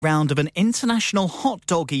Round of an international hot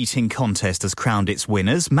dog eating contest has crowned its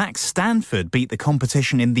winners. Max Stanford beat the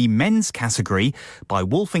competition in the men's category by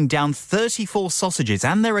wolfing down 34 sausages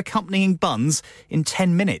and their accompanying buns in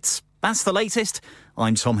 10 minutes. That's the latest.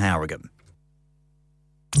 I'm Tom Harrigan.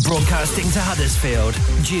 Broadcasting to Huddersfield,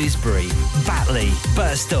 Dewsbury, Batley,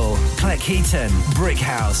 Birstall, Cleckheaton,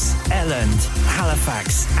 Brickhouse, Elland,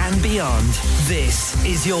 Halifax and beyond. This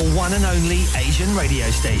is your one and only Asian radio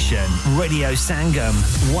station. Radio Sangam,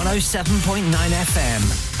 107.9 FM.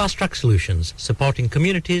 Fast Track Solutions, supporting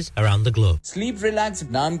communities around the globe. Sleep Relax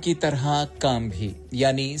नाम की तरह काम भी,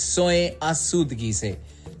 यानी सोए आसूदगी से.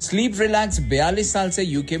 Sleep relax 42 साल से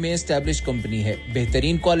यूके में एस्टैब्लिश कंपनी है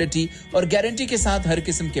बेहतरीन क्वालिटी और गारंटी के साथ हर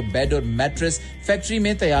किस्म के बेड और मैट्रेस फैक्ट्री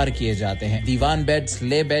में तैयार किए जाते हैं दीवान bed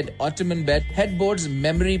slay bed ottoman bed headboards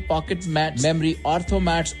memory pocket mat memory ortho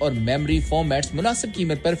mats और मेमोरी फोम मैट्स मुनासिब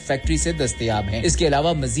कीमत पर फैक्ट्री से दस्तयाब हैं इसके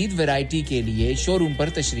अलावा मजीद वैरायटी के लिए शोरूम पर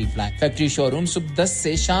तशरीफ लाएं फैक्ट्री शोरूम सुबह 10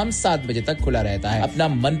 से शाम 7 बजे तक खुला रहता है अपना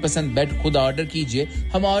मनपसंद बेड खुद ऑर्डर कीजिए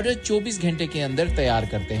हम ऑर्डर 24 घंटे के अंदर तैयार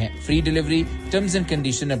करते हैं free delivery terms and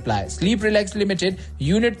condition apply. Sleep Relax Limited,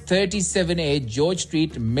 Unit 37A, George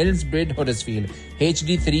Street, Millsbridge, Huddersfield,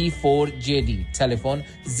 HD34JD. Telephone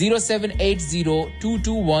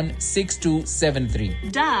 07802216273.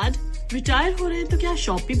 Dad, retire हो रहे हैं तो क्या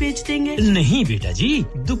शॉप भी बेच देंगे? नहीं बेटा जी,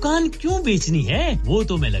 दुकान क्यों बेचनी है? वो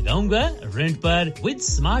तो मैं लगाऊंगा रेंट पर with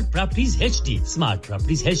Smart Properties HD. Smart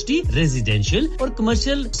Properties HD residential और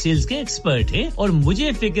कमर्शियल सेल्स के एक्सपर्ट हैं और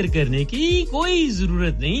मुझे फिक्र करने की कोई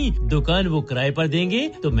जरूरत नहीं. दुकान वो किराए पर देंगे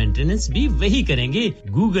तो मेंटेनेंस भी वही करेंगे.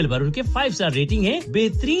 गूगल पर उनके 5 स्टार रेटिंग है.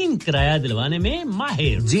 बेहतरीन किराया दिलवाने में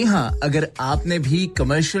माहिर. जी हां, अगर आपने भी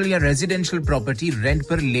कमर्शियल या रेजिडेंशियल प्रॉपर्टी रेंट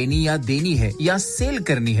पर लेनी या देनी है या सेल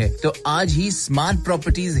करनी है तो आज ही स्मार्ट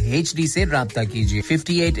प्रॉपर्टीज एचडी से राब्ता कीजिए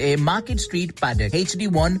 58A market street Paddock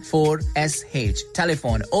HD14SH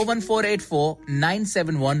telephone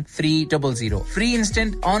 01484971300 free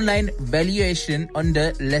instant online valuation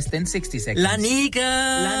under less than 60 seconds लानिका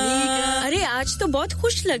अरे आज तो बहुत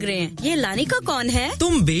खुश लग रहे हैं ये लानिका कौन है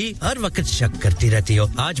तुम भी हर वक्त शक करती रहती हो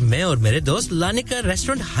आज मैं और मेरे दोस्त लानिका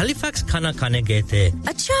रेस्टोरेंट हैलिफैक्स खाना खाने गए थे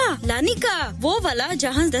अच्छा लानिका वो वाला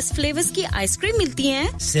जहां 10 फ्लेवर्स की आइसक्रीम मिलती हैं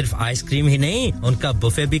सिर्फ आइसक्रीम ही नहीं उनका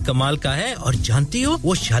बुफे भी कमाल का है और जानती हो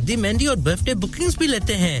वो शादी मेहंदी और बर्थडे बुकिंग्स भी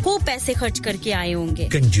लेते हैं खूब पैसे खर्च करके आए होंगे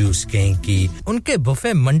कंजूस कहीं की उनके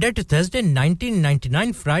buffet Monday to Thursday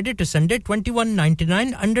 1999 Friday to Sunday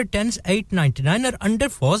 2199 under 10s 899 और अंडर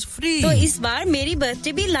 4s फ्री तो इस बार मेरी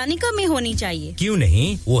बर्थडे भी लानिका में होनी चाहिए क्यों नहीं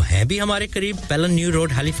वो है भी हमारे करीब पेलन new road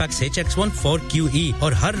Halifax HX1 4QE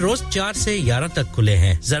और हर रोज 4 से 11 तक खुले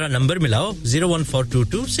हैं जरा नंबर मिलाओ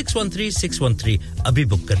 01422613613 अभी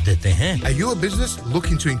बुक कर देते हैं Are you a business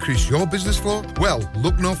looking to increase your business flow? Well,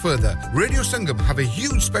 look no further. Radio Sangam have a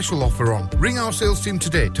huge special offer on. Ring our sales team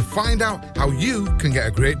today to find out how you can get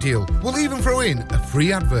a great deal. We'll even throw in a free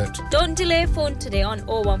advert. Don't delay phone today on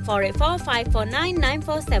 01484 549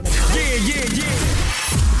 947. Yeah.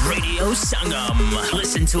 Radio Sangam.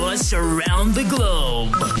 Listen to us around the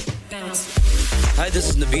globe. Hi, this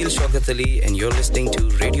is Nabeel Shaukat Ali and you're listening to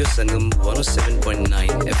Radio Sangam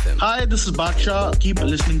 107.9 FM. Hi, this is Baksha. Keep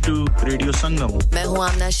listening to Radio Sangam. मैं हूँ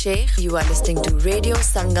आमना Sheikh. You are listening to Radio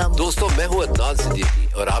Sangam. दोस्तों मैं हूँ अदनान सिद्दीकी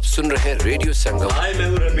और आप सुन रहे हैं Radio Sangam. Hi, मैं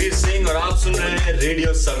हूँ रणवीर सिंह और आप सुन रहे हैं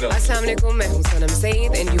Radio Sangam. अस्सलाम वालेकुम मैं हूँ सनम Saeed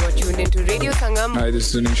and you are tuned into Radio Sangam. Hi, this is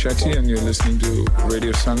Zunin Shetty and you're listening to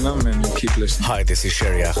Radio Sangam and keep listening. Hi, this is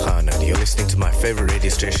Sharia Khan and you're listening to my favorite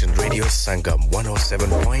radio station Radio Sangam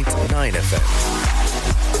 107.9 FM.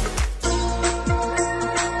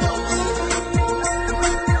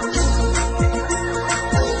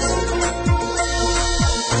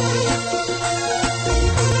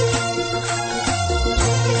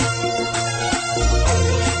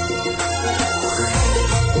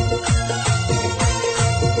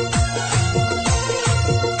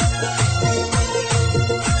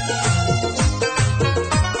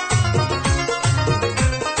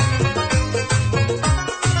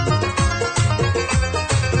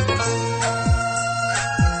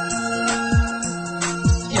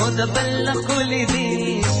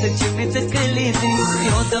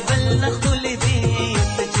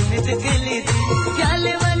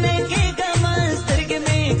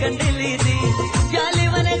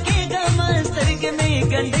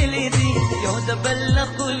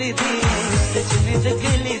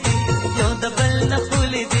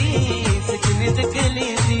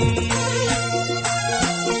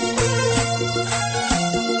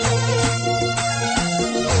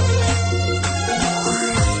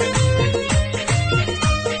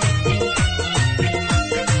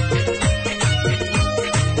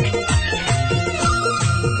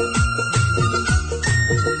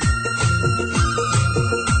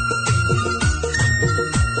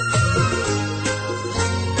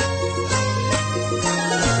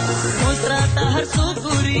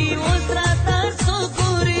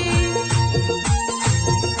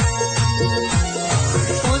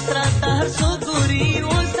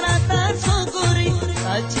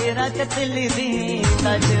 कतली दी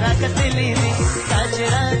ताजरा कतली दी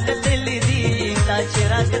ताजरा कतली दी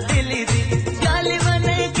ताजरा कतली दी प्याले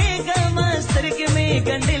बने के गमस्तर के में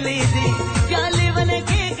गंडली दी प्याले बने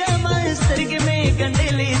के गमस्तर के में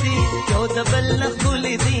गंडली दी क्यों दबल न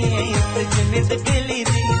खुली दी सच में तकली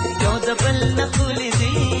दी क्यों दबल न खुली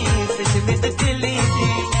दी सच में तकली दी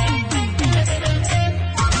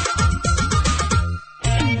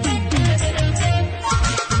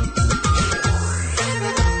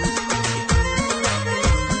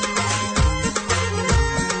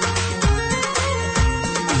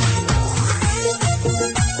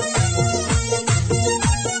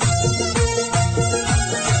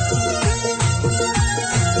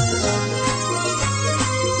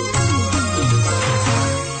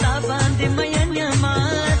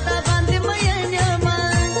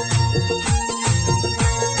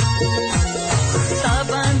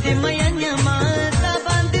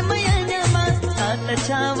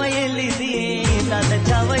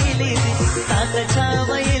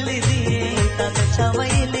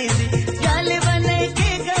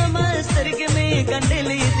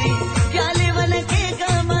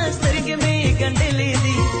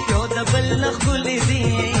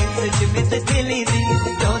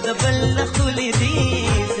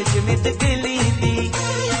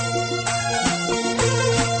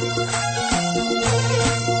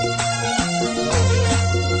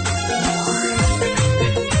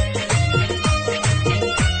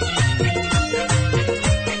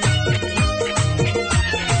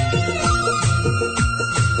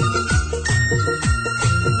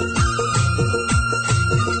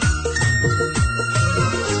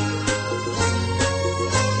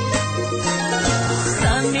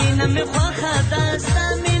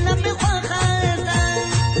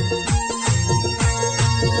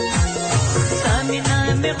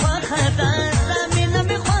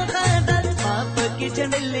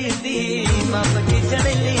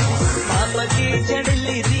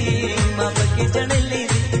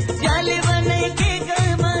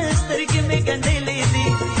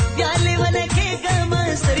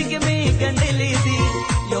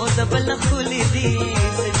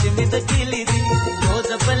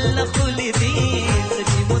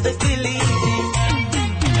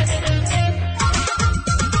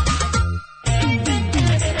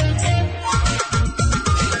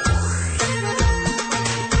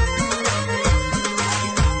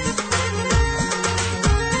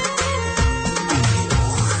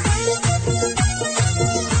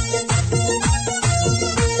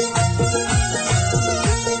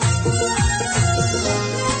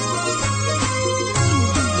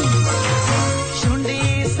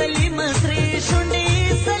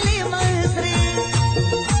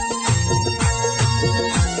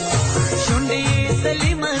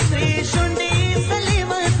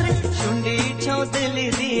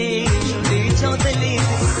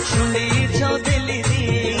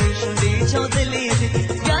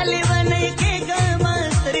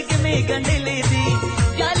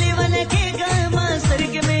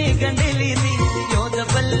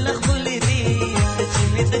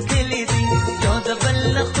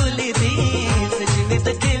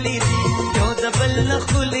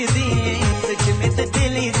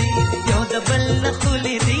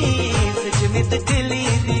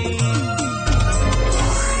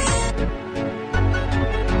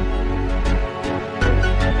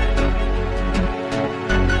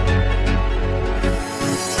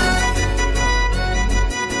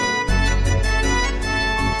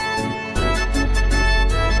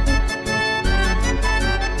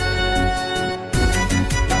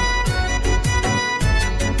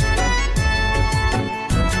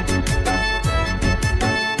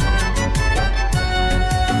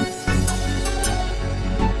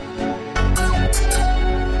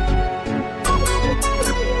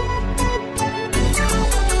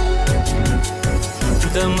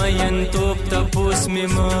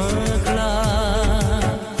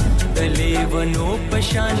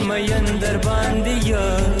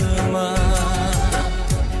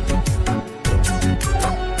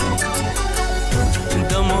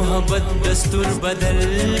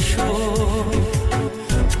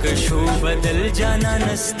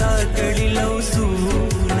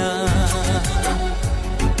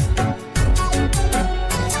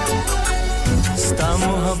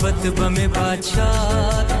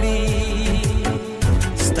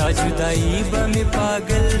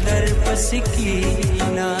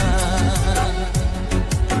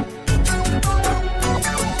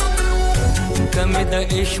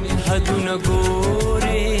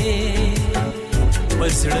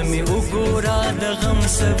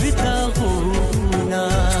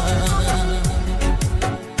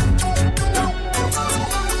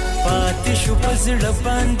پاتې شو پزړه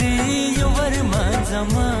باندې یو ورمان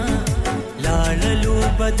زما لاړلو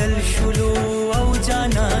بدل شلو او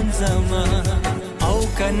جانان زما او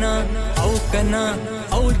کنا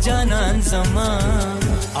او جانان زما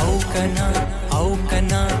او کنا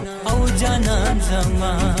او جانان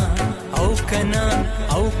زما او کنا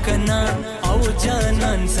او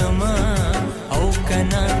جانان زما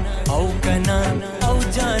او کنا او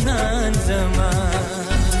جانان زما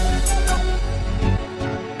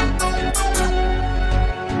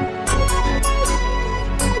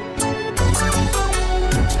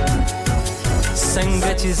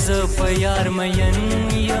څنګه چې زه په یار مین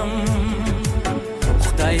یم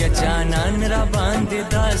خدای جانان را باندې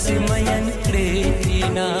داسې مین کړې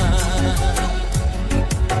نه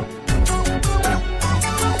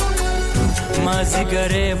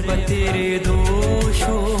مازیګرې په تېرېدو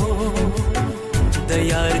شو د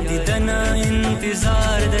یار دیدنه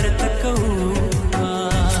انتظار درته کوو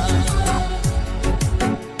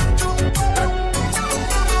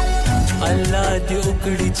الله دې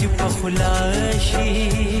وکړي چې په خلاشي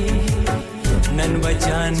نن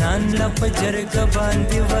بجانان لا پجرګ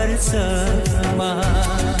باندې ورسما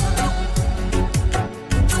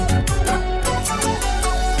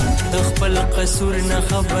خپل قصور نه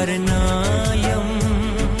خبر نه يم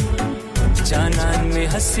جانان می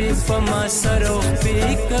حسي په ما سره په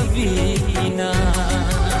کوي نه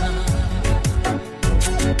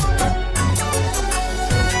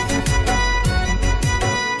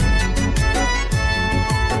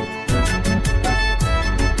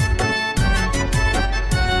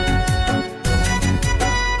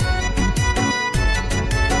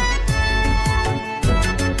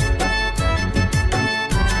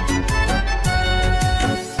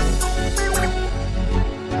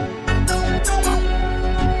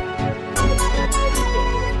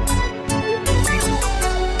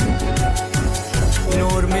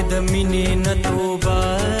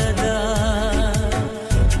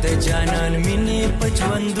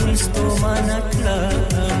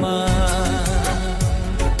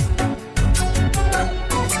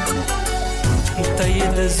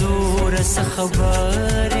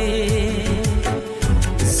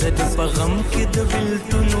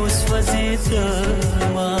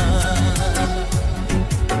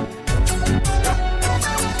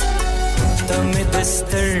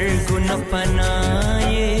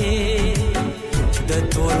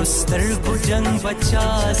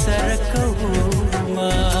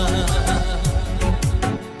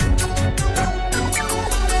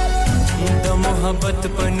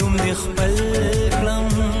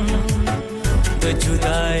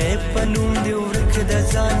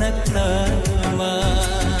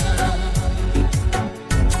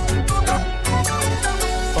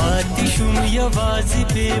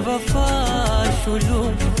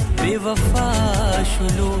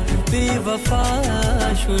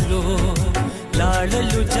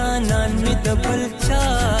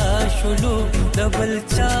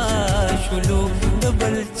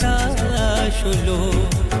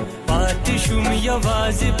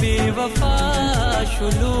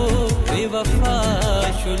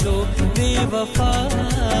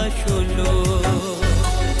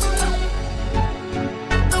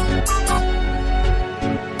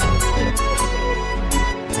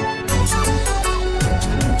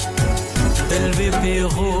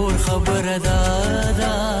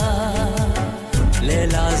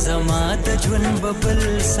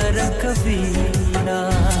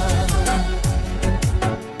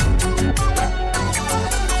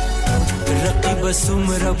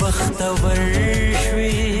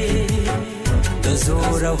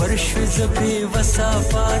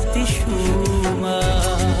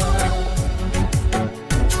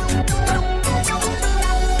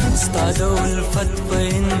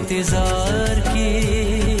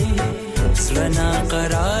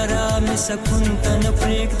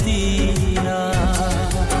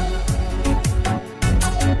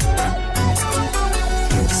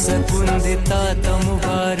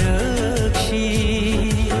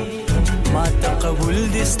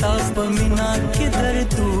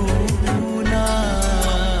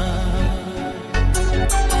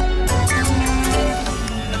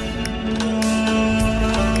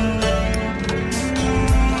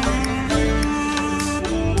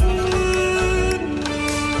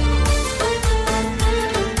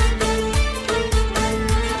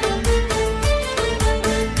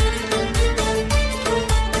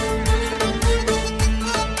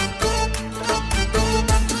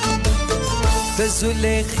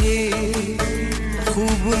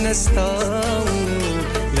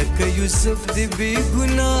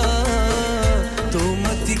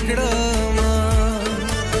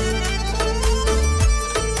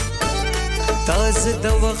راز د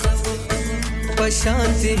وخت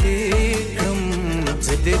پشانتی کم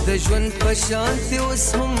زده د ژوند پشانتی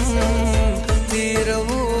وسم تیرو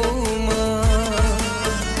ما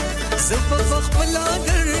زب خپل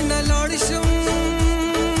اگر نه لاړ شم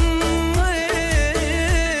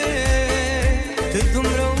ته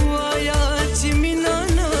دومره وایا چې مینا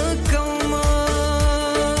نه کومه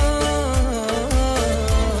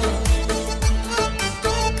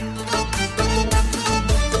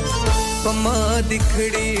پما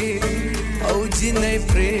دکړي او جنې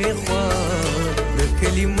پرخوا د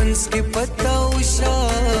کلی منس کې پتا وشا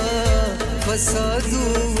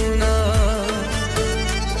فسادونا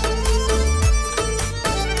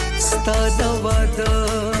ستاده واده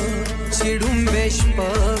چړم بش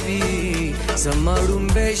پاوي زمړم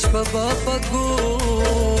بش بابا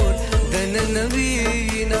پګور دن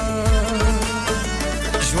نوینا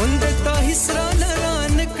ژوند ته حسرا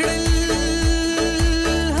لران کړل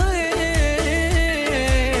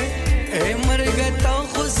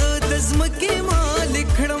زمکی مالک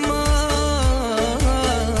کړما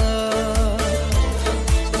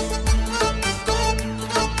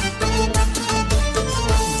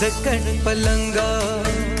زکړ پلنګا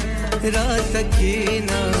رات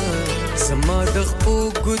کینا سما د خو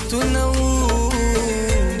ګتنو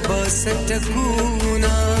بس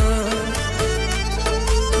ټکونا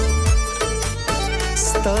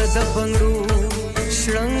ستاد بنگرو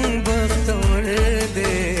شړنګ بخت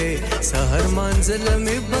ورده سحر منزل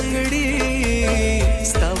میں بنگڑی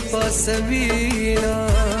ستا پاسوینا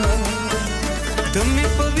تمہیں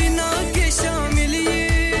پوینا کے شاملی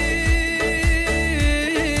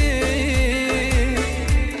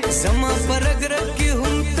زما پر اگر کی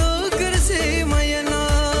ہم تو گر سے مینا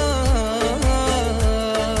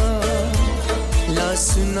لا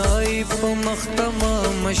سنائی پا مختما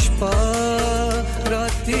مشپا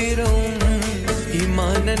راتی روم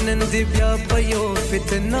ایمان نند بیا پیو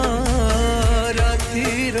فتنا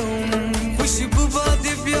راتی روم خوشبو باد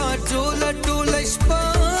بیا ټوله ټوله شپه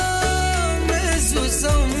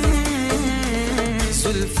محسوسم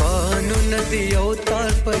زلفانو ندی او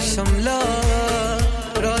تار په شملا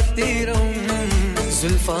راتی روم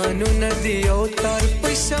زلفانو ندی او تار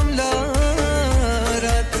په شملا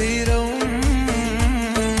راتی روم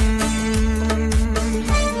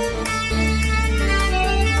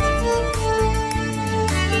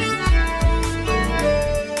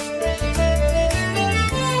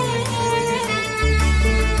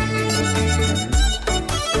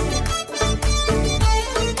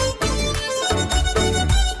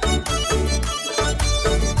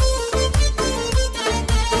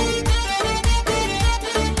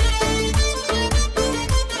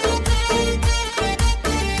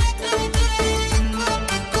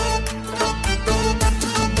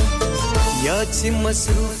چې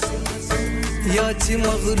مصروف یا چې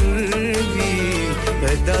مغرور وي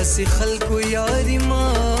پیدا سي خلکو یاري ما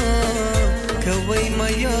کوي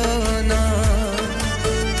میانا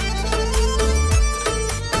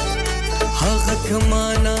هغه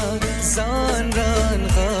کمانا ځان ران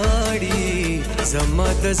غاړي زما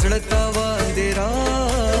د زړه تاوان دی را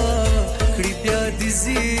کړي بیا دي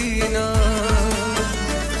زینا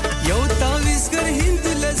یو تاویزګر هند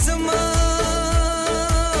لزما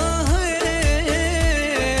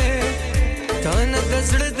تان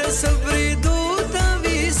دزړه د صبرې دو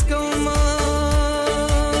تاویز کوما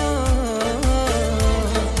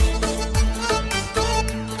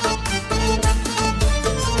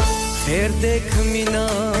خیر دیکھ مینا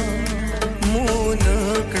مون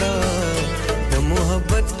کړه د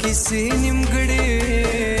محبت کیسې نیمګړې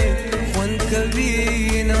خوند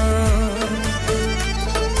کوي نا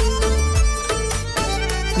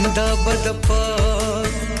دا بد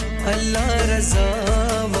پاک الله رضا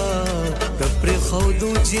پر خودو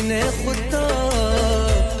جنې خدا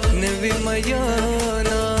نوې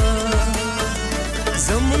میانا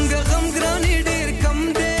زمونږ غم ګرانی ډېر کم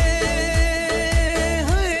دی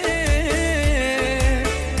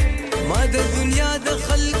ما د دنیا د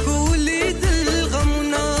خلکو لیدل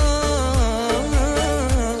غمنا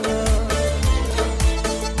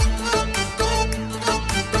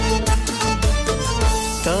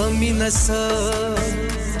تا مینا سا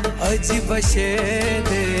عجیب شے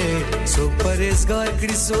دے سو پرهیزګار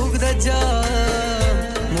کړي څوک د جا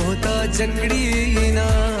محتاج کړي نا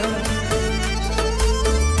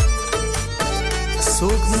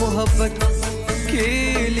څوک محبت کې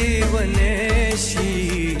لیونه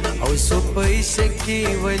شي او سو پیسې کې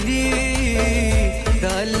ولی د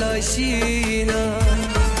الله شینا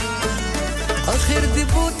اخر دی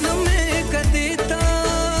بوتل میں کدیتا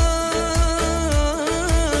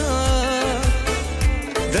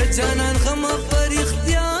د جانان غم پر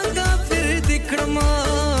اختیار غافر دکړما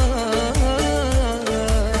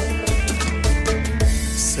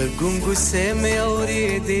गुस्से में और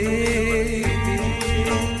ये दे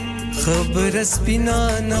खबर स्पिना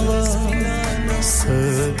नवा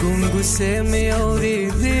सगुम गुस्से में और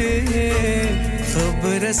ये दे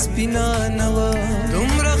खबर स्पिना नवा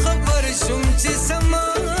तुमरा खबर शुमची समा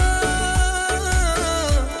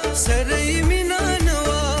सरई मिना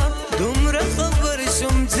नवा तुमरा खबर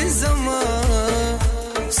शुमची समा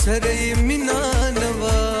सरई मिना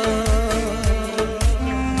नवा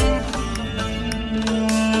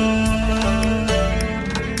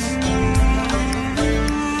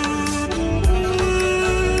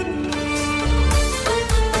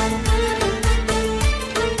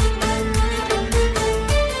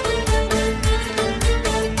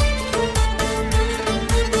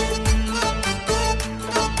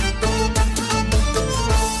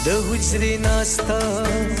हुजरी नास्ता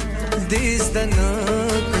देश द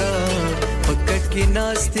नकड़ा पकट की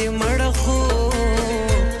नास्ते मड़खो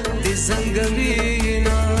दे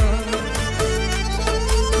संगवीना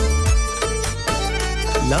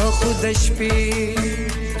ला खुदश पे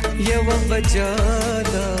यव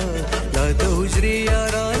बजादा ला द हुजरी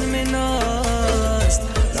यारान में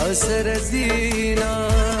नास्त ला सरदीना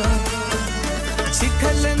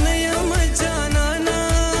चिखल नया मजाना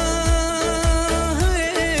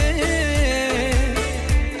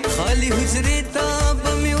हुजरे ताब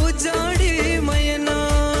में उजाड़ी मयना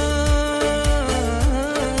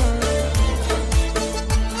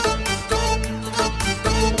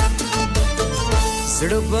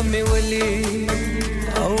सड़ब में वली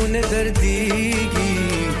औन दर्दीगी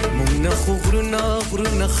मुन खुगरुना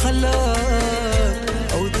खला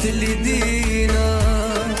औ तली दीना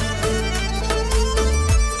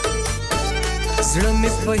सड़म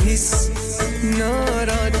में पहिस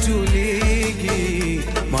नारा चुलेगी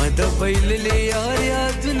मादा बैल ले यार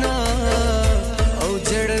यादना औ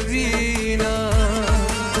जड़वीना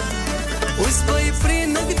उस भाई प्रे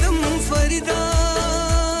नगदम फरिदा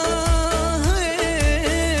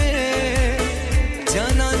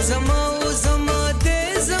जाना जमा ओ जमा दे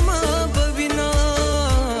जमा बविना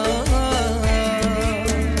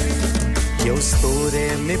यो स्तोरे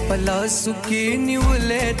में पला सुकी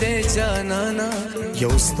निवले दे जानाना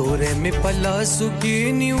यो स्तोरे में पला सुकी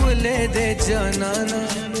निवले दे जानाना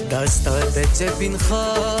दास्ता दजबिन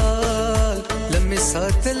खाल लम्हे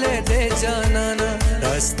साथ ले दे जानाना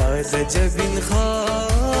दास्ता दजबिन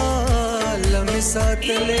खाल लम्हे साथ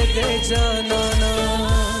ले दे जानाना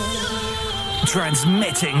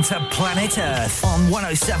Transmitting to planet Earth on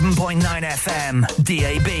 107.9 FM,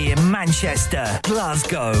 DAB in Manchester,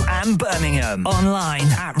 Glasgow and Birmingham. Online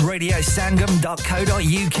at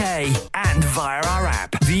radiosangam.co.uk and via our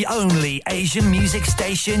app. The only Asian music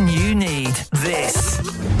station you need. This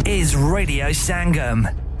is Radio Sangam.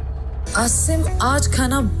 Asim आज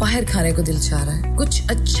खाना बाहर खाने को दिल चाह रहा है कुछ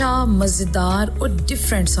अच्छा मजेदार और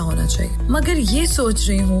डिफरेंट सा होना चाहिए मगर ये सोच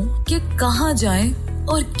रही हूँ कि कहाँ जाएं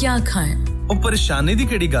और क्या खाएं ओ परेशानी दी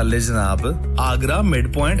केड़ी गल है जनाब आगरा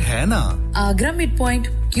मिड पॉइंट है ना आगरा मिड पॉइंट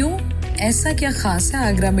क्यों ऐसा क्या खास है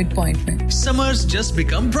आगरा मिड पॉइंट में Summers just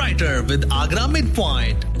become brighter with Agra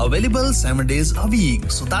Midpoint. Available 7 days a week.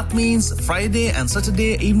 So that means Friday and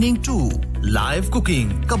Saturday evening too. Live cooking,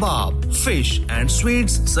 kebab, fish and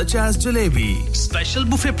sweets such as jalebi. Special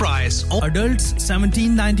buffet price. Adults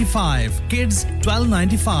 $17.95, kids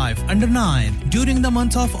 $12.95 under 9 during the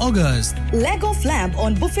month of August. Leg of lamb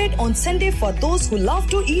on buffet on Sunday for those who love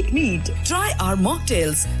to eat meat. Try our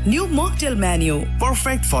mocktails. New mocktail menu.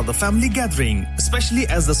 Perfect for the family gathering, especially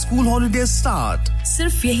as the school holidays start.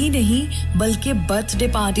 सिर्फ यही नहीं बल्कि birthday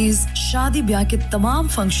parties शादी ब्याह के तमाम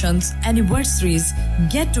functions anniversaries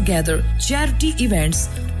get together charity events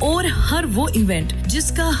और हर वो इवेंट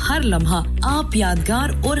जिसका हर लम्हा आप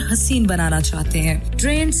यादगार और हसीन बनाना चाहते हैं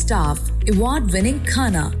ट्रेन स्टाफ अवार्ड विनिंग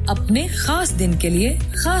खाना अपने खास दिन के लिए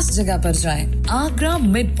खास जगह पर जाएं Agra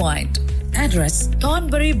mid point Address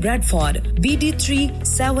Thornbury Bradford BD3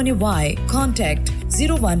 7Y Contact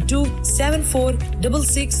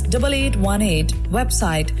 01274668818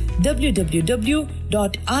 Website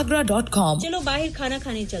www.agra.com चलो बाहर खाना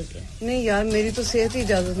खाने चलते हैं नहीं यार मेरी तो सेहत ही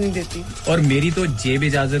इजाजत नहीं देती और मेरी तो जेब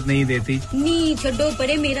इजाजत नहीं देती नहीं छोड़ो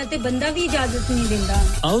परे मेरा ते बंदा भी इजाजत नहीं देता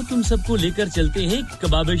आओ तुम सबको लेकर चलते हैं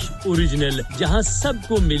कबाबिश ओरिजिनल जहां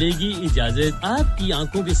सबको मिलेगी इजाजत आपकी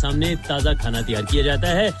आंखों के सामने ताजा खाना तैयार किया जाता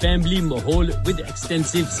है फैमिली माहौल with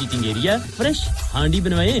extensive seating area fresh हांडी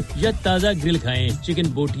बनवाएं या ताजा ग्रिल खाएं चिकन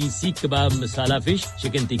बोटी सीख कबाब मसाला fish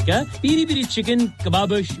chicken tikka Piri Piri चिकन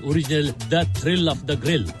Kababish original the thrill of the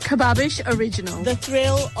grill Kababish Original The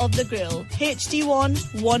Thrill of the Grill HD1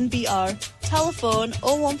 1BR Telephone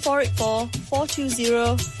 01484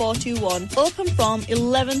 420 421. Open from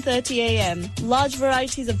 11:30 a.m. Large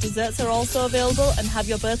varieties of desserts are also available and have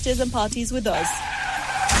your birthdays and parties with us.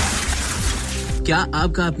 क्या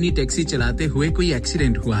आपका अपनी टैक्सी चलाते हुए कोई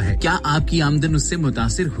एक्सीडेंट हुआ है? क्या आपकी आमदन उससे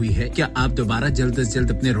मुतासिर हुई है? क्या आप दोबारा जल्द से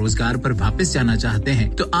जल्द अपने रोजगार पर वापस जाना चाहते हैं?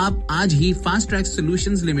 तो आप आज ही फास्ट ट्रैक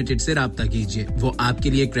सॉल्यूशंस लिमिटेड से राब्ता कीजिए। वो आपके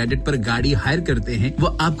लिए क्रेडिट पर गाड़ी हायर करते हैं। वो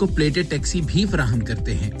आपको प्लेटेड टैक्सी भी फराहम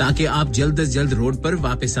करते हैं ताकि आप जल्द से जल्द रोड पर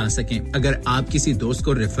वापस आ सकें। अगर आप किसी दोस्त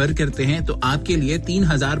को रेफर करते हैं तो आपके लिए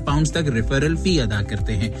 3000 पाउंड तक रेफरल फी अदा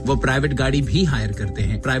करते हैं। वो प्राइवेट गाड़ी भी हायर करते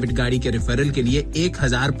हैं। प्राइवेट गाड़ी के रेफरल के लिए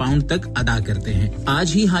 1000 पाउंड तक अदा करते हैं।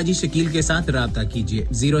 आज ही हाजी शकील के साथ राब्ता कीजिए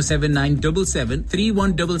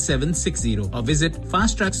 07977317760 और visit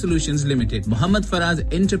Fast Track Solutions Limited, Mohammed Faraz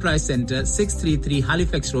enterprise centre, 633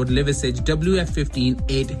 Halifax road, Liversedge, WF15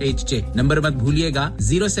 8HJ। Number मत भूलिएगा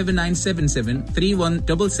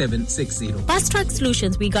 07977317760. Fast Track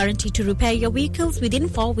Solutions, we guarantee to repair your vehicles within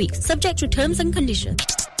 4 weeks, subject to terms and conditions.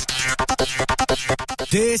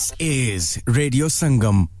 This is Radio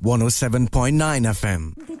Sangam 107.9 FM.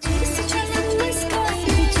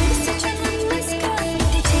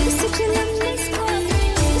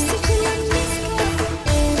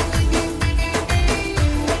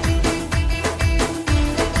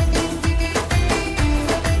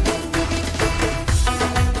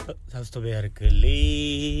 तो बेहर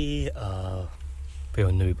कली पे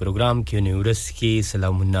नवी प्रोग्राम के न्यूरस की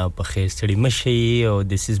सलामुन्ना बखैर सड़ी मशी और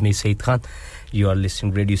this is me Saeed Khan you are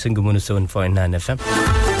listening radio Sangam 107.9 FM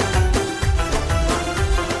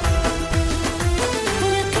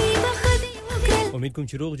उम्मीद कोम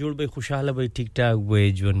चिरोग जोड़ बे खुशहाल बे ठीक ठाक वे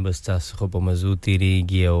जीवन बस्ता सखो प मजू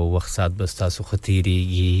तेरीगी और वक्त साथ बस्ता सखो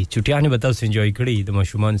तेरीगी छुट्टियां ने बताओ से एंजॉय करी तो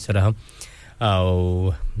मशुमान सरा हम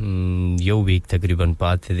او یو ویک تقریبا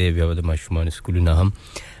پاتې دی بیا د ماشومان سکولونه هم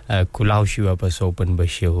کلاو شي واپس اوپن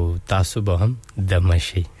بشي او تاسو به هم د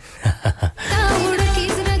مشي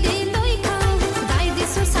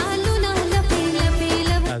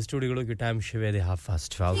स्टूडियो के टाइम शवे दे हाफ फास्ट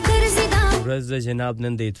 12 रोज जनाब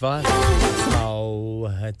नन د اتوار او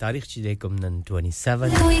تاریخ چې د کوم نن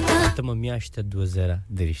 27 تم میاشت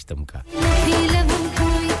 2023 کا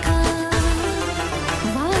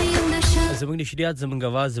زمونږ نشریات زمونږ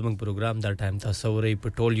आवाज زمونږ پروګرام دا ټایم تاسو ورې په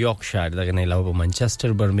ټول یورکشایر دغه نه علاوه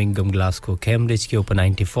منچستر برمنګم گلاسکو کیمبرج کې په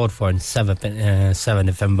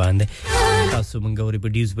 94.7 FM باندې تاسو مونږ ورې په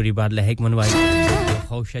ډیوزبری باندې هیکمن وای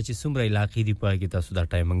خوشا چې څومره علاقې دی په کې تاسو دا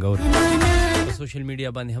ټایم مونږ ورې په سوشل میډیا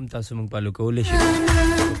باندې هم تاسو مونږ پالو کولای شئ په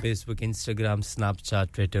فیسبوک انستګرام سناپ چات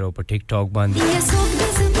ټویټر او په ټیک ټاک باندې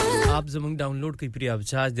आप जमंग डाउनलोड की फ्री ऑफ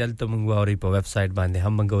चार्ज दल तमंग वारी पर वेबसाइट बांधे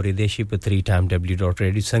हम मंगोरी देशी पर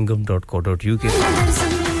 3w.radiosangam.co.uk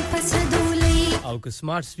और को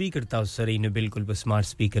स्मार्ट स्पीकर ता सरी ने बिल्कुल पर स्मार्ट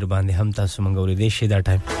स्पीकर बांधे हम ता मंगोरी देशी दा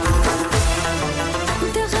टाइम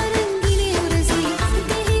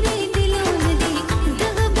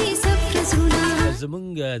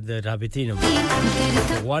زمونږ د رابطینو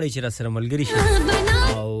غواړي چې را سره ملګری شي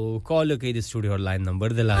او کال کوي د سټوډیو لاین نمبر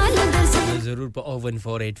دلا ضرور په 01484817705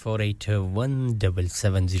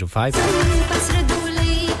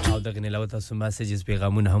 او دغه نه لوي تاسو میسجز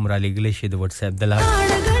پیغامونه هم را لګلی شي د واتس اپ دلا په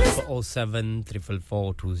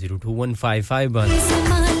 07344202155 باندې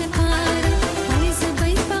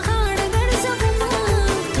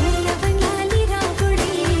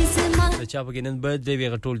چا په نن برثډے وی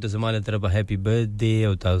غټول ته زماله طرفه هپی برثډے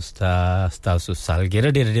او تاسو سالګره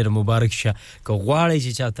ډېر مبارک شه کو غواړی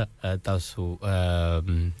چې چاته تاسو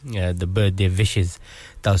د برثډے ویشز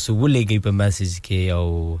تاسو ولګي په میسج کې او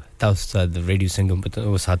تاسو د ریډیو څنګه په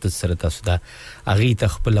وساتت سره تاسو دا اغي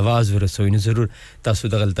تخپل आवाज ورسوي نو ضرور تاسو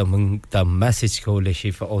دغلته مونږ ته میسج کولای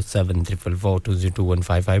شئ په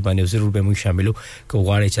 07444202155 باندې ضرور به مونږ شاملو کو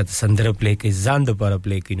غواړی چې تاسو سندره پلی کې ځان د پاره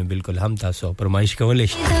پلی کې نو بالکل هم تاسو پرمایش کولای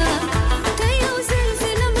شئ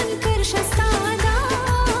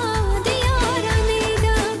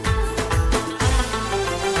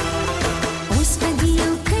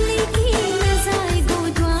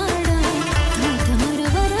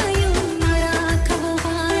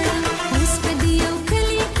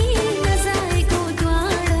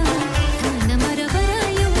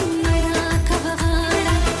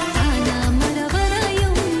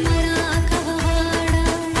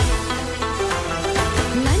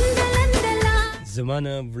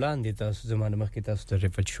زمانه وړاندې تاسو زمانه مخکې تاسو ته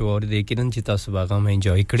ریفټ شو اور دې کې نن چې تاسو باغه مې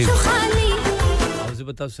انجوای کړی او زه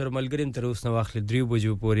به تاسو سره ملګریم تر اوس نو واخلې 3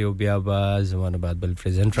 بجو پورې او بیا به زمانه بعد بل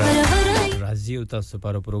پریزنټر راځي او تاسو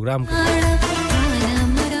لپاره پروګرام کوي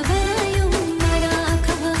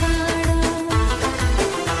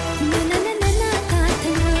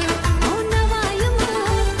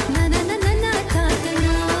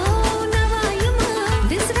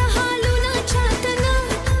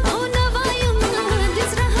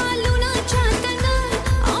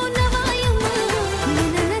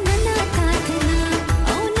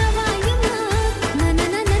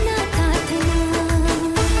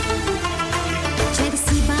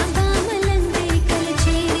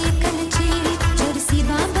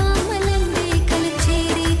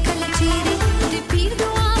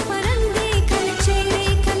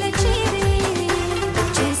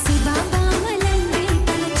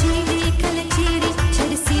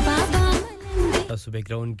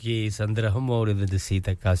بیکګراوند کې سندره هم اورید د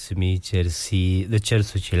سیتا قاسمی چرسی د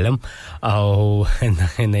چرسو چلم او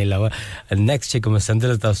نه علاوه نیکست چې کوم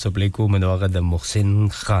سندره تاسو پلی کوم نو هغه د محسن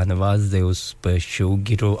خان आवाज د اوس په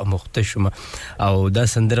شوګیرو مختشم او دا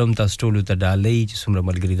سندره هم تاسو ټول ته ډالۍ چې څومره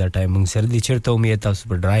ملګری دا ټایمینګ سره دي چیرته مې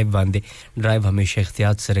تاسو په ډرایو باندې ډرایو همیشه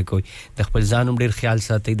احتیاط سره کوئ د خپل ځان هم ډیر خیال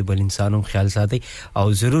ساتئ د بل انسان هم خیال ساتئ او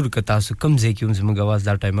ضرور که تاسو کم ځای کې هم زموږ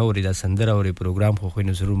आवाज دا ټایم اوري دا سندره اوري پروګرام خو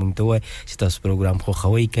نو ضرور مونږ ته وای چې تاسو پروګرام خو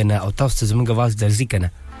خوي کنه او تاسو زموږ आवाज درځي کنه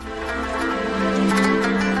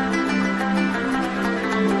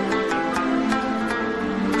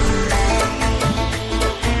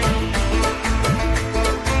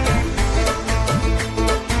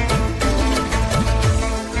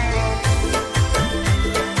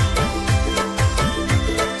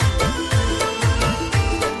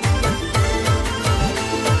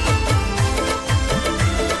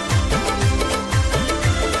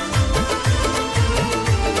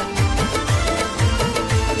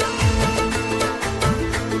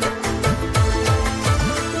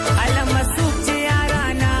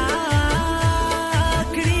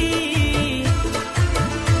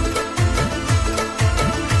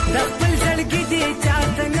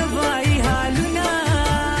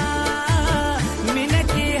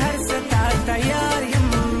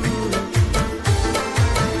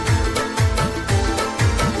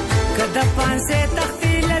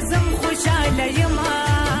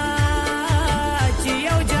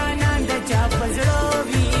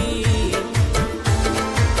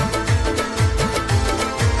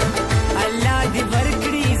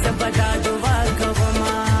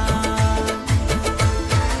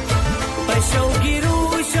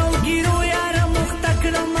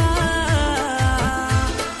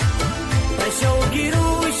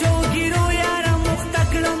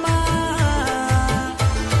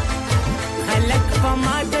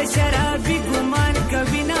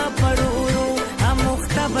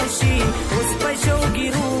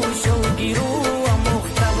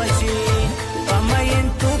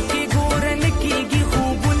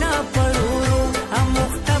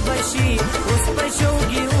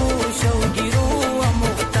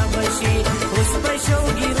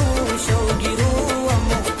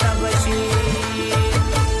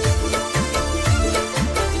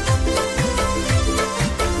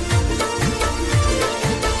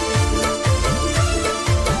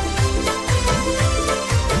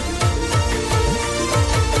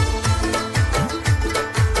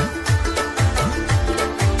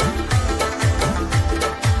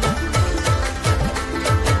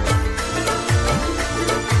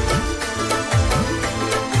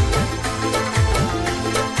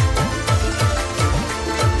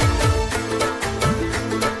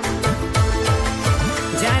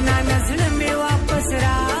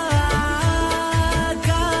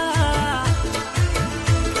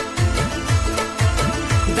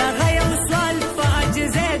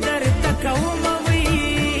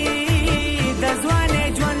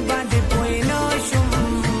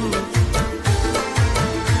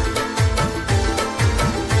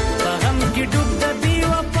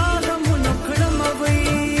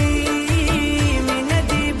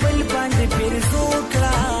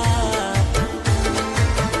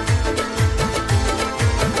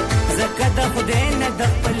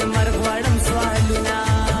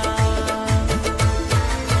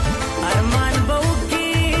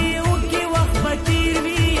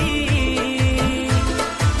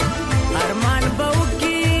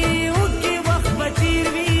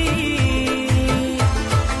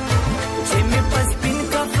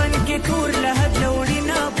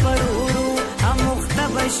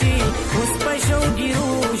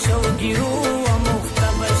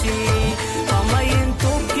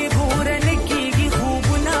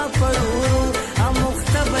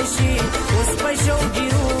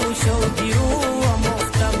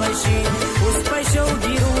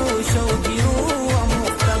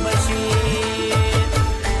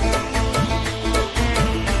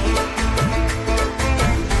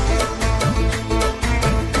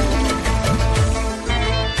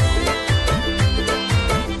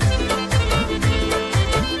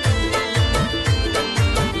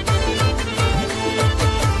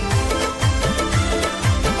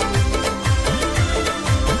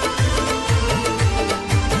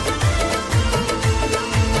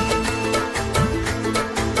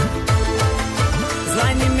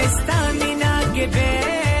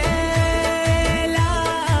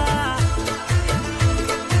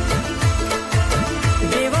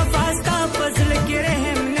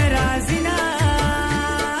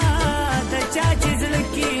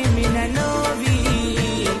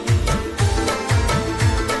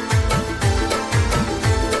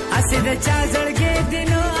cha zalge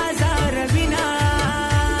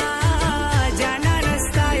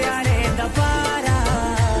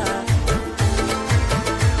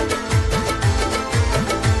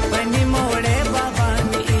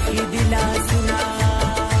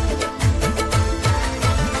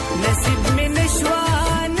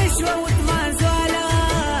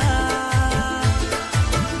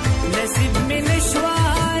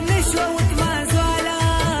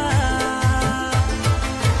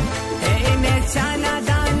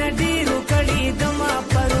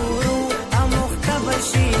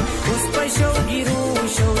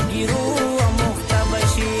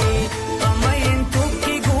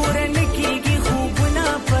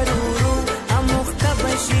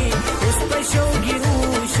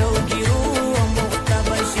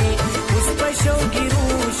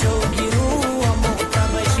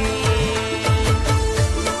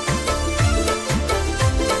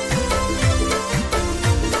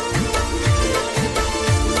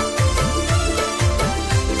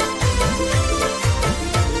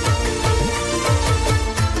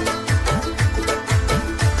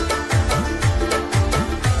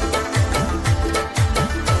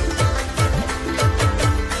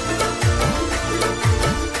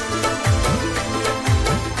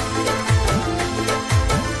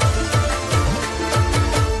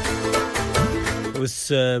اوس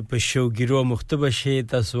په شوګیرو مختبه شي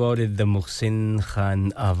تاسو اورید د محسن خان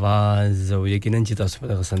आवाज او یقینا چې تاسو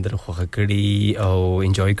په غسندره خوخه کړي او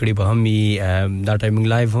انجوای کړي به همي دا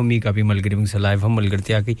ټایمینګ لایو همي کافي ملګری موږ سره لایو هم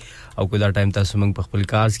ملګرتیا کوي او کو دا ټایم تاسو موږ په خپل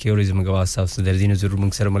کارز کې اورې زموږ आवाज تاسو درځینه ضرور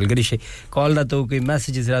موږ سره ملګری شي کال راته کوي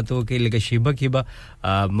میسجز راته کوي لکه شیبه کې به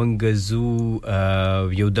موږ زو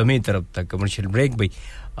یو دمه طرف ته کمرشل بریک به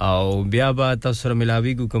او بیا به تاسو سره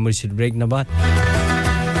ملاوي کو کمرشل بریک نه بعد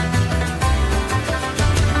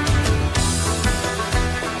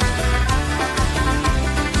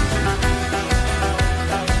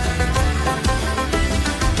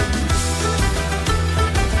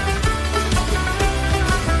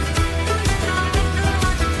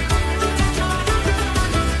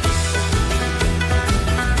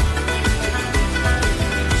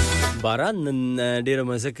باران ډیره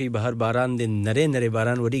مزه کوي بهر باران د نری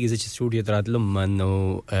باران وریږي چې سټوډیو تراتلم نو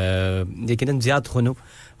یقینا زیات خونو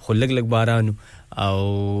خو لګ باران او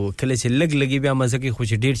کله چې لګي بیا مزه کوي خو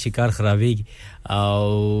چې ډیر شي کار خرابېږي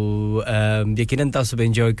او یقینا تاسو به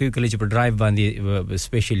انجوای کوئ کله چې په ډرایو باندې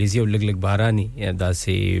سپیشلی زیو لګ باراني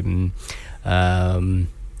داسې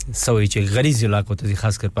سوي چې غریز علاقو ته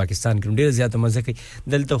خاص کر پاکستان کې ډېر زیاته مزه کوي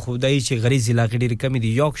دلته خدای چې غریز علاقې ډېر کم دي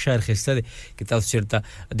یوک شهر خسته دي کې تاسو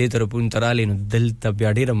چرته د طرفون ترالې نو دلته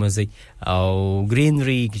بیا ډېر مزه او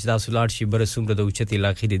گرینری چې تاسو لاړ شي بر سومره د اوچتي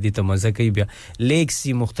علاقې دي ته مزه کوي بیا لیکس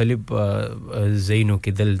مختلف زینو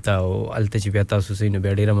کې دلته او الته چې بیا تاسو زینو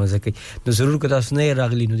بیا ډېر مزه کوي نو ضرور که تاسو نه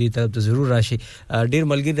راغلی نو دې طرف ته ضرور راشي ډېر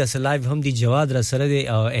ملګری د لایو هم دي جواد را سره دي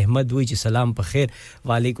او احمد وای چې سلام په خیر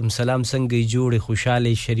وعلیکم سلام څنګه جوړ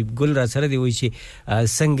خوشاله شریف ګل را سره دی وای چې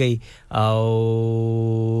څنګه او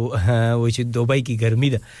وای چې دوبۍ کی ګرمي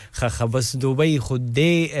ده بس دوبۍ خود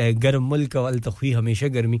دې ګرم ملک او التخوی همیشه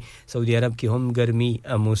ګرمي سعودي عرب کې هم ګرمي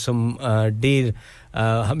موسم ډیر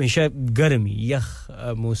همیشه ګرمي یخ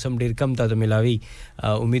موسم ډیر کم ته ملاوي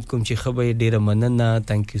امید کوم چې خبر ډیر مننه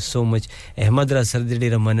ثانک یو سو مچ احمد را سره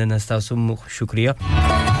ډیر مننه تاسو شکریا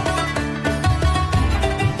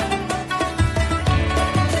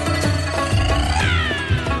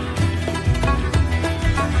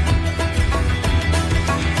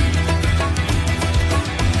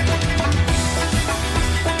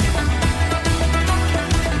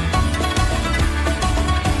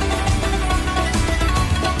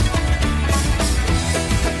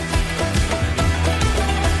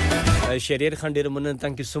شریر خان ډیر مننه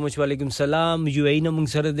ثانک یو سو مچ وعلیکم سلام یو ای نه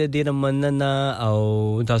مونږ سره د ډیر مننه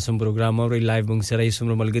او تاسو پروګرام اوري لایو مونږ سره یې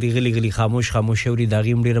سمره ملګری غلی خاموش اوري دا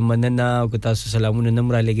غیم ډیر مننه او تاسو سلامونه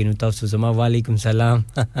نمبر لګینو تاسو زما وعلیکم سلام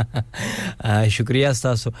شکریا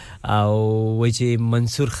تاسو او وای چې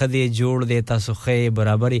منصور خدي جوړ دی تاسو خې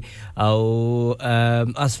برابرۍ او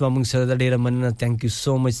اسما مونږ سره ډیر مننه ثانک یو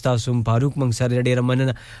سو مچ تاسو فاروق مونږ سره ډیر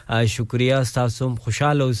مننه شکریا تاسو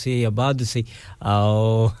خوشاله اوسئ آباد اوسئ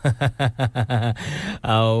او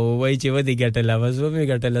او وای چې ودی ګټل اوسو می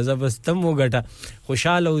ګټل زبس تم و ګټه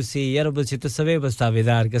خوشاله اوسې ير بل چې ته سوي بس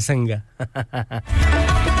تابعدار ک څنګه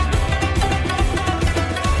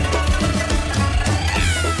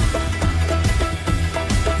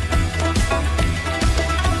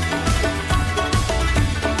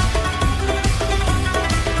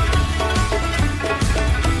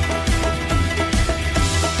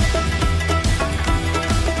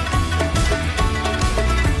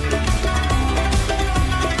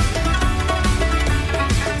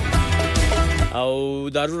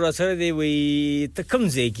دارو را سره دی وی ته کم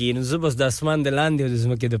ځای کې نو زبس د اسمان د لاندې د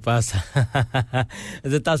زمکه د پاسه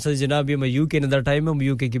زه تاسو جناب یم یو کې نه د ټایم یم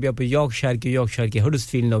یو کې بیا په یوک شهر کې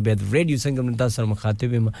هډسفیلډ نو بیا ریډیو څنګه نن تاسو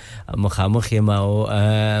مخاطب یم مخامخ یم او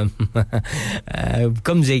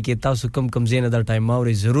کم ځای کې تاسو کم ځای نه د ټایم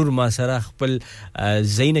اوري ضرور ما سره خپل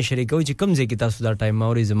زین شریکو چې کم ځای کې تاسو د ټایم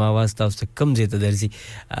اوري زما واس تاسو کم ځای ته درځي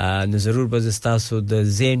نو ضرور به تاسو د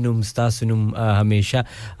زینوم تاسو نوم همیشه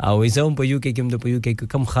او زوم په یو کې کوم د په یو کې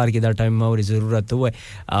کم خار کې دا ټایم ماوري ضرورت وای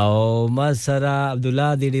او ما سره عبد الله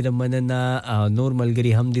دې مننه نور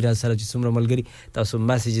ملګری هم دې را سره چې څومره ملګری تاسو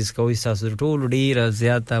میسجز کوئ تاسو ټول ډیر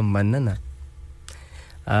زیاته مننه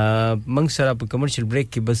موږ سره په کمرشل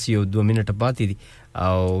بریک کې بس یو 2 منټه پاتې دي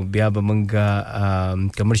او بیا به موږ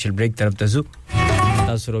کمرشل بریک طرف ته ځو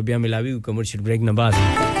تاسو رو بیا ملاوي کمرشل بریک نه بعد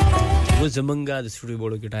و زمونږ د سټوډیو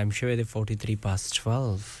بورډ کې ټایم شوه دی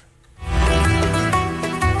 43:12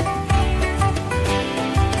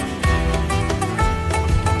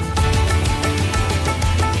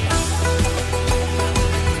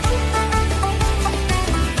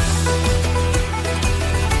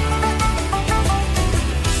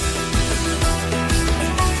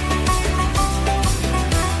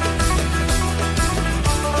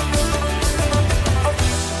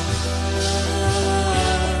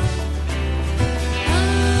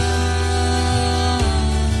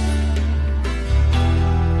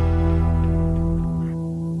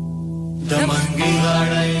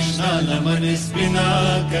 لمن سپینا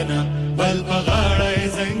کنا بل بغاړه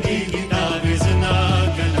زنګي کتاب زنا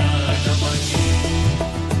کنا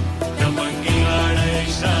دمنګي غاړه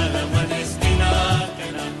شال لمن سپینا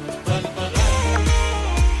کنا بل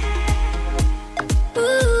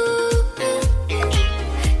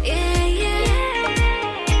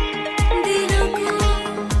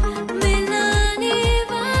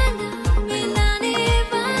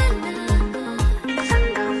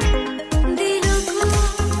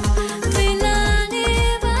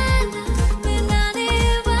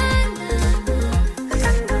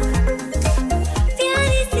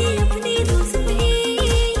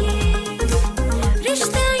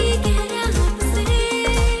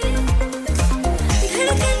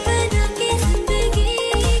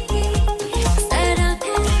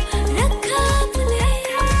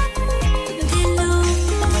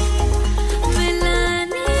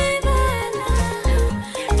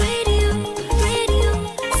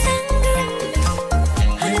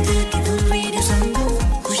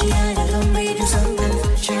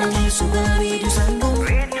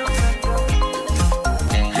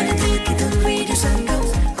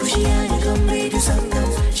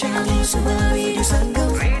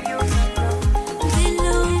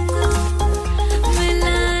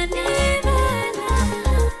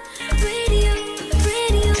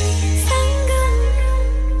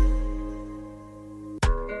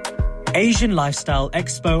Asian Lifestyle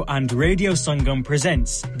Expo and Radio Sangam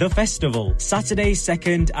presents The Festival, Saturday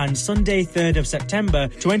 2nd and Sunday 3rd of September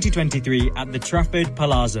 2023 at the Trafford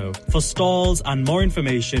Palazzo. For stalls and more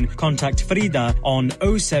information, contact Frida on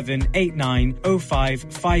 0789 05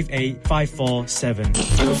 58 547.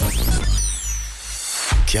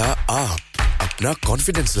 क्या आप अपना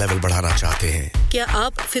कॉन्फिडेंस लेवल बढ़ाना चाहते हैं? क्या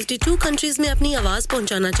आप 52 कंट्रीज में अपनी आवाज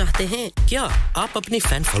पहुंचाना चाहते हैं? क्या आप अपनी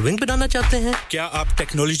फैन फॉलोइंग बनाना चाहते हैं? क्या आप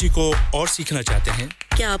टेक्नोलॉजी को और सीखना चाहते हैं?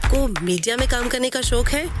 क्या आपको मीडिया में काम करने का शौक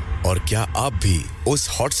है? और क्या आप भी उस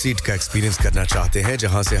हॉट सीट का एक्सपीरियंस करना चाहते हैं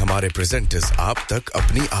जहां से हमारे प्रेजेंटर्स आप तक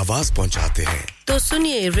अपनी आवाज पहुंचाते हैं? तो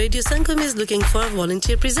सुनिए, Radio Sangam is looking for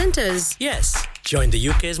volunteer presenters. Yes, join the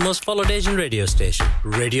UK's most followed Asian radio station,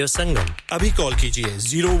 Radio Sangam. Abhi call kijiye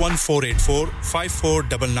 01484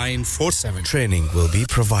 549947. Training will be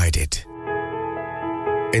provided.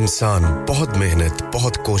 इंसान बहुत मेहनत,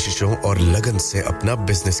 बहुत कोशिशों और लगन से अपना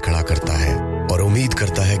बिजनेस खड़ा करता है और उम्मीद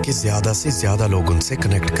करता है कि ज्यादा से ज्यादा लोग उनसे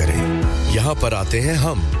कनेक्ट करें। यहाँ पर आते हैं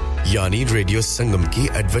हम, यानी रेडियो संगम की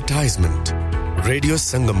एडवर्टाइजमेंट। रेडियो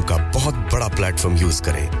संगम का बहुत बड़ा प्लेटफॉर्म यूज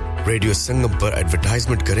करें। रेडियो संगम पर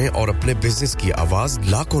एडवर्टाइजमेंट करें और अपने बिजनेस की आवाज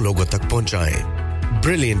लाखों लोगों तक पहुंचाएं।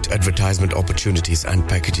 Brilliant advertisement opportunities and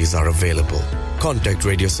packages are available. Contact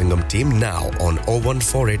Radio Sangam team now on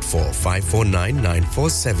 01484 549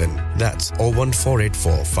 947. That's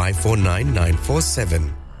 01484 549 947.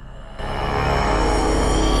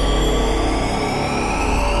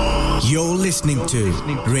 You're listening to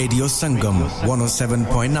Radio Sangam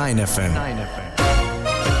 107.9 FM.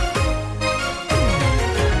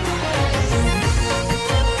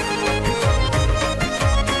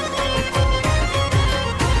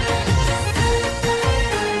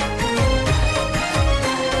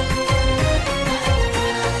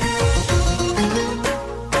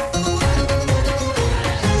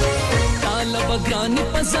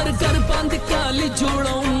 सरकर बंद काली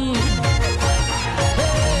जोड़ूं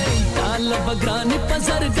ताल बगरानी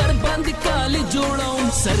पसर कर बंद काली जोड़ूं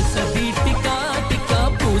सरसदी टिका टिका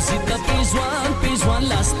पूजिता पेजवान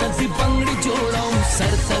लास्ता दी बंगड़ी जोड़ूं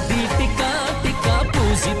सरसदी टिका टिका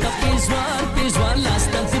पूजिता पेजवान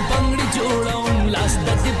लास्ता दी बंगड़ी जोड़ूं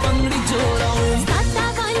लास्ता दी बंगड़ी जोड़ूं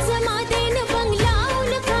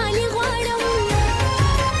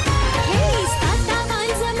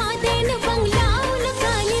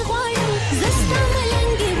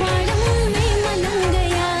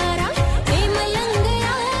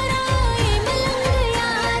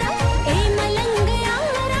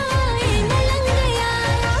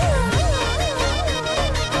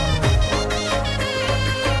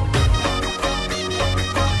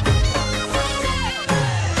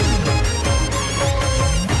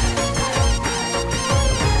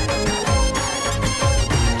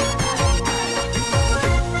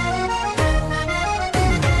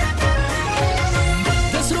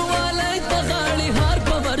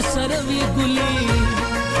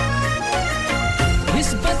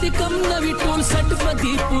कम नवी टोल सट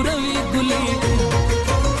पति पुरवी गुली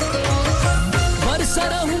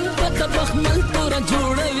बरसरा हूं पत बखमल तोरा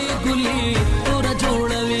जोड़वी गुली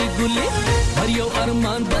हर यो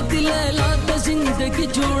अरमान बदले लात जिंदगी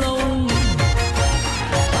जोड़ूं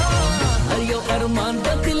हर यो अरमान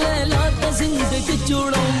बदले लात जिंदगी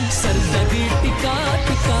जोड़ूं सरदगी टिका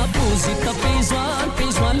टिका पूजी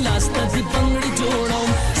पेजवान लास्ट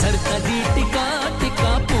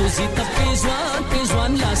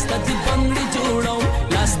लास्ता दी बंगड़ी जोड़ाऊं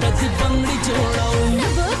लास्ता दी बंगड़ी जोड़ाऊं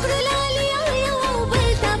नबोकड़ लाली आया वो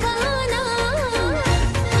बलता बहाना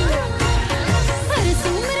हर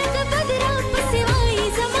सुमर का बदरा पसिवाई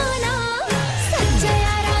जमाना सच्चा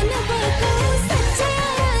यारा नबको सच्चा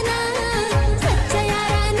यारा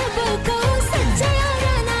नबको सच्चा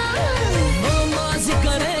यारा ना ओ माज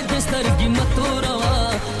करे दस्तरगी मतोरवा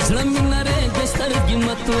ज़लम रे दस्तरगी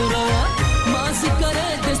मतोरवा माज करे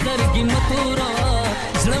दस्तरगी मतोरवा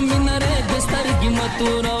ज़लम रे दस्तरगी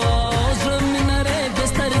मतोरवा ज़लम रे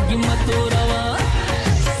दस्तरगी मतोरवा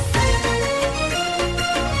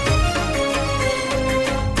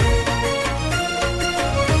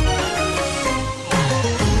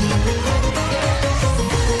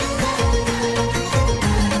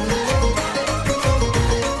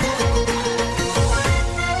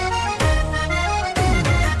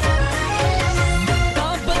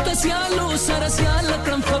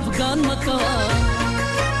अफगान मका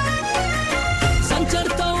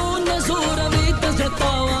संचरताओ नजूर अभी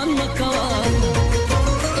तजतावान मका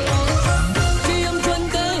जियम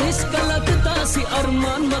जंदे हिस्कलत तासी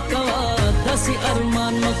अरमान मका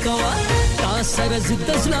तासर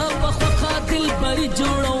जितजला बखा दिल बरी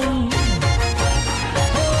जोड़ूं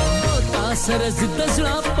तासर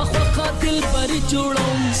जितजला बखा दिल बरी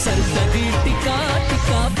जोड़ूं सरदरी टिका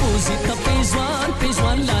टिका पूजी तपेजवान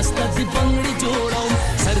पेजवान लास्ता दी बंगड़ी जोड़ूं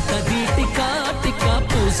सरदरी टिका टिका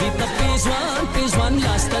पूजी तपेजवान पेजवान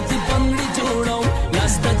लास्ता दी बंगड़ी जोड़ूं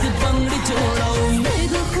लास्ता दी बंगड़ी जोड़ूं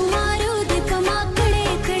सरगु कुमारो दीप माकड़े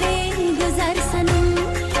कड़े गुजार सनम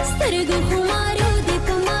सरगु कुमारो दीप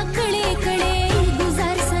माकड़े कड़े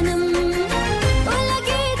गुजार सनम ओ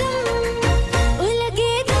लगे दम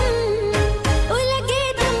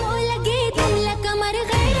लकमर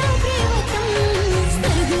गैरा बेवतम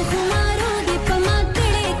सरगु कुमारो दीप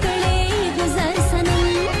माकड़े कड़े गुजार सनम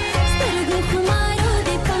सरगु कुमारो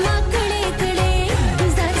दीप माकड़े कड़े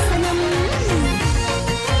गुजार सनम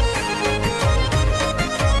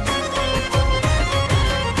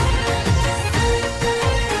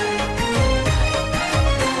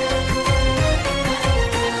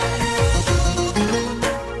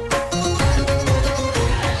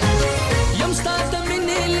Yam stata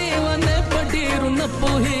minile wane padiru na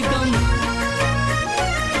pohegam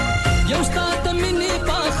Yam stata mini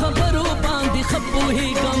pa khabaru bandi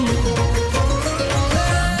khapohegam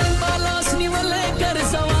Balasni wale kar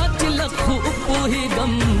zawat tilakhu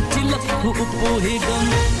upohegam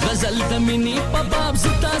Ghazal da mini pa bab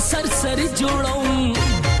zita sarsari jodaun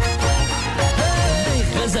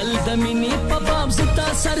गजल दमिनी पबाब जिता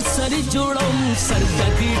सरसरी जोड़म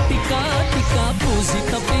सरदगी टिका टिका पूजी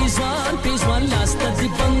तपेजवान पेजवान लास्ता दी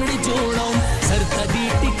बंगड़ी जोड़म सरदगी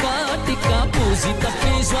टिका टिका पूजी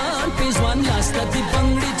तपेजवान पेजवान लास्ता दी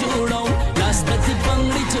बंगड़ी जोड़म लास्ता दी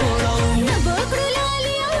बंगड़ी जोड़म नबोकड़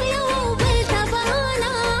लाली आया वो बलता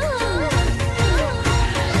बहाना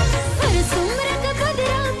हर सुमर का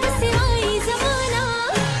बदरा पसिवाई जमाना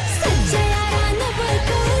सच्चा यारा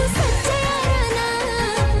नबको सच्चा यारा ना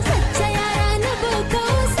सच्चा यारा नबको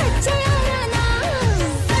सच्चा यारा ना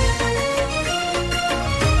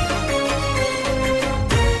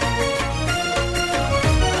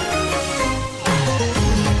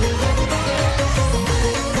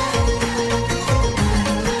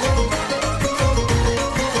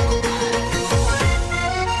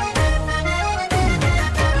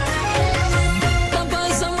तबा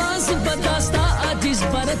समाज बदास्ता आजिज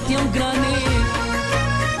बरत्यम ग्राने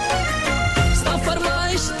sta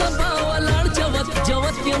farmaish taba walar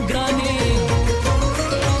jawat yam grane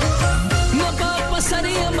na pa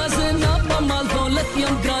pasari mazna pa mal daulat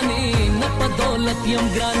yam grane na pa daulat yam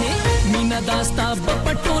grane mina dasta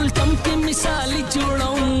patol chamke misali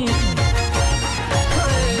jodaun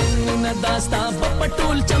mina dasta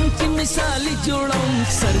patol chamke misali jodaun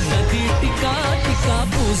sargadi tika tika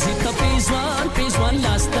पूजी तपेजवान पेजवान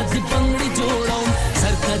लास्ता दी बंगड़ी जोड़ाऊं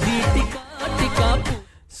सरगदी टिका टिका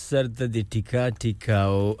सरददी टिका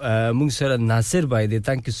टिकाओ मुंगसर नासिर भाई दे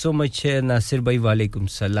thank you so much Nasir भाई वालेकुम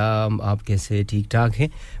सलाम आप कैसे ठीक ठाक हैं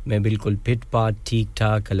मैं बिल्कुल फिट पाट ठीक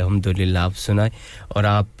ठाक अल्हम्दुलिल्लाह आप सुनाए और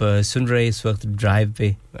आप सुन रहे इस वक्त ड्राइव पे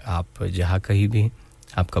आप जहां कहीं भी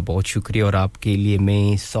आपका बहुत शुक्रिया और आपके लिए मैं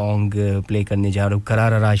सॉन्ग प्ले करने जा रहा हूं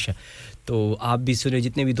करारा राशा तो आप भी सुने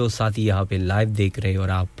जितने भी दोस्त साथी यहां पे लाइव देख रहे हैं और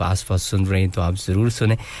आप आस-पास सुन रहे हैं तो आप जरूर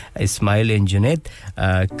सुने इस्माइल एंड जुनैद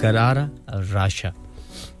करारा Rasha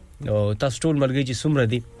O tastul margeji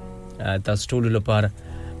sumradi tastul lopar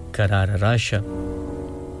karar rasha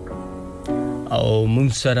O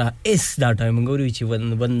munsara is that time ngori which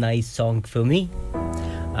one nice song for me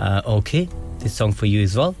okay this song for you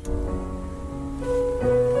as well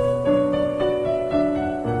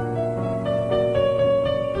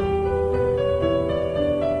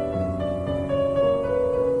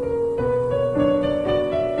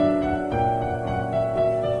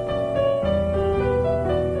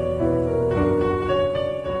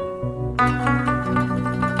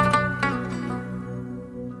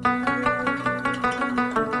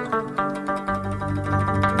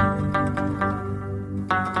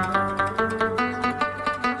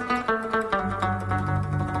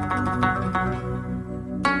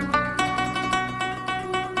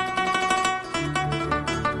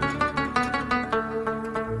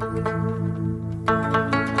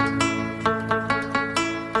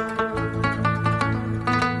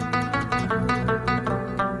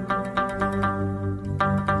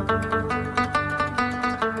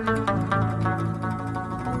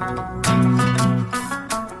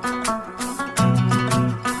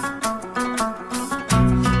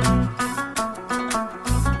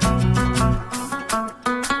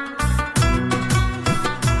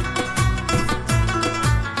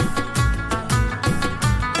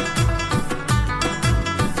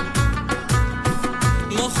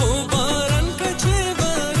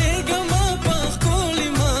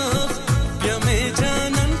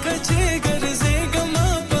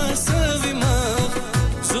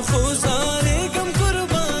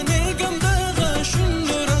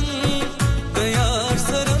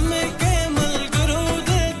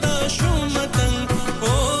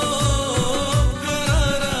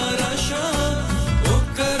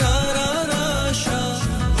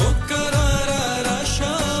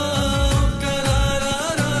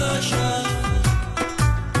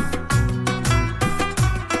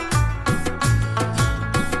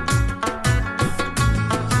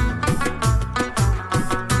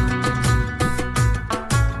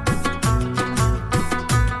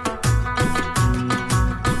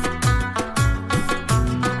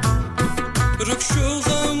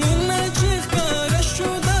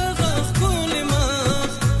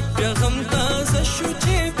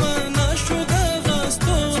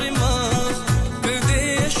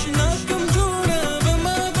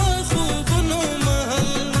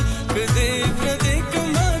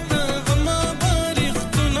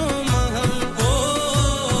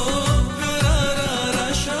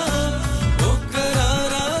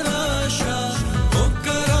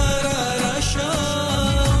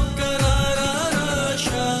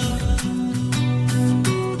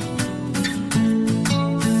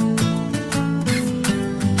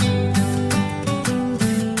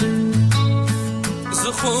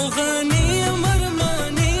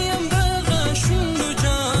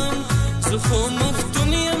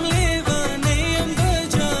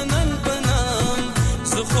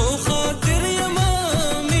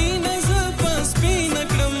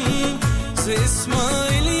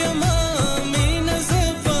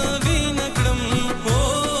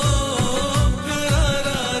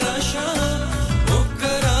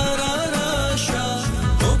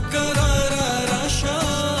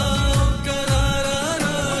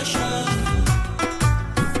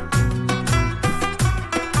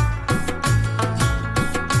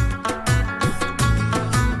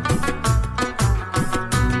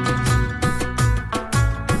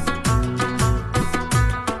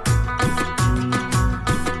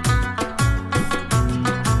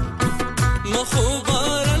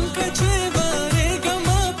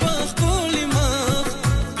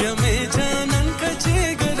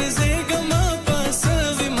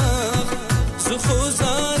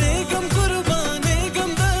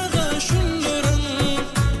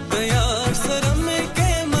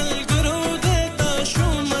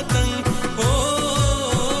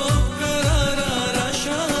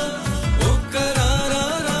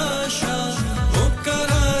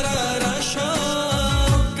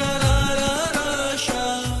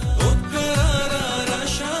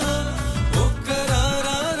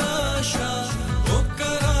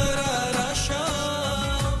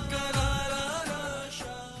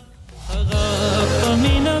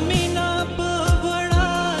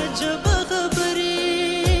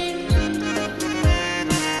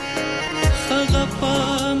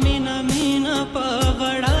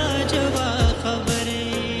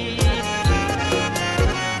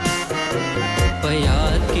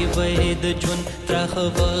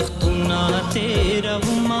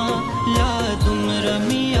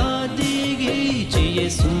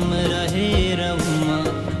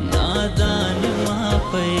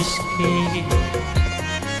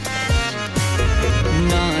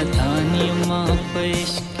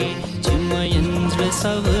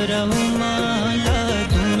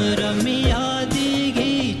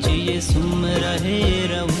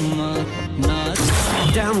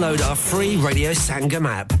Download our free Radio Sangam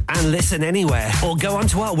app and listen anywhere or go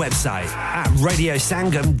onto our website at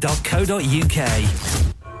radiosangam.co.uk.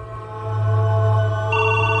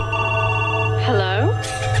 Hello?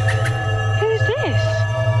 Who's this?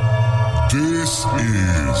 This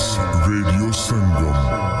is Radio Sangam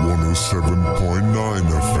 107.9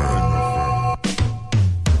 FM.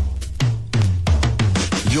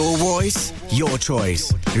 Your voice, your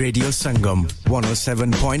choice. Radio Sangam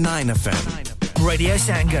 107.9 FM. Radio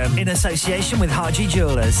Sangam in association with Haji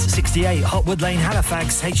Jewellers, 68 Hotwood Lane,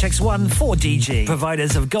 Halifax, HX1 4DG.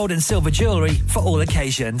 Providers of gold and silver jewellery for all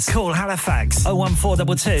occasions. Call Halifax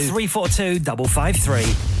 01422 342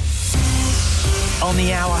 553. On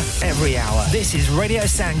the hour, every hour. This is Radio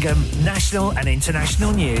Sangam, national and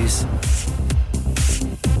international news.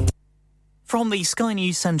 From the Sky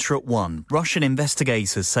News Centre at 1, Russian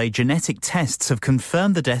investigators say genetic tests have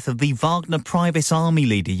confirmed the death of the Wagner private army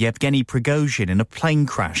leader Yevgeny Prigozhin in a plane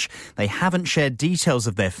crash. They haven't shared details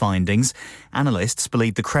of their findings. Analysts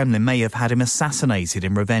believe the Kremlin may have had him assassinated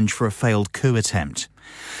in revenge for a failed coup attempt.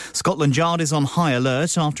 Scotland Yard is on high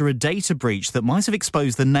alert after a data breach that might have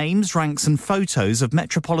exposed the names, ranks and photos of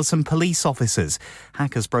Metropolitan Police officers.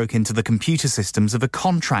 Hackers broke into the computer systems of a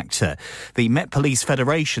contractor. The Met Police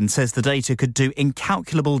Federation says the data could do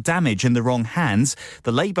incalculable damage in the wrong hands.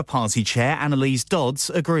 The Labour Party chair, Annalise Dodds,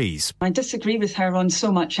 agrees. I disagree with her on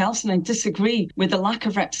so much else, and I disagree with the lack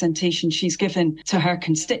of representation she's given to her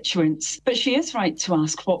constituents. But she is right to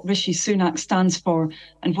ask what Rishi Sunak stands for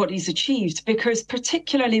and what he's achieved, because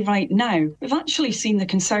particularly right now, we've actually seen the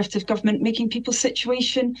Conservative government making people's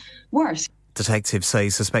situation worse. Detectives say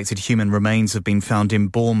suspected human remains have been found in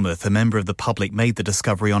Bournemouth. A member of the public made the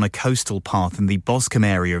discovery on a coastal path in the Boscombe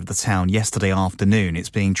area of the town yesterday afternoon. It's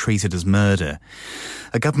being treated as murder.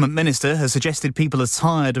 A government minister has suggested people are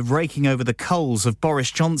tired of raking over the coals of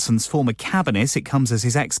Boris Johnson's former cabinet. It comes as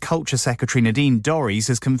his ex-culture secretary Nadine Dorries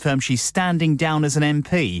has confirmed she's standing down as an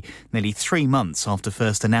MP, nearly 3 months after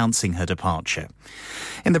first announcing her departure.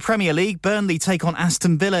 In the Premier League, Burnley take on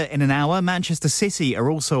Aston Villa in an hour. Manchester City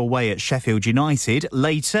are also away at Sheffield United.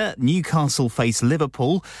 Later, Newcastle face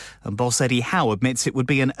Liverpool, and boss Eddie Howe admits it would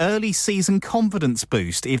be an early season confidence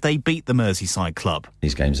boost if they beat the Merseyside club.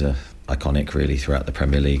 These games are iconic really throughout the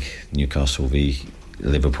Premier League. Newcastle v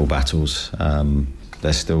Liverpool battles.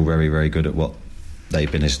 They're still very, very good at what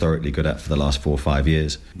they've been historically good at for the last 4 or 5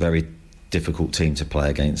 years. Very difficult team to play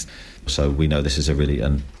against. So we know this is a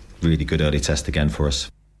really good early test again for us.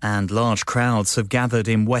 And large crowds have gathered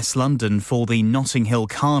in West London for the Notting Hill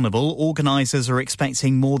Carnival. Organisers are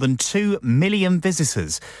expecting more than 2 million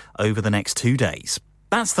visitors over the next 2 days.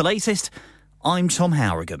 That's the latest. I'm Tom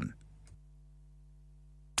Harrigan.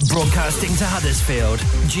 Broadcasting to Huddersfield,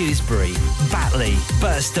 Dewsbury, Batley,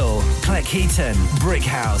 Birstall, Cleckheaton,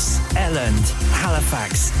 Brickhouse, Elland,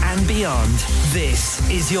 Halifax and beyond. This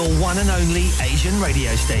is your one and only Asian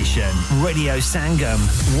radio station. Radio Sangam,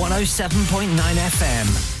 107.9 FM.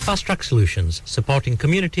 Fast Track Solutions, supporting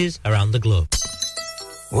communities around the globe.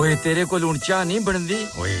 ओए तेरे को लूण चा नहीं बनदी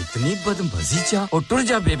ओए इतनी बदमजी चा और टुर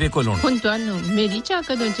जा बेबे को लूण हुन तानु मेरी चा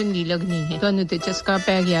कदों चंगी लगनी है तानु ते चस्का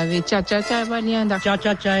पै गया वे चाचा चाय वालियां दा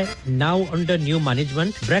Chacha Chai now under new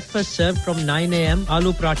management. Breakfast served from 9 a.m.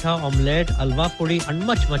 Aloo paratha, omelette, alwa puri and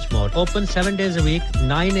much more. Open 7 days a week,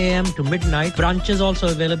 9 a.m. to midnight. Branches also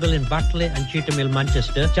available in Batley and Cheetham Hill,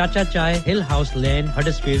 Manchester. Chacha Chai, Hill House Lane,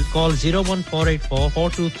 Huddersfield. Call 01484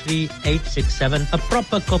 423 867. A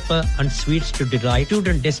proper cuppa and sweets to delight.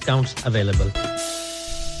 Student discounts available.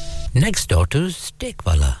 Next door to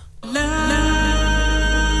Steakwala.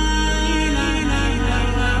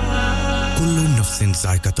 Kullu नफ्सिन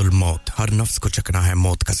जायकातुल मौत हर नफ्स को चखना है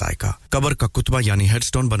मौत का जायका कब्र का कुतबा यानी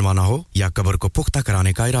हेडस्टोन बनवाना हो या कब्र को पुख्ता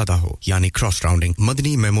कराने का इरादा हो यानी cross rounding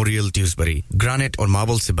Madani memorial Dewsbury granite और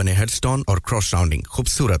मार्बल से बने हेडस्टोन और क्रॉस राउंडिंग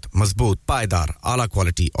खूबसूरत मजबूत पायदार आला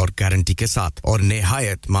क्वालिटी और गारंटी के साथ और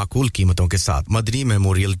निहायत माकूल कीमतों के साथ मदनी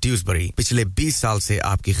मेमोरियल ड्यूसबरी पिछले 20 साल से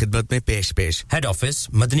आपकी खिदमत में पेश Head office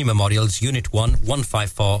Madani Memorials Unit 1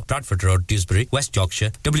 154 Bradford Road Dewsbury West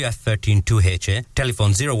Yorkshire WF13 2HA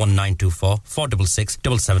telephone 01924 466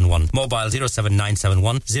 771 mobile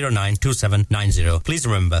 07971 092790 please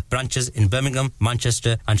remember branches in Birmingham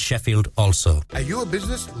Manchester and Sheffield also Are you a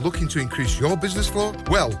business looking to increase your business flow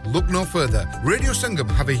well look no further Radio Sangam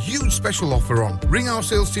have a huge special offer on ring our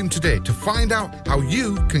sales team today to find out how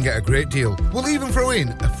you can get a great deal we'll even throw in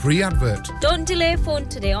a free advert Don't delay phone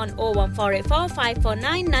today on 01484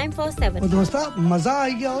 549 947 दोस्ता मजा आ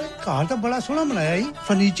गया ओए कार तो बड़ा सोना बनाया है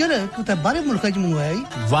फर्नीचर कुछ बाहर मुल्क से मंगवाया है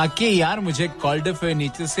वाकई यार मुझे कॉल्डर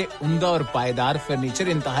फर्नीचर से उम्दा और पायदार फर्नीचर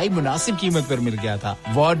इंतहाई मुनासिब कीमत पर मिल गया था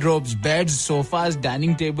wardrobes beds sofas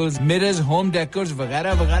dining tables mirrors home decors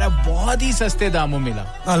वगैरह बहुत ही सस्ते दामों मिला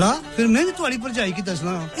अला फिर मैं भी तुम्हारी पर जाई की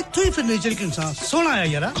दसना इत्थों ही फर्नीचर के इंसान सोना है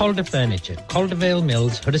यार Calder Furniture Caldervale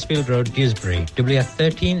Mills Huddersfield Road Dewsbury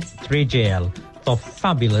WF13 3JL for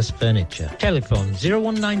fabulous furniture telephone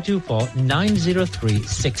 01924 903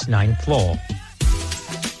 694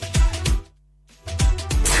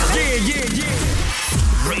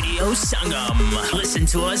 Radio Sangam. Listen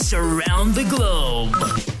to us around the globe.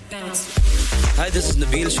 Hi, this is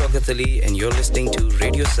Nabil Shaukat Ali and you're listening to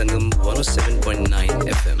Radio Sangam 107.9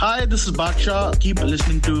 FM. Hi, this is Baksha. Keep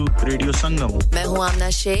listening to Radio Sangam. मैं हूँ आमना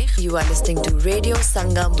Sheikh. You are listening to Radio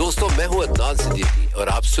Sangam. दोस्तों, मैं हूँ अदनान सिद्दीकी और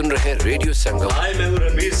आप सुन रहे हैं Radio Sangam. Hi, मैं हूँ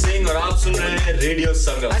रणवीर सिंह और आप सुन रहे हैं Radio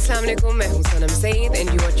Sangam. अस्सलाम वालेकुम, मैं हूँ सनम Saeed and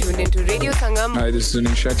you are tuned into Radio Sangam. Hi, this is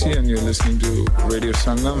Zunin Shetty and you're listening to Radio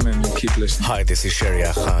Sangam and keep listening. Hi, this is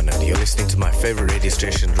Sharia Khan and you're listening to my favorite radio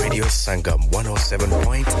station, Radio Sangam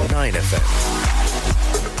 107.9 FM.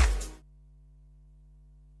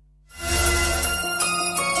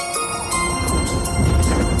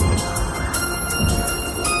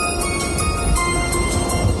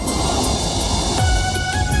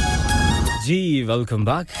 Ji welcome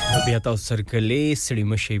back अभी आता सर्कले सड़ी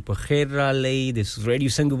मशे पे खैर राले this radio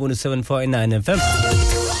संग 107.9 एफएम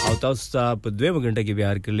आता स्टॉप 2 घंटे के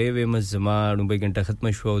बिहार के लेवे मजमा 9 घंटा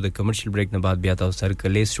खत्म हुआ द कमर्शियल ब्रेक न बाद भी आता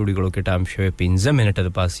सर्कले स्टूडियो के टाइम शो 15 मिनट द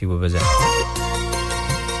पास ही वो बजा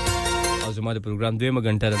आज हमारे प्रोग्राम 2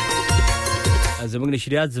 घंटा زمنګ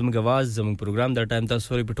نشریات زمنګ आवाज زمنګ پروګرام دا ټایم تاسو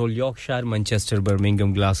لري په ټول یورکشایر منچستر برمنګم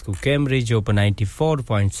گلاسکو کیمبرج او په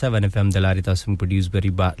 94.7 اف ام د لارې تاسو په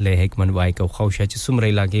ډیوزبری باله هکمن وای کو خوشا چې سمره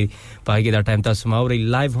علاقې پاګه دا ټایم تاسو ماوري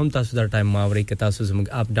لایو هم تاسو دا ټایم ماوري ک تاسو زمنګ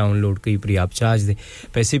اپ ډاونلوډ کوي پری اپ چارج دي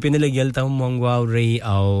پیسې پینې لګیل ته مونږ واوري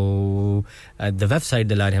او د ویب سټ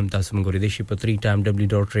د لارې هم تاسو مونږ ورې شي په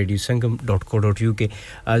 3w.radiosangam.co.uk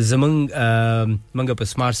زمنګ منګه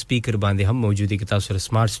په سمارټ سپیکر باندې هم موجود دي ک تاسو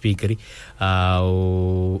سمارټ سپیکر او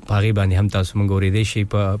پاغي باندې هم تاسو مونږ ورې شي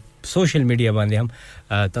په سوشل میډیا باندې هم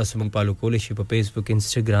تاسو مونږ پالو کولای شي په فیسبوک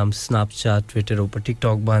انستګرام سناپ چات ټوئیټر او په ټیک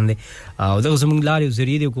ټاک باندې او دا زمونږ لارې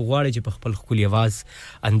ذریعہ دی کو غواړي چې په خپل خولي आवाज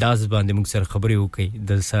انداز باندې مونږ سره خبرې وکړي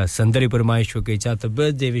د سندري پرمایش وکړي چاته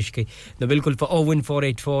برثډے ویش کړي نو بالکل په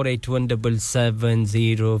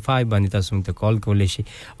 01484817705 باندې تاسو مونږ ته کال کولای شي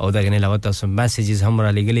او دا غنه علاوه تاسو میسجز هم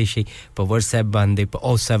را لګولای شي په واتس اپ باندې په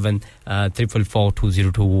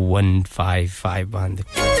 07442022155 باندې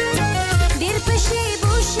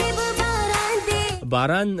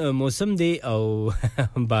باران موسم دی او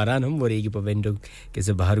باران هم وريږي په وینډو کې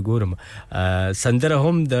زه بهر ګورم سندره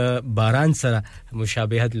هم د باران سره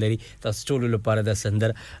مشابهت لري تاسو ټول لپاره دا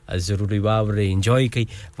سندره ضروري واوري انجوای کړئ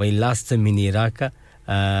وای لاست منی راکا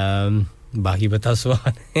باقي بتا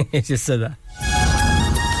سوال چې صدا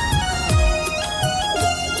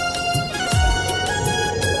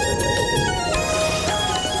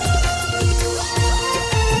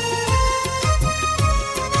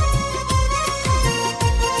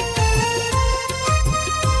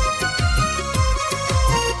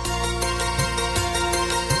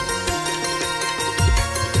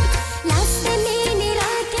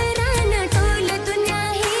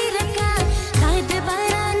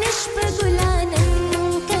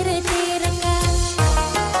रखा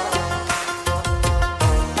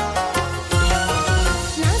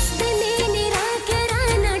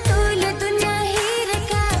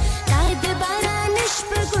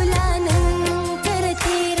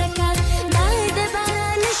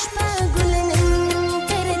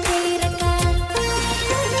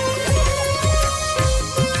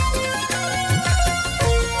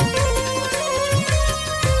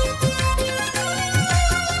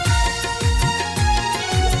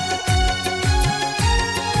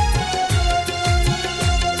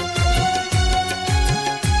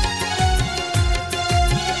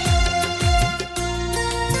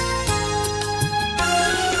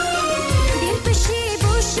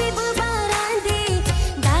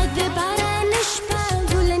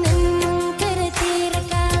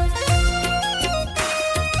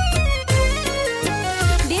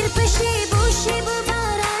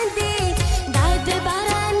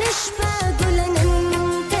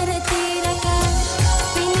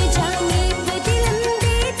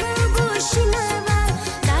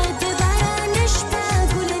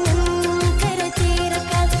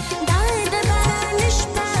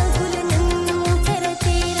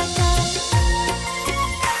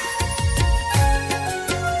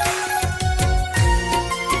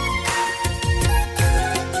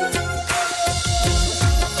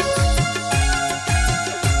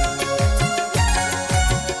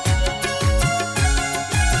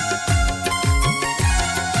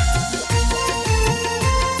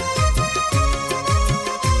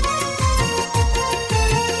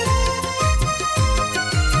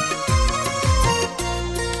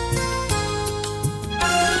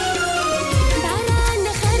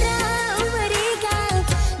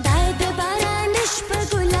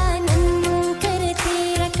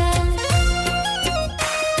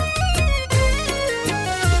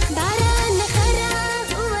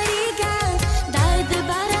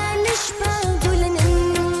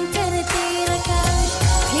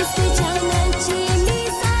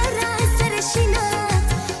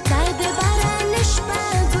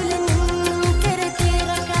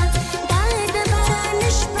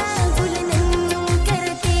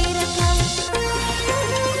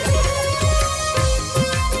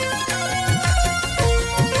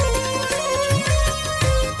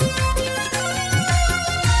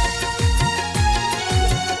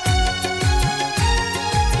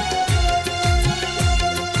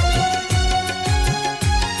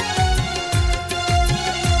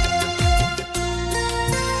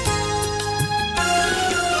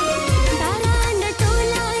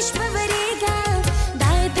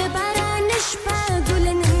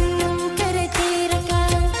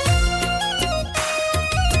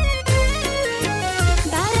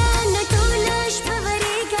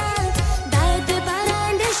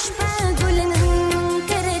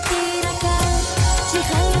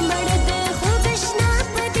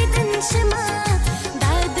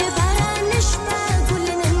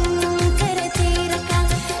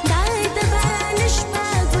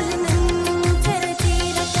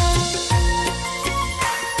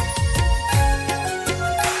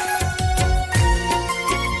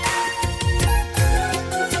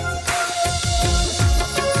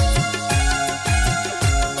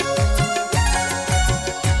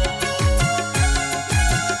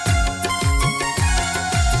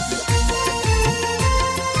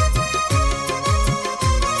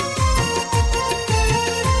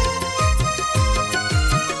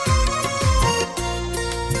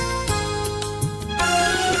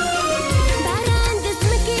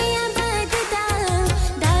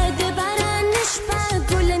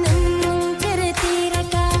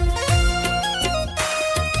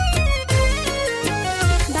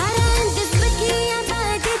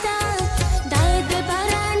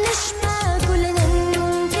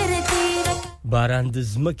باران د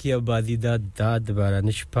زمکه آبادی د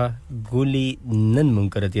باران شپه ګولي نن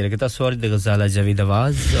منکر تیر کته سوار د غزاله جاوید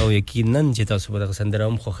आवाज او یقینا چې تاسو په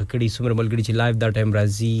غسندرم خو خکړی سمر ملګری چې لایو دا ټایم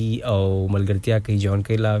راځي او ملګرتیا کوي جون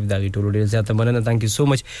کوي لایو دا ټولو ډیر زیاته مننه ثانک یو سو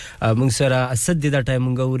مچ مونږ سره اسد دا ټایم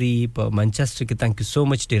غوري په مانچستر کې ثانک یو سو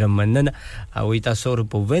مچ ډیر مننه او تاسو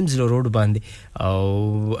په وینزلو روډ باندې او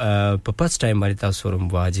په پاس ټایم باندې تاسو رم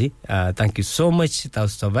واجی ثانک یو سو مچ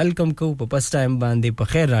تاسو ویلکم کو په پاس ټایم باندې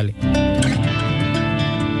په خیر رالی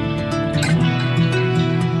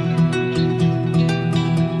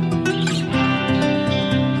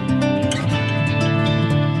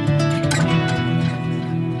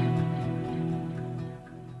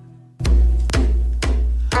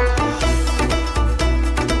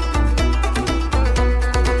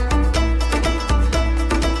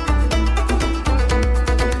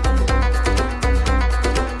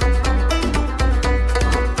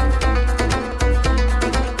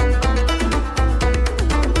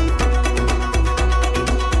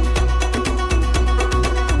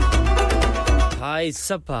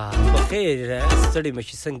سپا بخیر ستړي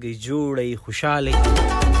مشي څنګه جوړي خوشاله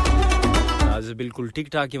از بالکل ټیک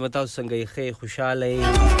ټاک وتاو څنګه یې خوشاله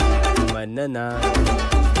مننه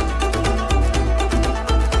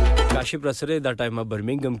کاشف رسره دا ټایم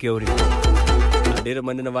برمنګم کې اوري ډیر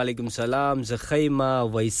مننه وعلیکم سلام زخیمه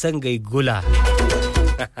وای څنګه ګولا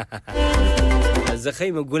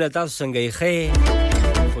زخیمه ګولا تاسو څنګه یې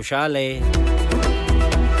خوشاله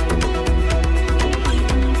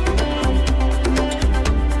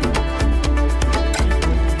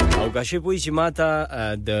کاشف وی چې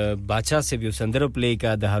ماته د باچا سے یو سندره پلی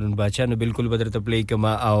کا د هارون باچا نو بالکل بدرته پلی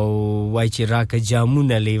کما او وای چې راک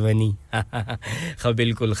جامونه لیونی خو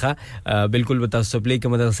بالکل بالکل تاسو پلی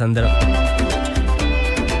کما د سندره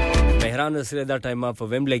مهران سره دا ټایم اف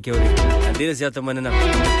ویمبلی کې ورې ډیر زیاته مننه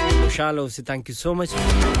خوشاله اوسې ثانک یو سو مچ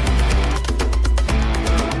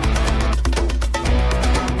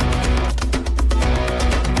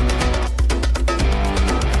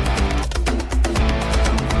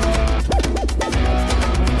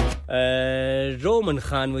رومن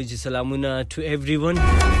خان وجه سلامونه to everyone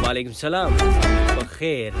وعلیکم سلام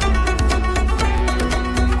بخیر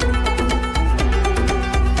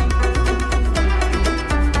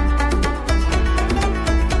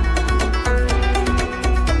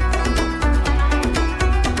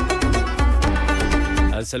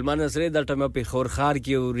سلمان نصری د ټمه په خورخار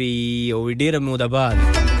کې اوري او ډیره موده بعد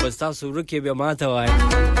بس تاسو ورکه بیا ماته وای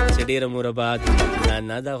چې ډیره موده بعد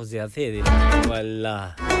نه دا زیاته دي والله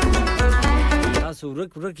تاسو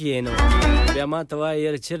ورکه نو بیا ماته وای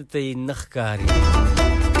ير چرته نخکاری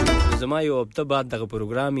زما یو هفته بعد دغه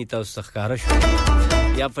پروګرامي تاسو ښکارا شو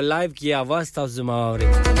یا په لایو کې आवाज تاسو زما اوري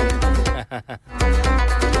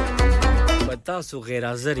تاسو غیر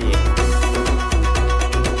حاضر یې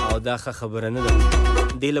او دا خبره نه ده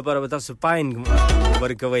دی لپاره به تاسو پاین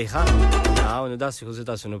ورکوي ها او نو داسې خو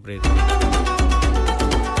تاسو نه پرې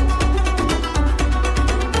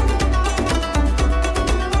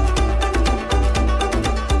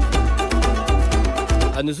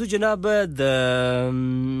انو جناب د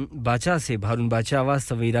باچا سے هارون باچا आवाज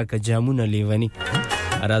سویرا ک جامونه لیونی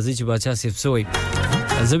راځي چې باچا صرف سوې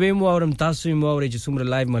زبې مو اورم تاسو مو اوري چې څومره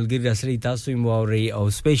لایو ملګری راسري تاسو مو اوري او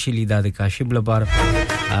سپیشلی دا د کاشف لپاره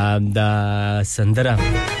دا سندره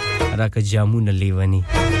راک جامونه لیونی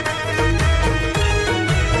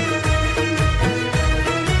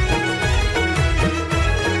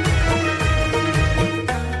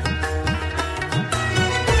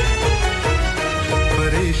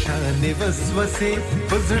وسوسه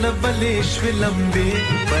پزړه بلې شولمبه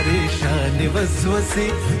پریشان وسوسه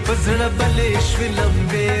پزړه بلې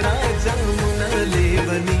شولمبه راجامونه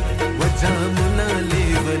لیونی وجامونه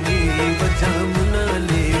لیونی وجامونه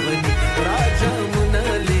لیونی راجامونه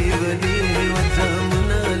لیونی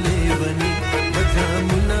وجامونه لیونی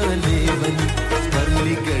وجامونه لیونی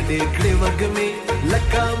پرلی ګډې کړې وګمه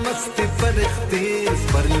لکه مست پرخته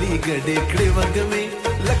پرلی ګډې کړې وګمه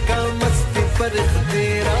لکه مست پرخته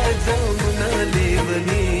راجامونه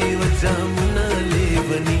لیونی وجامونه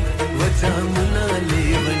لیونی وجامونه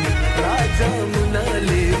لیونی راجامونه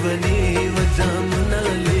لیونی وجامونه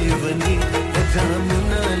لیونی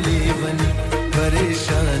وجامونه لیونی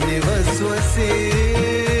پریشان وسوسه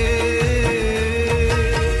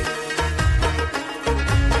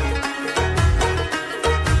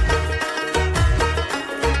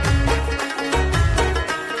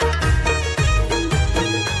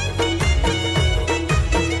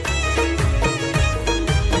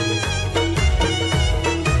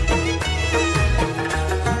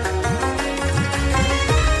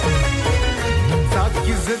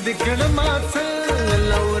کړه ماته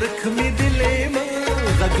لورک می دلې ما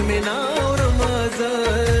غږ می ناورما मजा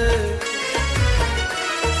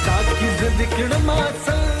साथ की जिद किड़मा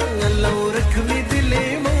सा अल्लाह रख में दिले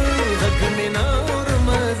मो रख में ना और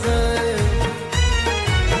मजा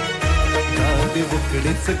दादे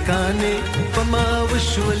वुकड़े सकाने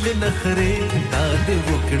पमावशवल नखरे दादे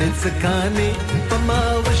वुकड़े सकाने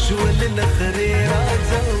पमावशवल नखरे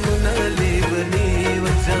राजा मुना लेवनी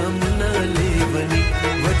वजा मुना लेवनी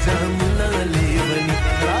वजा मुना लेवनी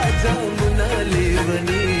राजा मुना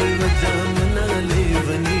लेवनी वजा मुना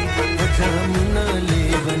लेवनी वजा मुना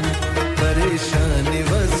लेवनी परेशान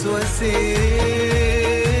वसवसे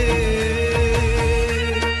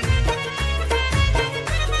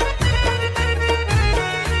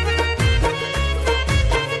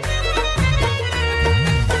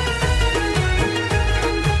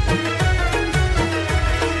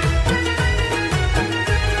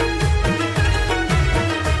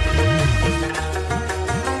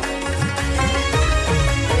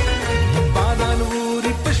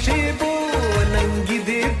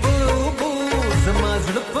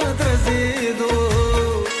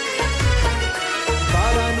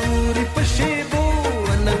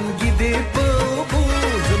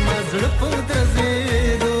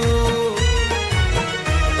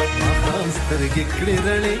गिकड़े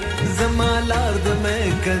रणे जमालार्द मैं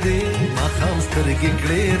कदे माखाम स्तर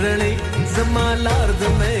गिकड़े रणे जमालार्द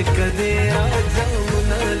मैं कदे राजा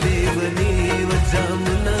मुना लेवनी वजा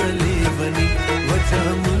मुना लेवनी वजा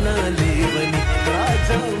मुना लेवनी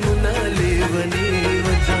राजा मुना लेवनी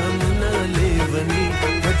वजा मुना लेवनी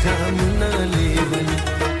वजा मुना लेवनी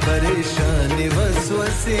परेशान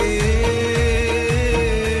वसवसे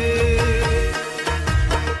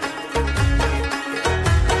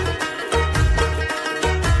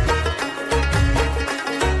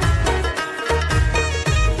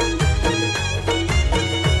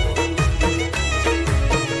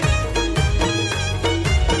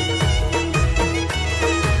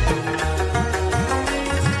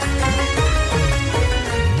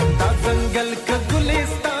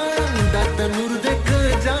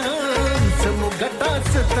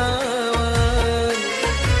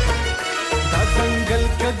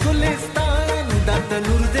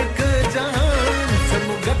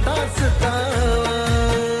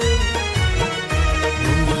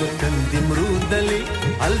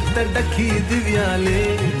डखी दिव्याले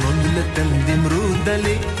मंगल तंदि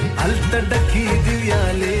मृदले अल्त डखी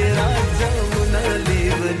दिव्याले राजा मुना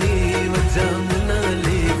लेवनी वजा मुना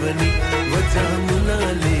लेवनी वजा मुना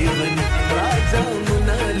लेवनी राजा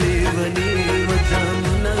मुना लेवनी वजा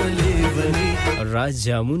मुना लेवनी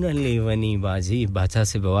राजा मुना लेवनी बाजी बाचा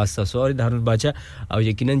से बवास्ता सॉरी धारुल बाचा او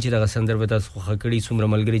یقینا چې دا سندرب تاسو خکړی څومره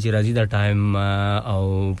ملګری چې راځي دا ټایم او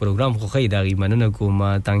پروګرام خو خې دا غي مننه کوم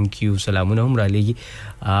ثانک یو سلامونه هم را لګي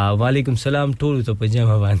وعلیکم سلام ټول ته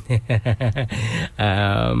پجامه باندې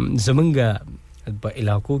زمونږ په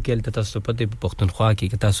علاقو کې تاسو په پښتونخوا کې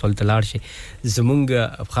تاسو ول تلاړ شي زمونږ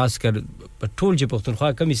خاص کر ټول چې پښتونخوا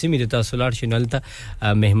کمی سیمه د تاسو لاړ شي نلته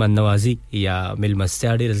مهمان نوازی یا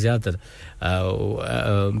ملمستیا ډیر زیات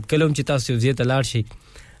کلم چې تاسو زیات لاړ شي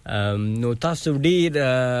نو تاسو ډیر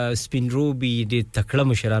سپین روبي د تکړه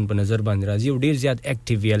مشران په نظر باندې راځي او ډیر زیات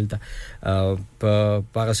اکټیو ویل تا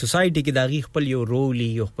په سوسايټي کې داغي خپل یو رول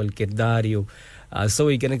یو خپل کردار یو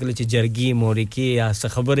سوې کنه کله چې جرګي مورکي یا څه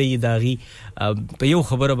خبره یې داغي په یو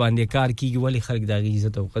خبره باندې کار کیږي ولی خلک داغي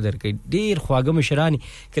عزت او قدر کوي ډیر خواږه مشران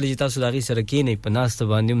کله چې تاسو داغي سره کې نه په ناست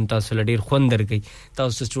باندې تاسو لډیر خوندر کوي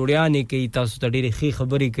تاسو چوڑیانه کوي تاسو ته ډیر خي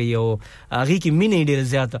خبري کوي او هغه کې مینه ډیر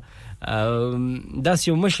زیاته داس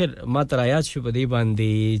یو مشر ما تر آیات شو په دې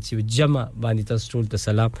باندې چې جمع باندې تاسو ټول ته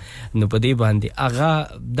سلام نو په دې باندې اغا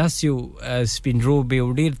داس یو سپین رو به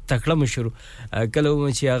ډیر تکړه مشر کله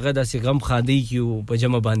چې اغا داس غم خادي کیو په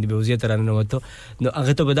جمع باندې به وزیت رانه وته نو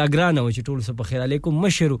هغه ته بدا ګرانه و چې ټول څه په خیر علیکم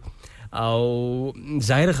مشر او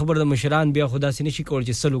ظاهر خبر د مشران بیا خدا سي نشي کول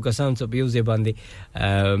چې سلو کسان څه په یو ځای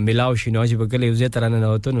باندې ملاو شي نو چې بګل یو ځای ترانه نه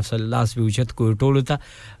وته نو سلاس به اوچت کو ټولو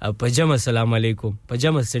ته پجما السلام علیکم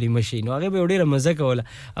پجما سړي مشي نو هغه به ډیره مزه کوله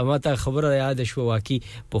اما ته خبره یاد شو واقعي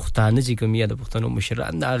پښتانه چې کوم یاد پښتنو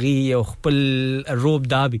مشران داغي یو خپل روب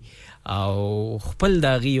دابي او خپل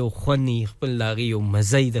داغي یو خوني خپل داغي یو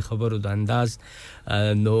مزه د خبرو د انداز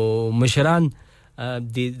نو مشران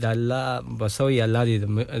د الله بسوي الله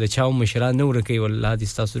د چاو مشران نور کوي والله د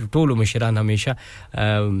تاسو ټولو مشران همیشه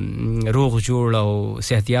روغ جوړ او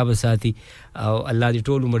صحتياب ساتي او الله دې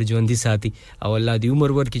ټول عمر ژوندۍ ساتي او الله دې عمر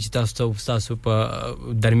ورکړي چې تاسو په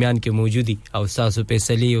درمیان کې موجودي او تاسو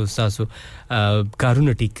فیصله او تاسو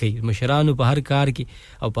کارونه ټیک کړئ مشرانو په هر کار کې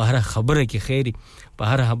او په هر خبره کې خیری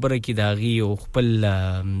په هر خبره کې داغي او خپل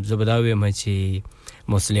زبداوي مچي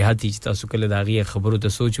مصلحتي تاسو کله داغي خبرو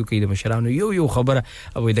ته سوچو کې د مشرانو یو خبره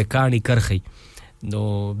او د کانی کرخي نو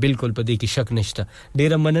بالکل په دې کې شک نشته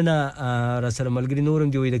ډیر مننه را سره ملګری نورم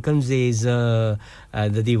دی د کمزې ز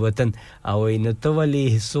د دې وطن او نو تولی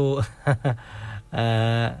سو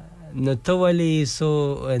نو تولی سو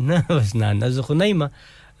نه وسنا زه خو نه ما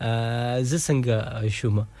ز څنګه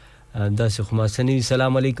شوم دا سه خو ما سنی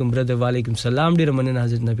سلام علیکم برادر وعلیکم سلام ډیر مننه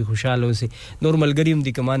حضرت نبی خوشاله اوسه نور ملګریم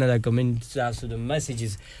دي کمانه دا کمنټ تاسو د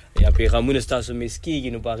میسیجز یا پیغامونه تاسو مسکیږي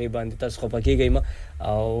نو باغی باندې تاسو خو پکېږئ ما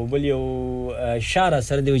او بل یو اشاره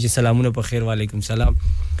سره دی چې سلامونه په خیر وعلیکم سلام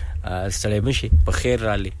ستړی مشي په خیر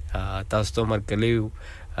رالي تاسو ته مرکلی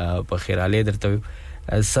په خیر علي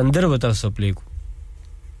درته سندر وتا سو پلیکو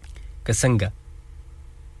کسنګ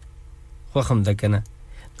خو هم ده کنه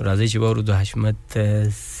راځي چې ورو د حشمت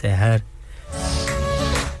سحر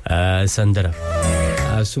سندره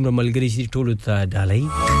څومره ملګری چې ټولو ته ډالۍ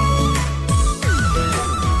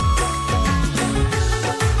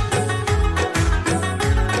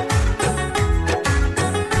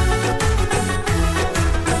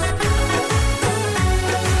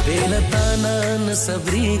बेलताना न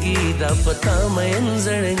सबरीगी दा पता मैं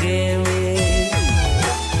जड़गे में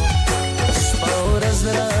और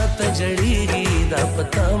रात जड़ीगी दा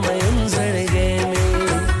पता मैं जड़गे में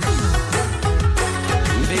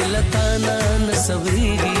बेलताना न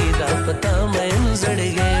सबरीगी दा पता मैं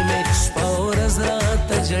जड़गे में और रात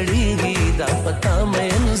जड़ीगी दा पता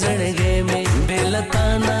मैं जड़गे में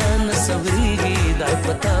बेलताना न सबरीगी दा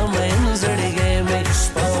पता मैं जड़गे में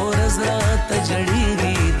और रात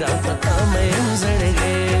जड़ीगी दा पता मैं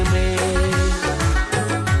जड़गे में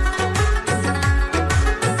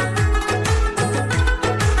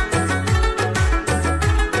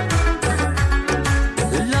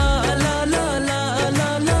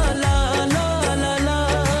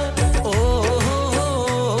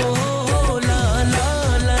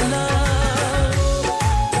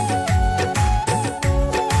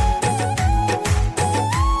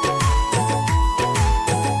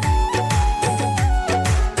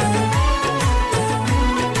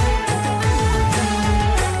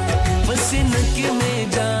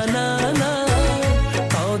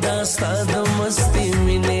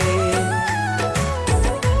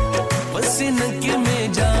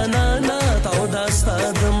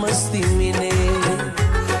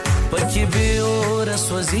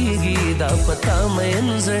da pata main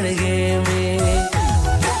zड़गे में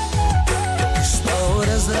और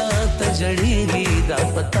रात जड़ीगी da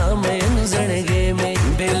pata main zड़गे में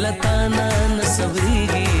बेलताना न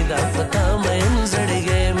सबरीगी da pata main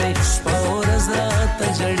zड़गे में और रात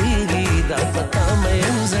जड़ीगी da pata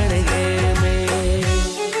main zड़गे में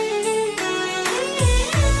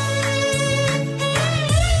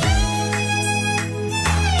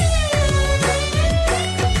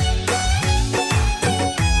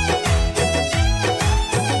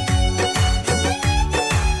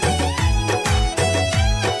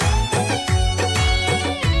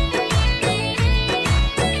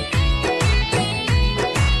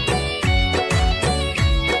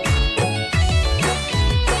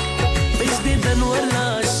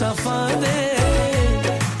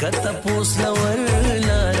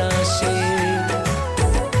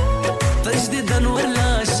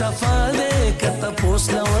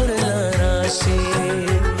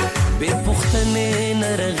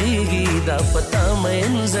da pata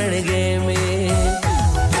main zड़गे में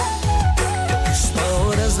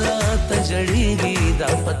और रात जड़ीगी da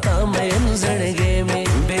pata main zड़गे में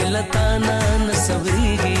बेलताना न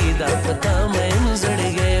सबरीगी da pata main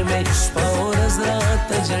zड़गे में और रात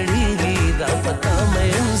जड़ीगी da pata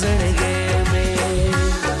main zड़गे में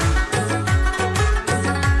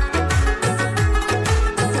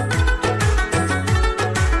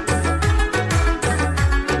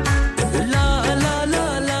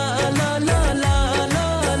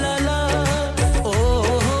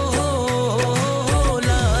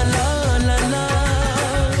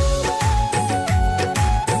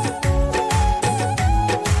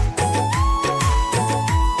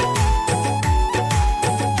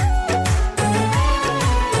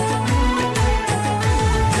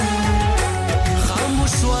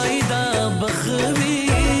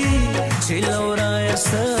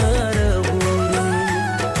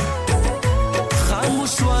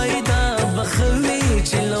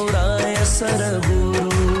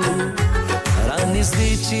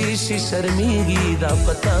शर्मीगी दा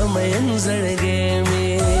पता मैं जड़गे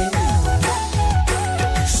में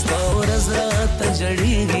और रात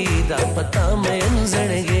जड़ीगी दा पता मैं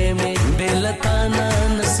जड़गे में बेलताना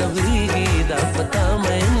न सबरीगी दा पता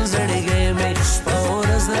मैं जड़गे में और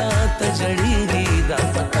रात जड़ीगी दा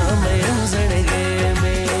पता मैं जड़गे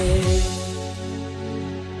में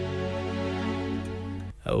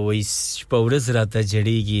ویس پورز راته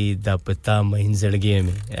جړیږي د پتا مهین زړګي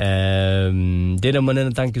مې ډېر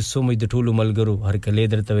مننه تانک یو سو مچ د ټولو ملګرو هر کله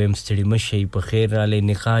درته ويم ستړي مشي په خیر را لې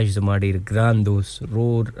نقاش زما ډېر ګران دوست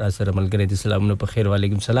رور سره ملګری د سلامونه په خیر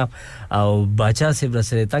وعلیکم سلام او باچا صاحب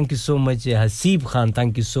سره تانک یو سو مچ حسیب خان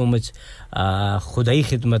تانک یو سو مچ خدای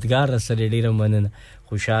خدمتگار سره ډېر مننه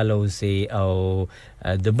خوشاله اوسئ او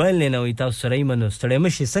د بل نه وي تاسو سره منو ستړي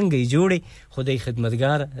مشي څنګه جوړي خدای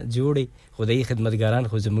خدمتگار جوړي خدای خدمتگاران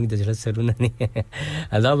خو زموږ د ژړ سرونه نه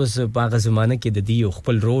الله بس پاغه زمانه کې د دې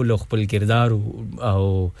خپل رول او خپل کردار او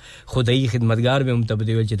خدای خدمتگار به هم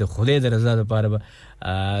تبدیل چې د خدای د رضا لپاره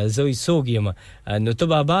زوی سوګیم نو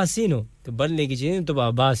ته بابا سینو ته بل لګی چې ته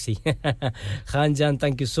بابا سی خان جان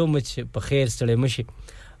تانک یو سو مچ په خیر ستړي مشي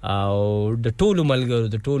او د ټولو ملګرو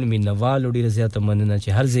د ټولو مینوالو ډیره زیاته مننه چې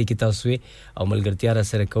هر ځای کې تاسو او ملګرتیا را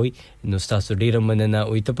سره کوي نو تاسو ډیره مننه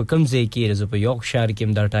او ته په کوم ځای کې رزو په یوک شهر کې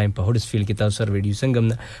هم دا ټایم په هډسفیلډ کې تاسو سره ویډیو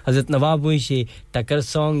څنګه حضرت نواب وایي چې ټکر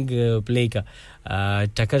سانګ پلی کا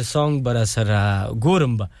ټکر سانګ برا سره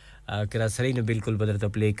ګورم با کرا سره نو بالکل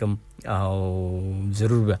بدرته پلی کم او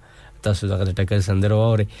ضرور تاسو دغه ټکر سندره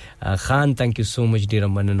وره خان تانک یو سو مچ ډیره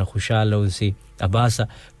مننه خوشاله اوسئ اباسا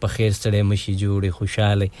په خیر ستړي مشي جوړي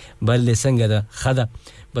خوشاله بل څنګه ده خدا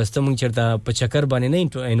بس ته مونږ چرته په چکر باندې نه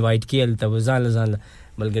انوایټ کیل ته ځان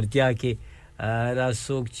ملګرتیا کې را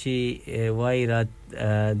سوک چې وای رات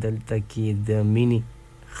دلته کې د مینی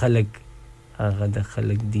خلق هغه د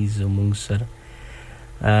خلق دي زمونږ سره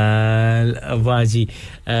واجی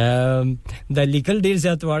د لیکل ډیر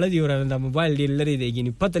زیات واړه دی ورانه د موبایل ډیر لري دی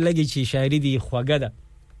یعنی پته لګی چې شاعری دی خوګه ده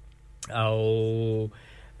او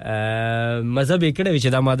مذهب کړه چې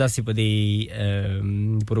دا ماده سی په دی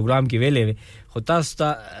پروګرام کې ویلې خو تاسو ته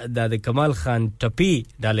د کمال خان ټپی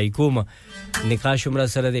د علیکم نقاش عمر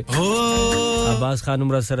سره دی عباس خان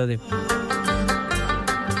عمر سره دی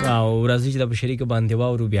او راځي چې د شریک باندې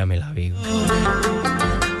واورو بیا ملاوي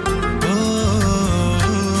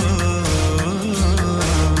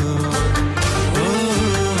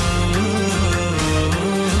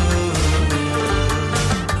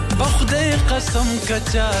قسم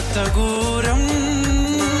کچا تا ګورم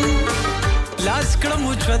لاس کړم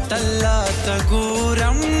چوت الله تا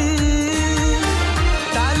ګورم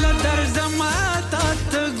تعالی در زما تا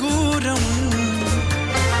ګورم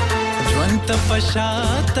ژوند ته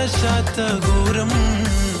پشات شات ګورم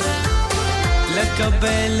لکه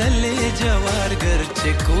بلل جوارګر چې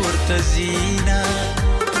کور ته زینا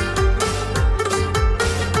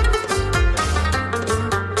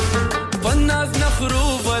پناز نخرو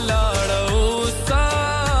ولا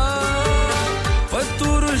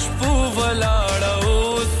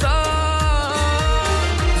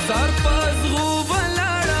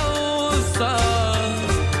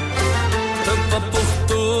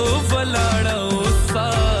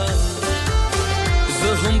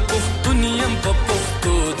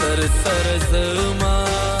سرزما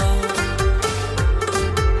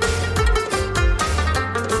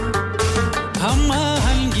هم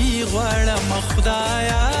هنګي غواړم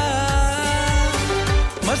خدایا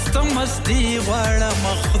مست مستی غواړم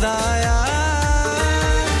خدایا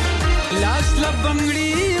لاس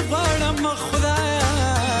لبنګړي غواړم خدایا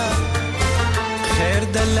خیر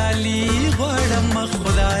دلالي غواړم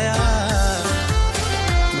خدایا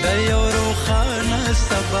د یو روخانه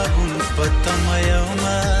سببون پتم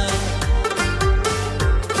یوما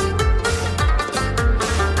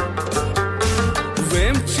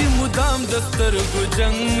دام دفتر کو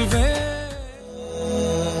جنگ وے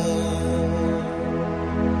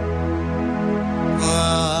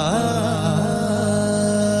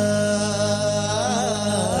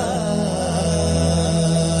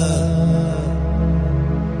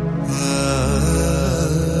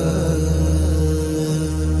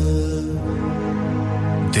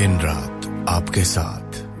दिन रात आपके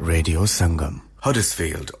साथ रेडियो संगम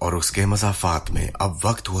हडर्सफील्ड और उसके मज़ाफ़ात में अब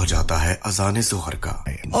वक्त हुआ जाता है अज़ान ज़ोहर का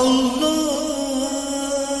अल्लाहु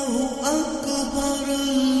अकबर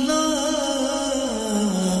अल्लाहु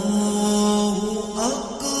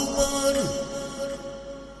अकबर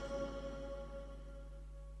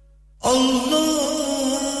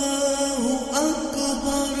अल्लाहु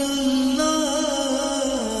अकबर अल्लाहु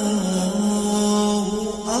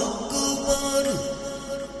अकबर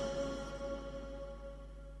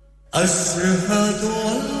अशहदु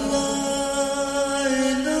अल्ला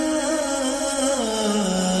इलाहा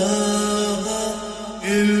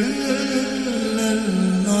इल्लल्लाह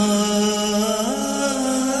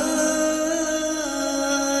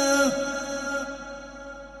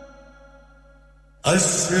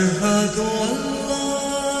अशहदु अल्ला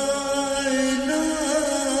इलाहा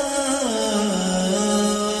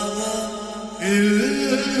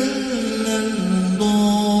इल्लल्लाह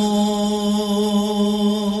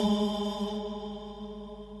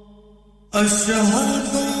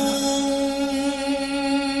ashhadu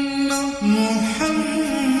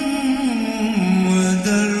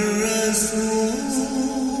muhammadar rasulullah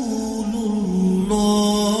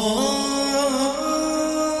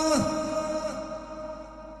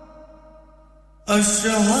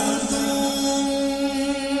ashhadu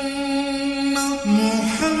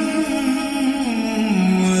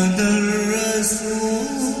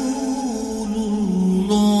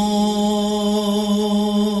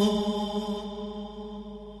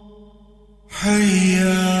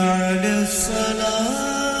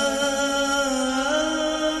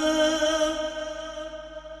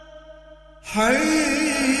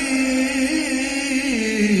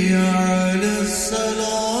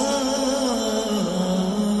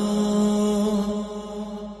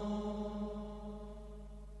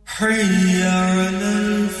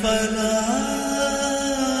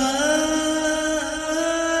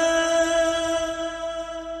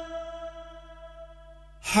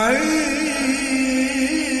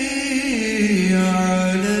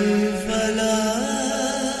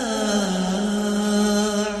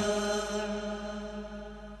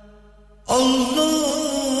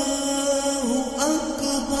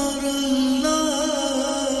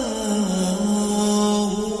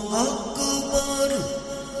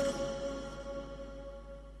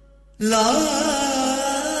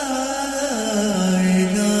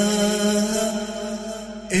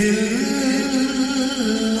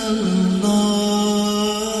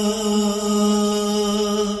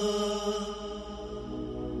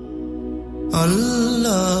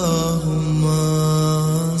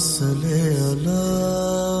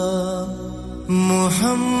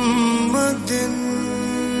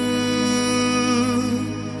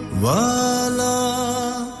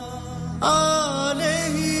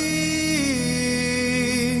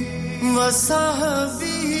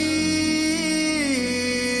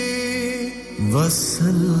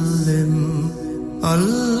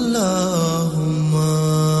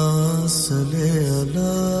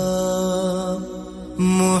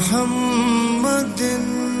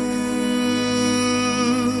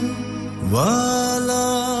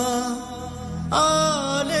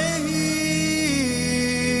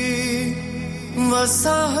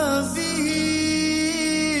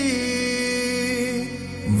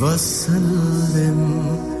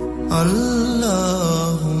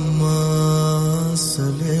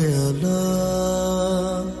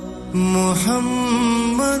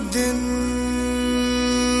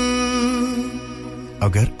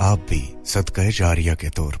अगर आप भी सदका जारिया के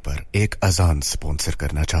तौर पर एक अजान स्पॉन्सर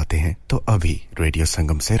करना चाहते हैं तो अभी रेडियो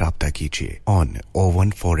संगम से राब्ता कीजिए ऑन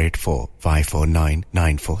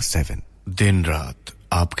 01484549947 दिन रात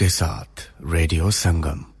आपके साथ रेडियो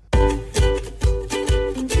संगम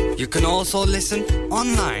You can also listen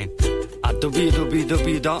online at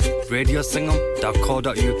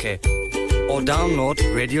www.radiosangam.co.uk or download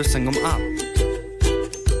Radio Sangam app.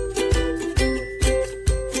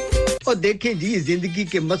 और देखें जी जिंदगी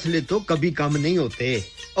के मसले तो कभी कम नहीं होते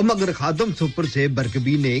और मगर खादम सुपर से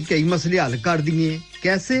बरकबी ने कई मसले हल कर दिए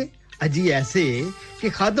कैसे अजी ऐसे कि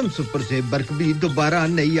खादम सुपर से बरकबी दोबारा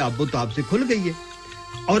नई आबोताब से खुल गई है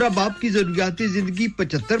और अब आपकी ज़रूरियाती जिंदगी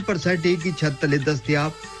 75% एक ही छत तले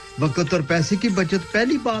दस्तयाब वक्त और पैसे की बचत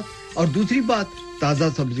पहली बात और दूसरी बात ताजा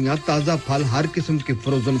सब्जियां ताजा फल हर किस्म के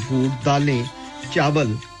फ्रोजन फूड दालें चावल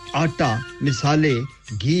आटा मिसाले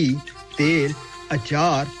घी तेल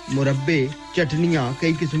अचार मुरब्बे चटनियां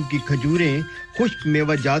कई किस्म की खजूरें खुश्क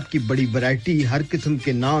मेवाजात की बड़ी वैरायटी हर किस्म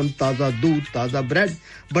के नान ताजा दूध ताजा ब्रेड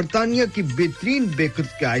बर्तानिया की बेहतरीन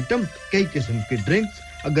बेकर्स के आइटम कई किस्म के ड्रिंक्स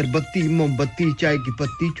अगरबत्ती मोमबत्ती चाय की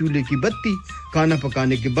पत्ती चूल्हे की बत्ती खाना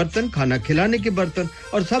पकाने के बर्तन खाना खिलाने के बर्तन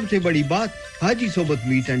और सबसे बड़ी बात हाजी सोबत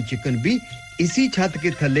मीट एंड चिकन भी इसी छत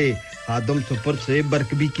के थले आदम सुपर से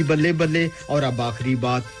बरकबी की बल्ले बल्ले और अब आखिरी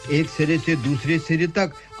बात एक सिरे से दूसरे सिरे तक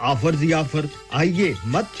ऑफर्स ही ऑफर आइए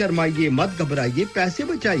मत शर्माइए मत घबराइए पैसे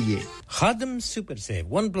बचाइए Khadam Super Save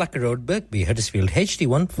 1 Blacker Road Birkby Huddersfield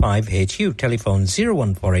HD15HU telephone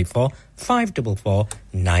 01484 544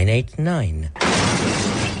 989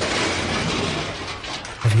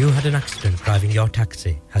 Have you had an accident driving your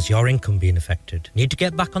taxi? Has your income been affected? Need to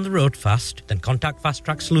get back on the road fast? Then contact Fast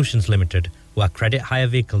Track Solutions Limited, who are credit hire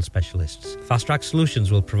vehicle specialists. Fast Track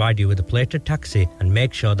Solutions will provide you with a plated taxi and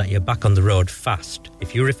make sure that you're back on the road fast.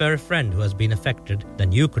 If you refer a friend who has been affected,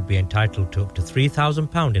 then you could be entitled to up to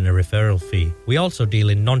 £3,000 in a referral fee. We also deal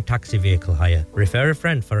in non-taxi vehicle hire. Refer a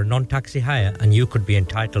friend for a non-taxi hire and you could be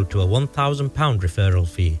entitled to a £1,000 referral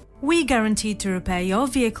fee. We guarantee to repair your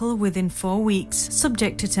vehicle within 4 weeks,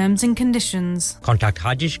 subject to terms and conditions. Contact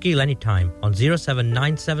Haji Shakil anytime on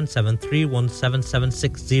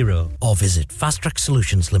 07977317760 or visit Fast Track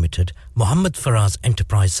Solutions Limited, Mohammed Faraz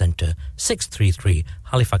Enterprise Centre, 633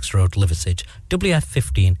 Halifax Road, Liversedge,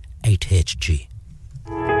 WF15 8HG.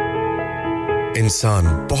 इंसान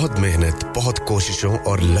बहुत मेहनत, बहुत कोशिशों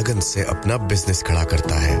और लगन से अपना बिजनेस खड़ा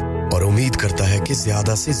करता है और उम्मीद करता है कि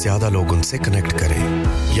ज्यादा से ज्यादा लोग उनसे कनेक्ट करें।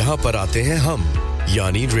 यहाँ पर आते हैं हम,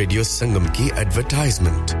 यानी रेडियो संगम की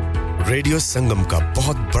एडवर्टाइजमेंट। रेडियो संगम का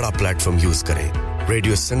बहुत बड़ा प्लेटफॉर्म यूज करें।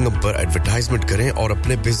 रेडियो संगम पर एडवर्टाइजमेंट करें और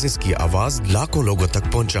अपने बिजनेस की आवाज लाखों लोगों तक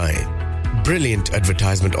पहुंचाएं। Brilliant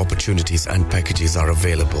advertisement opportunities and packages are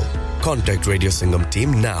available. Contact Radio Sangam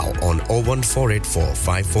team now on 01484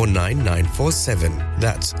 549 947.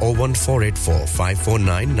 That's 01484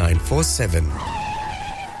 549 947.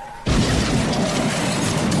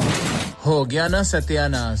 हो गया ना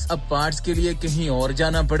सत्यानाश अब पार्ट्स के लिए कहीं और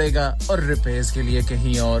जाना पड़ेगा और रिपेयर्स के लिए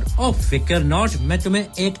कहीं और ओ फिकर नॉट मैं तुम्हें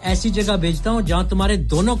एक ऐसी जगह भेजता हूं जहां तुम्हारे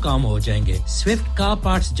दोनों काम हो जाएंगे स्विफ्ट कार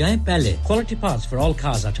पार्ट्स जाएं पहले quality parts for all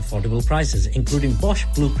cars at affordable prices including Bosch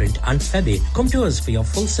Blueprint and Febby come to us for your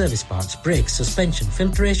full service parts brakes suspension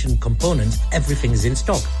filtration components everything is in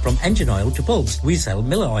stock from engine oil to bulbs we sell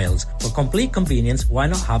Miller oils for complete convenience why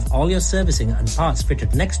not have all your servicing and parts fitted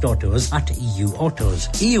next door to us at EU Autos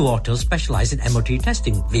specialize in MOT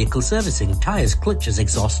testing, vehicle servicing, tyres, clutches,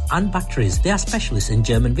 exhaust and batteries. They are specialists in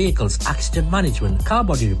German vehicles, accident management, car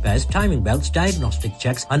body repairs, timing belts, diagnostic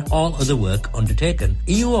checks and all other work undertaken.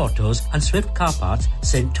 EU Autos and Swift Car Parts,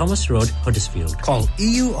 St Thomas Road, Huddersfield. Call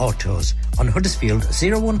EU Autos on Huddersfield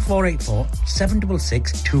 01484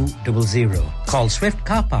 766 200. Call Swift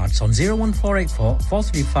Car Parts on 01484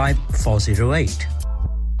 435 408.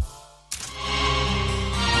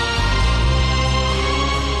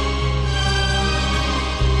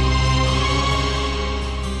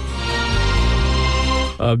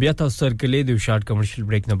 بیا تاسو سره کلی د شارټ کمرشل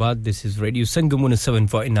بریک نه بعد this is radio sangam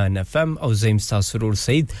 7.9 FM او زیم تاسو ورور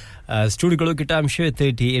سعید سټوډیو کلو کې ټایم شوه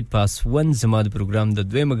 38:1 زما د پروګرام د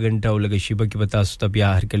 2 غنټه او لګی شي بکې پتا ست بیا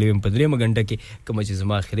هر کلی په 3 غنټه کې کوم چې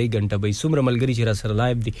زما اخري غنټه به سمره ملګری چې را سره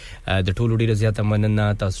لایو دي د ټولو ډیره زیاته مننه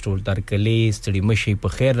تاسو ټول تر کلی ستړي مشي په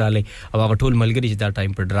خیر رالی او هغه ټول ملګری چې دا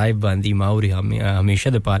ټایم پر ډرایو باندې ماوري همیشه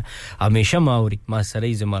د پار همیشه ماوري ما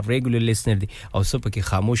سره زما ریګولر لیسنر دي او سپ کې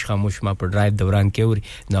خاموش ما پر ډرایو دوران کې اوري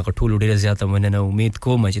نو ټول ډیره زیاته مننه امید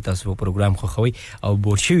کوم چې تاسو په پروګرام خو خوي او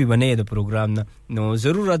بورشي بنئ د پروګرام نو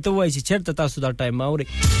ضرورت وای چې چرته تاسو دا ټایم اوري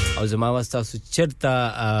او زما واسطه تاسو چرته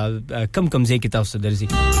کم ځای کې تاسو درځي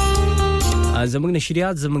زموږ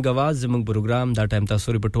نشریات زموږ غواز زموږ پروګرام دا ټایم تاسو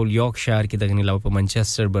په ټول یورکشایر کې دغه علاوه په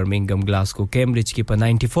منچستر برمنګم گلاسکو کیمبرج کې په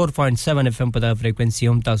 94.7 FM په دا فریکوئنسي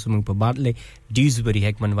هم تاسو موږ په بارلې ډیوزبری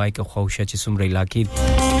هکمن وای کې خوښه چې سمره علاقې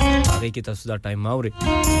هغه کې تاسو دا ټایم اوري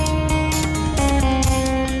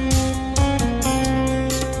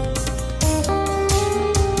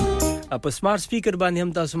په سمارټ سپیکر باندې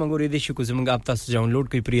هم تاسو موږ ورې دي شو کو زموږ اپ تاسو ډاونلوډ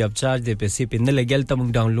کوي پری اپ چارج دی پیسې په نه لګل ته موږ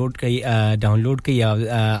ډاونلوډ کوي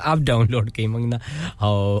اپ ډاونلوډ کوي موږ نه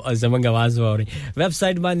او زموږ आवाज ووري ویب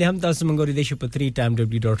سټ باندې هم تاسو موږ ورې دي شو په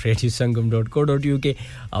 3w.radiosangam.co.uk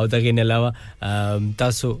او دغه نه علاوه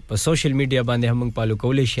تاسو په سوشل میډیا باندې هم موږ فالو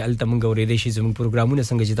کولای شئ الته موږ ورې دي شي زموږ پروګرامونه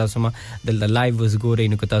څنګه چې تاسو ما د لایو وزګورې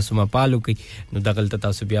نو تاسو ما فالو کوي نو دغه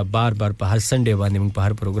تاسو بیا بار په هر سنډي باندې موږ په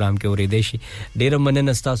هر پروګرام کې ورې دي شي ډیر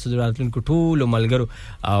مننه تاسو دراتل کو ټول ملګرو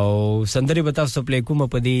او سندري بتا سو پلی کوم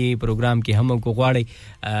په دې پروګرام کې هم کو غواړي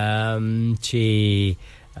چې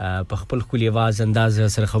په خپل خولي आवाज انداز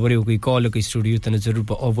سره خبرې وکړي کال کوي سټوډیو ته ضرور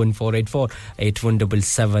په 01484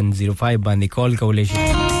 817705 باندې کال کولای شي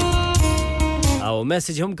او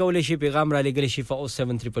میسج هم کولای شي پیغام را لګل شي په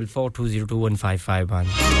 07444202155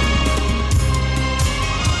 باندې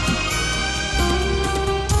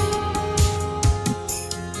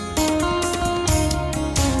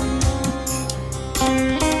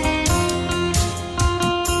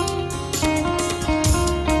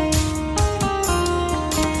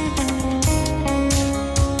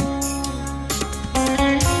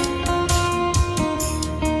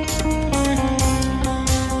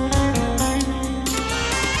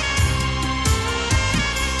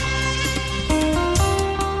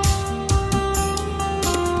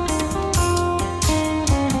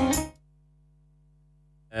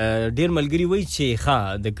ډیر ملګری وای چې ښا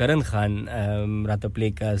د کرن خان راته پلی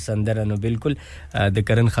کا سندره نو بالکل د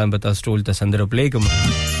کرن خان به تاسو ټول ته سندره پلی کوم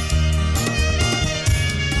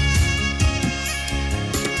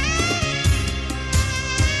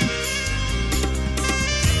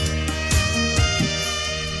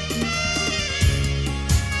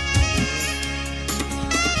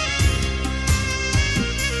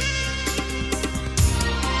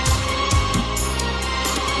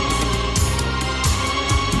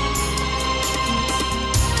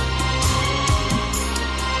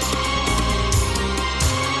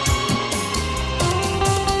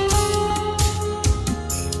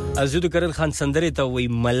ازو د کرن خان سندره ته وی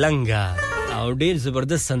ملنګا او ډیر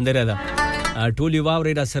زبردست سندره ده ټول یو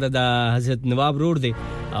واوري را سره د حضرت نواب روډ دی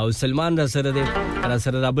او سلمان را سره دی را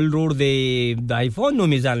سره د بل روډ دی د آیفون نو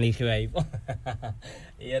میزان نه خوي آیفون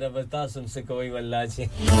یاره بتا سم څه کوي والله چې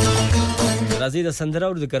راځي د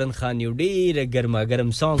سندره او د کرن خان یو ډیر ګرما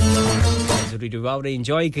ګرم سانګ ضروري دی واوري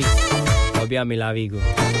انجوای کړئ او بیا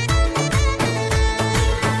ملاویږو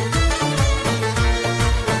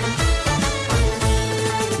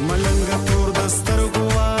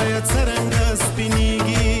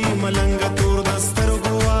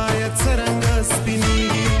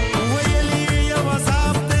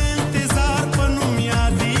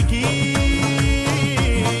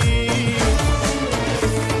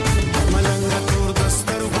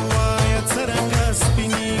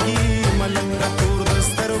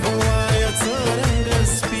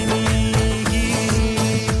Spinning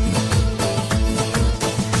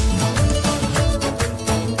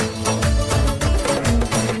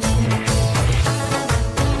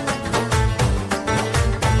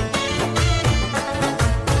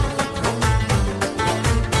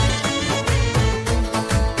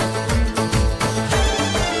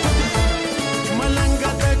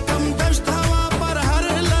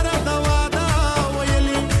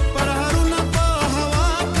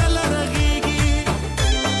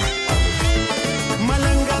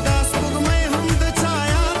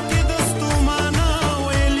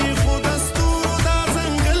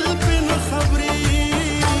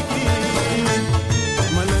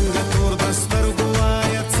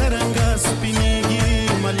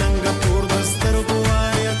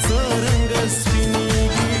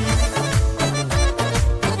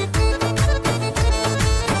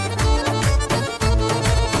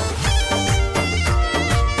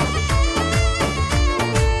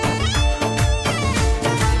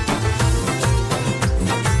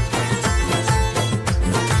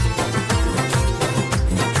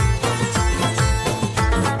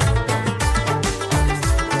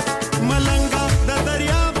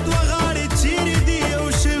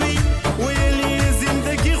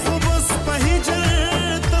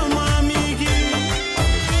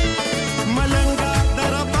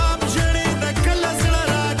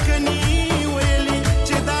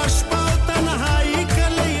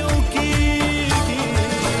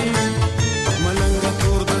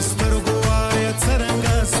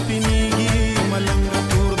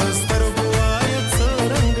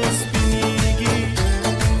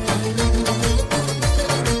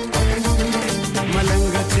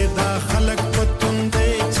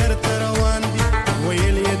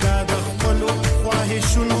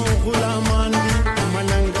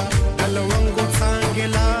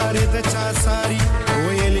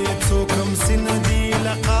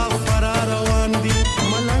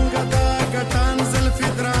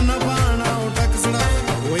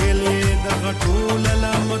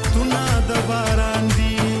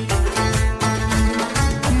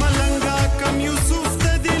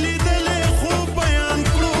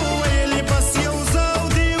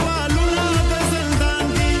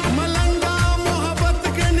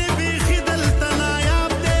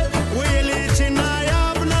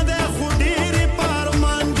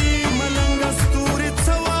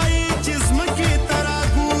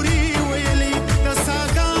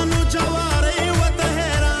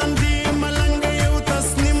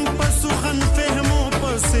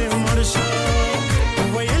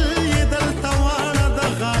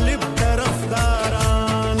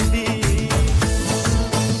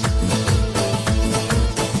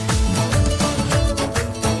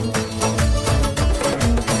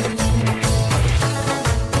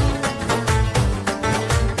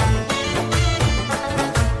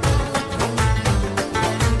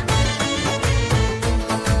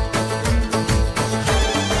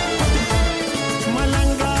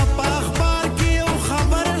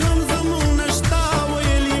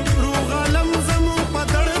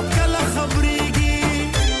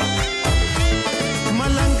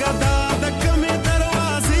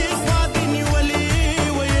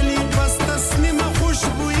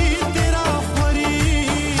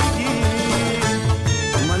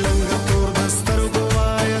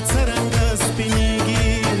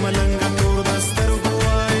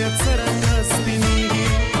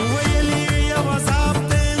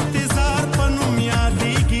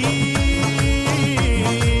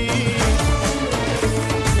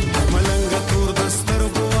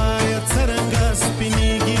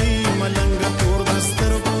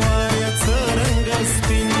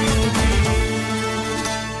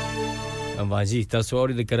जी تاسو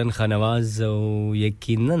اورید کرن خانواز او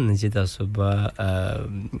یقینا چې تاسو با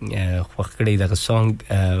خوخړې دغه سونګ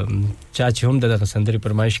چا چې هم دغه سندري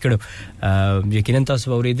پرمایش کړو یقینا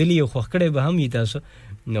تاسو اوریدلی او خوخړې به هم تاسو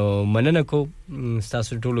نو مننه کو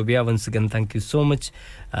تاسو ټول بیا ونس اگین thank you so much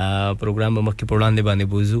پروګرام مخکې پړاندې باندې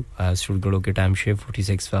بوزو شروع کې ټایم شي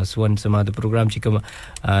 46:1 سما د پروګرام چې کوم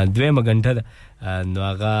 2 غنټه نو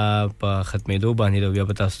هغه په ختمېدو باندې بیا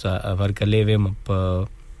به تاسو ورکلې ویم په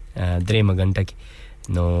 3 غنټه کې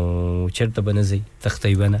نو چرته بنځي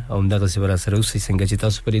تقریبا او دغه سره سره اوسې څنګه چې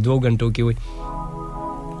تاسو په 2 غنټو کې وي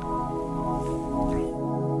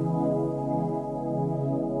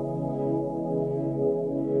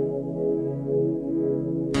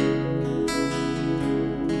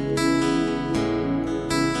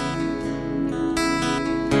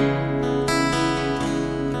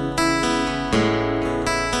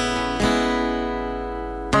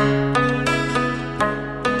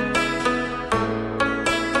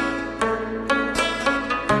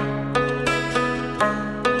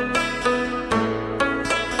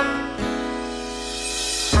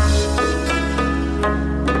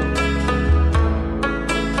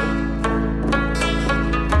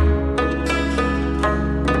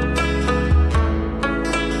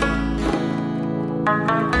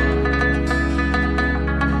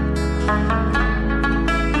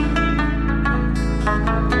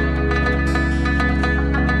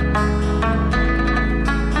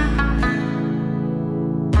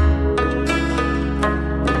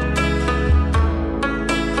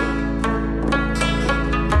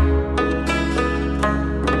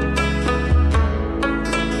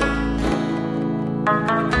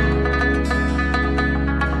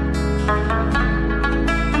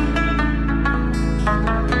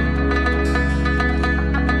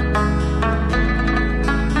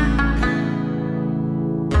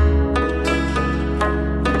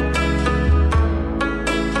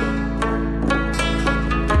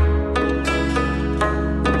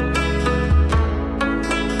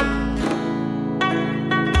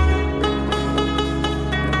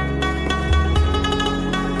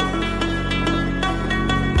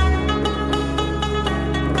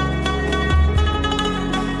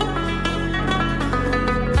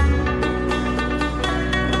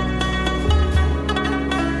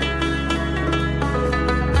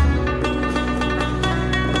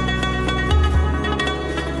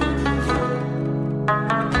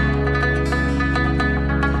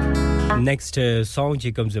next song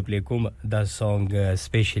چې کوم ز پلی کوم دا song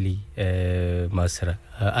specially ماسره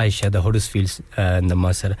عائشہ د هډسفیلډ د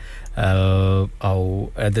ماسره او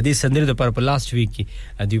د دې سندرې د پر لاست ویک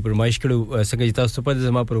کې د پرمایش کړو څنګه چې تاسو په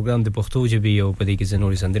زما پروګرام د پښتو ژبې او په دې کې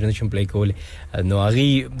زنوري سندرې نشم پلی کول نو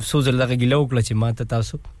هغه سوزل دغه ګلو کړ چې ماته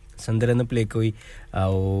تاسو سندره نه پلی کوي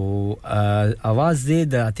او आवाज دې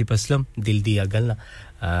د عاطف اسلم دل دیا گلنا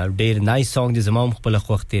ډیر نایس سانگ جو زمام خپل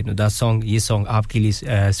خوخته نو دا سانگ یہ سانگ آپ کے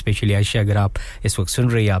لیے اسپیشلی عائشہ اگر آپ اس وقت سن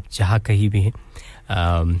رہی ہیں آپ جہاں کہیں بھی ہیں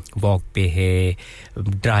واک پہ ہے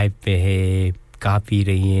ڈرائیو پہ ہے کا پی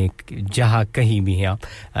رہی ہیں جہاں کہیں بھی ہیں آپ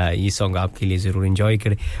یہ سانگ آپ کے لیے ضرور انجوائے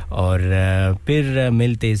کریں اور پھر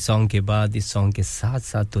ملتے اس سانگ کے بعد اس سانگ کے ساتھ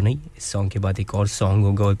ساتھ تو نہیں اس سانگ کے بعد ایک اور سانگ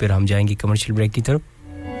ہوگا اور پھر ہم جائیں گے کمرشل بریک کی طرف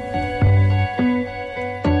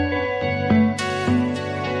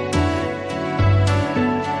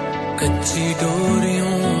कच्ची डोरियों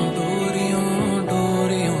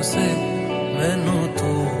से मैनू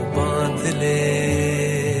तू बांध ले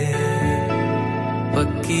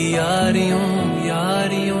पक्की यारियों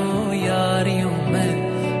में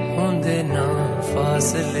होंदे ना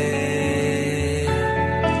फासले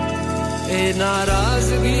ए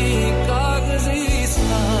नाराजगी कागजी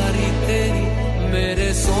सारी तेरी मेरे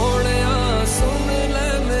सोहणिया सुन ले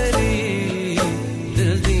मेरी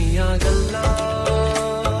दिल दियां गल्लां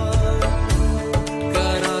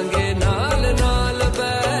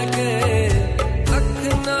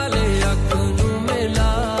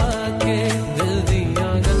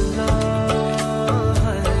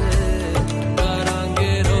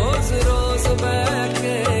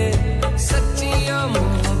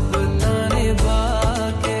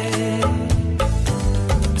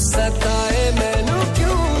सताए मैनू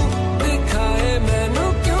क्यों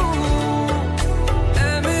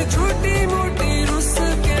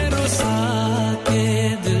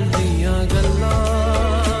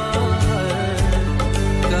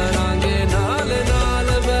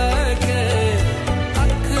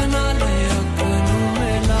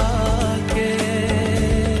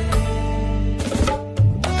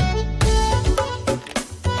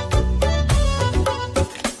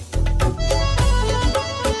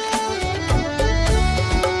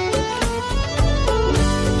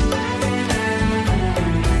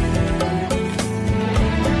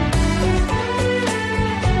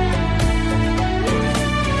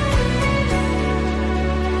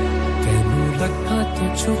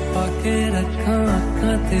के रखा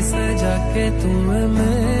आँखां ते सजा के तू है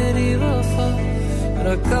मेरी वफा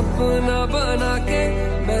रख अपना बना के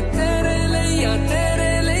मैं तेरे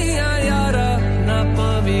लिया यारा ना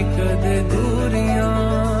पावी कदे दूरियां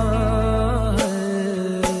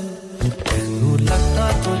तैनू लगा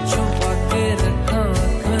तो छुपा के रखा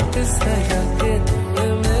आँखां ते सजा के तू है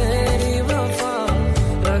मेरी वफा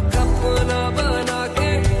रख अपना बना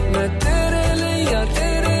के मैं तेरे लिया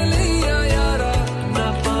यारा ना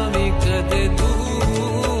पावी कदे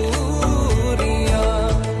दूरियां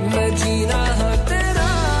मैं जीना है तेरा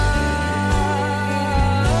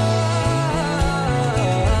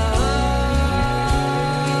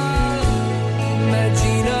मैं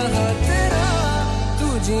जीना है तेरा तू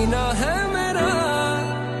जीना है मेरा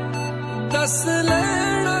दस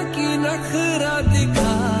लेना की नखरा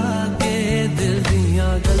दिखा के दिल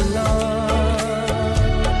दियां गल्लां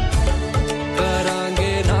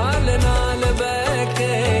करांगे नाल नाल बैठ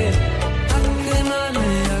के अख नाल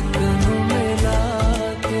अख नू मिला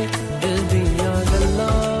के दिल दियां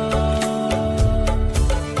गल्लां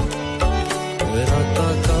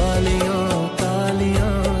रातां कालियां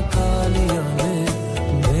कालियां कालियां ने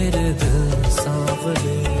मेरे दिल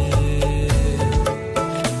सांवले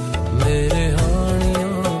मेरे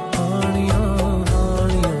हानियां हानियां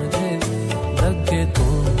हानियां जे लगे तू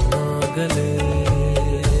ना गले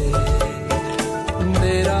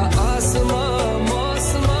मेरा आसमां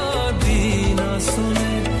मौसमां भी ना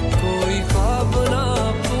सुने कोई ख्वाब ना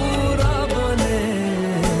पूरा बने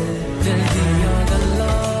दिल दियां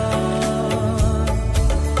गल्लां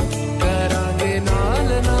करांगे नाल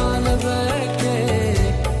नाल बैठ के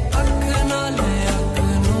अख नाल अख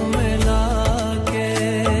नू मिला के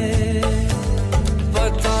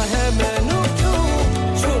पता है मैनू क्यों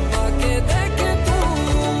छुपा के देखे तू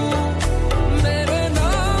मेरे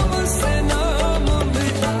नाम से नाम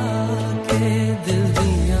मिला के दिल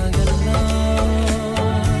दियां गल्लां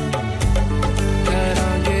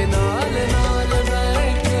करांगे नाल नाल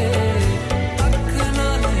बैठ के अख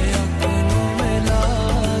नाल अख नू मिला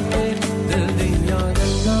के दिल दियां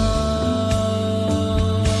गल्लां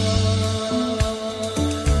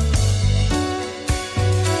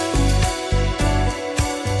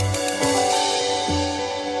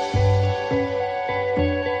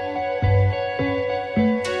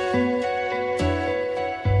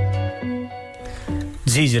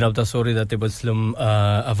जी जनाब तसोरी दाते बसलम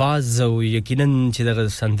आवाज او یقینا چې دغه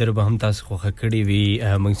سندر به هم تاسو خو خکړی وی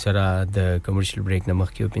منګسرا د کمرشل بریک نه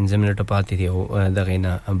مخکې 15 منټه پاتې دی او دغه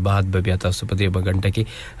نه بعد به بیا تاسو په دې بغنټه کې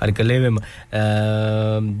هر کله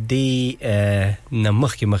دی نه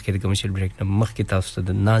مخکې د کمرشل بریک نه مخکې تاسو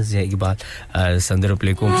د نازیه اقبال سندر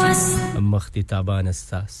پلی کوم مختی تابان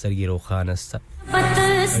است سرګي روخان است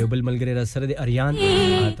ایو بل ملګری را سره د اریان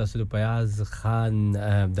تاسو د پیاز خان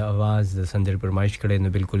د आवाज د سندر پرمایش کړي نو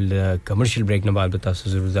بالکل کمرشل بریک نه بعد تاسو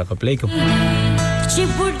ضرور ځکه پلی کوم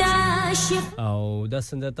او د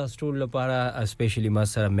سندر تاسو ټول لپاره اسپیشلی ما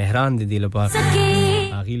سره مهران د دې لپاره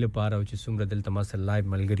اغي لپاره او چې څومره دلته ما سره لایو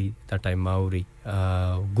ملګری تا ټایم ماوري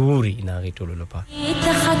ګوري ناغي ټول لپاره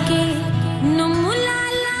تخکه نو مولا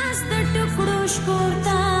لاس د ټکړو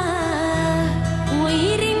شکورتا وای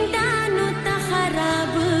رندانو ته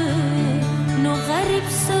خراب نو غریب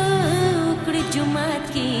سوکړ جمعات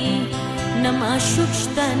کی نما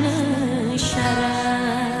شوشتن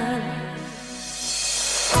شراب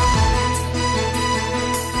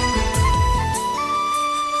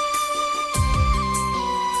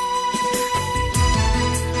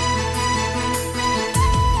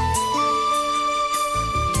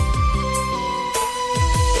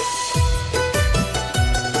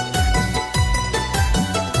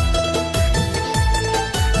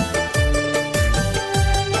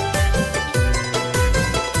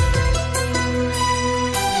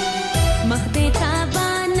مخ دې تا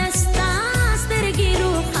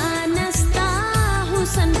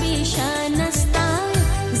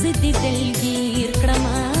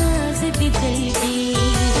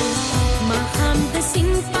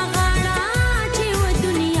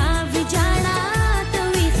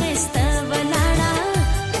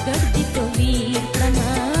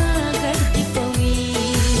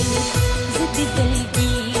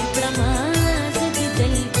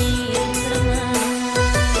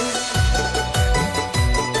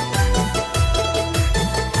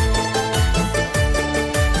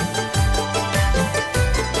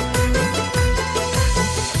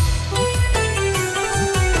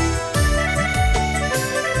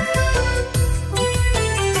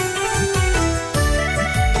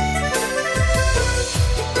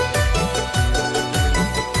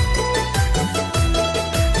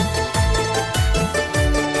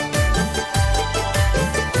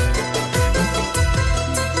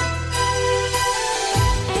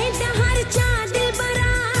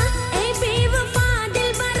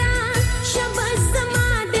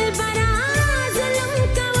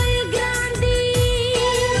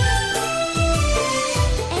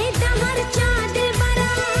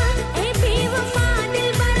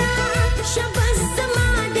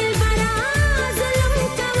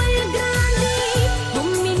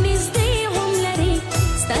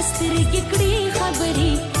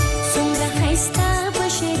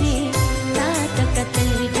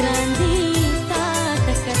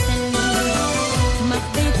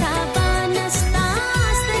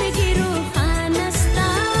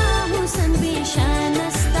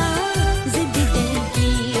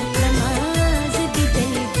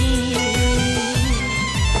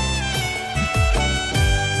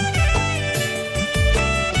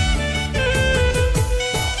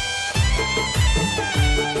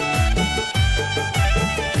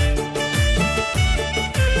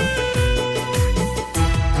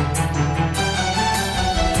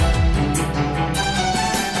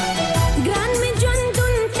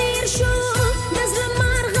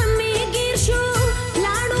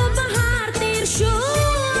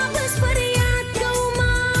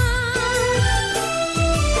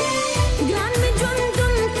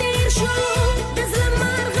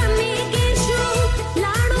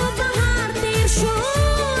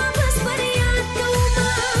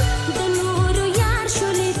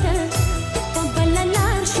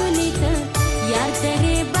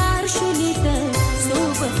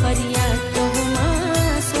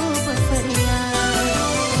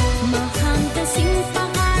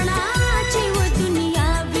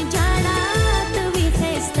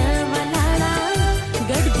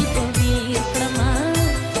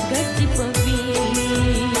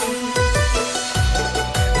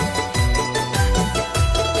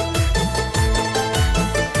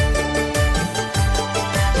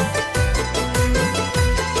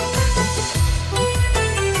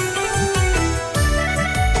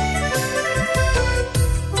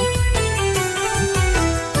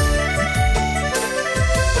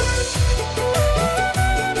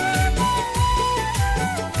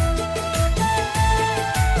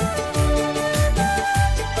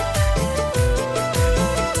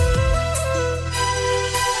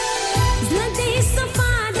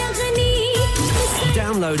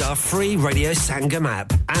Download our free Radio Sangam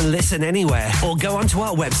app and listen anywhere or go onto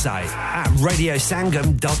our website at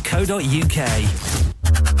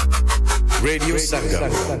radiosangam.co.uk. Radio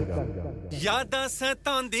Sangam. यादा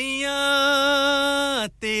सतांदियां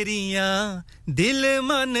तेरियां दिल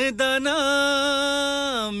मन दना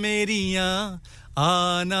मेरियां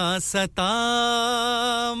आना सता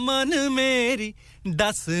मन मेरी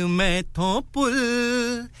दस मैथों पुल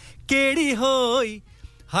केड़ी होई.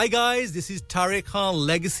 Hi guys, this is Tariq Khan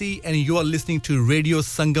Legacy and you are listening to Radio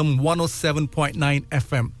Sangam 107.9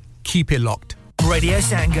 FM. Keep it locked. Radio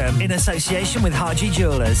Sangam in association with Haji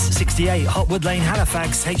Jewellers, 68 Hotwood Lane,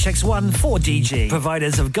 Halifax, HX1 4DG.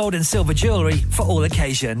 Providers of gold and silver jewellery for all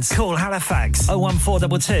occasions. Call Halifax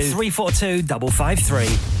 01422 342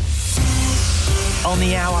 553. On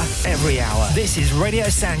the hour, every hour. This is Radio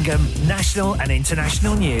Sangam, national and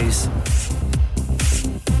international news.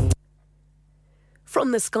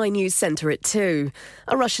 From the Sky News Centre at 2,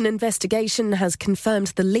 a Russian investigation has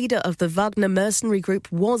confirmed the leader of the Wagner mercenary group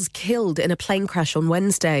was killed in a plane crash on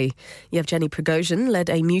Wednesday. Yevgeny Prigozhin led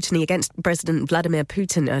a mutiny against President Vladimir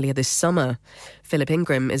Putin earlier this summer. Philip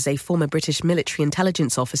Ingram is a former British military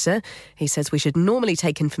intelligence officer. He says we should normally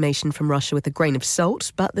take information from Russia with a grain of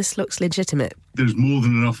salt, but this looks legitimate. There's more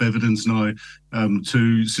than enough evidence now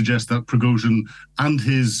to suggest that Prigozhin and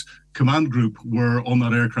his command group were on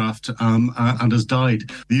that aircraft and has died.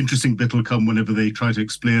 The interesting bit will come whenever they try to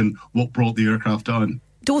explain what brought the aircraft down.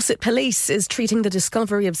 Dorset Police is treating the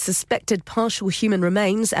discovery of suspected partial human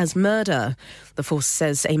remains as murder. The force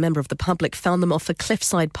says a member of the public found them off a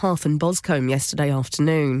cliffside path in Boscombe yesterday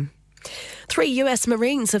afternoon. 3 US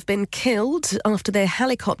Marines have been killed after their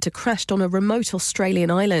helicopter crashed on a remote Australian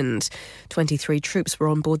island. 23 troops were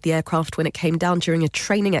on board the aircraft when it came down during a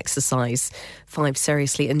training exercise. 5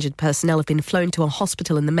 seriously injured personnel have been flown to a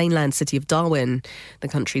hospital in the mainland city of Darwin. The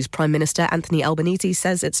country's Prime Minister Anthony Albanese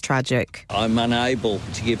says it's tragic. I'm unable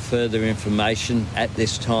to give further information at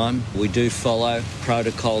this time. We do follow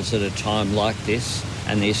protocols at a time like this,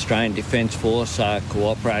 and the Australian Defence Force are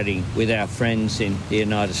cooperating with our friends in the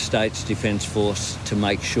United States Defence Force to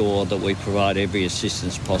make sure that we provide every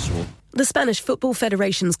assistance possible. The Spanish Football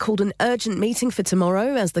Federation's called an urgent meeting for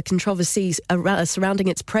tomorrow as the controversy surrounding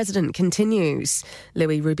its president continues.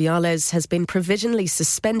 Luis Rubiales has been provisionally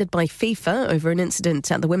suspended by FIFA over an incident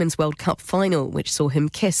at the Women's World Cup final, which saw him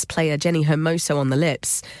kiss player Jenny Hermoso on the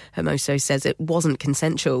lips. Hermoso says it wasn't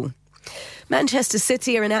consensual. Manchester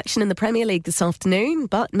City are in action in the Premier League this afternoon,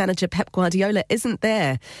 but manager Pep Guardiola isn't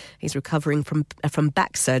there. He's recovering from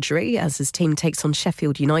back surgery as his team takes on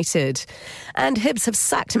Sheffield United. And Hibs have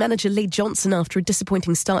sacked manager Lee Johnson after a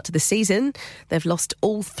disappointing start to the season. They've lost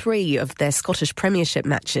all 3 of their Scottish Premiership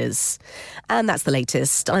matches. And that's the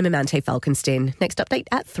latest. I'm Amante Falkenstein. Next update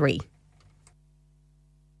at 3.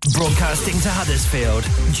 Broadcasting to Huddersfield,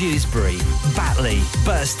 Dewsbury, Batley,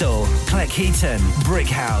 Birstall, Cleckheaton,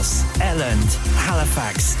 Brickhouse, Elland,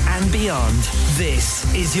 Halifax and beyond. This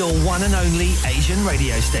is your one and only Asian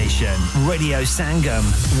radio station. Radio Sangam,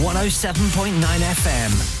 107.9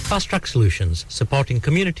 FM. Fast Track Solutions, supporting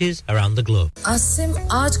communities around the globe. Asim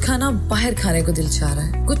आज खाना बाहर खाने को दिल चाह रहा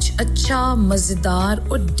है कुछ अच्छा मजेदार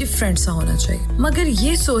और डिफरेंट सा होना चाहिए मगर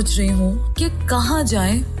ये सोच रही हूँ कि कहाँ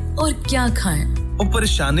जाएं और क्या खाएं ओ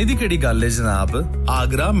परेशानी दी केड़ी गल है जनाब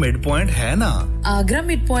आगरा मिड पॉइंट है ना आगरा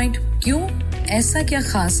मिड पॉइंट क्यों ऐसा क्या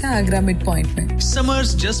खास है आगरा मिड पॉइंट में Summers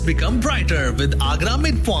just become brighter with Agra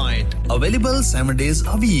Midpoint. Available 7 days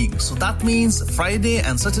a week. So that means Friday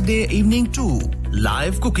and Saturday evening too.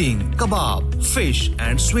 Live cooking, kebab, fish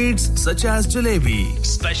and sweets such as jalebi.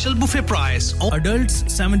 Special buffet price. Adults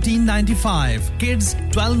 $17.95, kids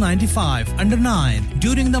 $12.95 under 9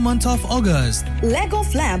 during the month of August. Leg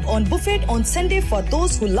of lamb on buffet on Sunday for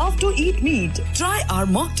those who love to eat meat. Try our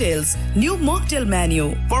mocktails. New mocktail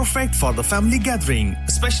menu. Perfect for the family gathering,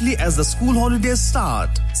 especially as the school holidays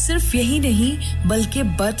start. सिर्फ यही नहीं बल्कि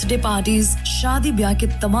birthday parties शादी ब्याह के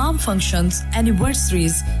तमाम functions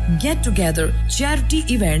anniversaries get together charity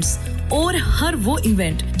events और हर वो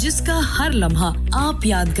इवेंट जिसका हर लम्हा आप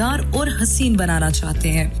यादगार और हसीन बनाना चाहते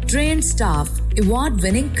हैं ट्रेन्ड स्टाफ अवार्ड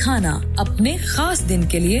विनिंग खाना अपने खास दिन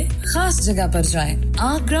के लिए खास जगह पर जाएं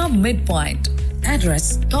Agra mid point Address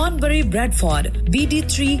Thornbury Bradford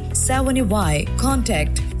BD3 7Y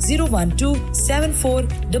Contact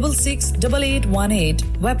 01274668818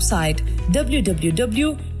 Website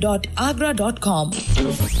www.agra.com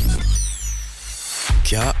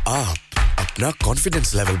क्या आप अपना कॉन्फिडेंस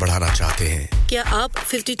लेवल बढ़ाना चाहते हैं क्या आप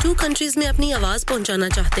 52 कंट्रीज में अपनी आवाज पहुंचाना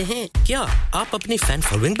चाहते हैं क्या आप अपनी फैन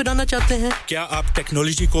फॉलोइंग बढ़ाना चाहते हैं क्या आप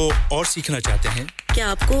टेक्नोलॉजी को और सीखना चाहते हैं क्या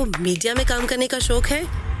आपको मीडिया में काम करने का शौक है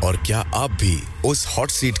और क्या आप भी उस हॉट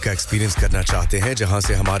सीट का एक्सपीरियंस करना चाहते हैं जहां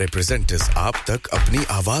से हमारे प्रेजेंटर्स आप तक अपनी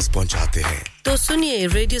आवाज पहुंचाते हैं? तो सुनिए,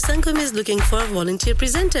 Radio Sangam is looking for volunteer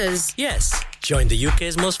presenters. Yes, join the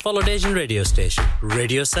UK's most followed Asian radio station,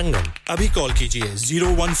 Radio Sangam. Abhi call kijiye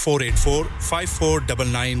 01484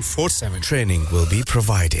 549947. Training will be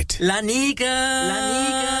provided. Lanika.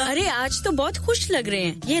 अरे आज तो बहुत खुश लग रहे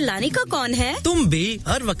हैं। ये लानिका कौन है? तुम भी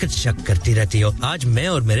हर वक्त शक करती रहती हो। आज मैं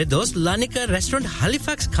और मेरे दोस्त लानिका रेस्टोरेंट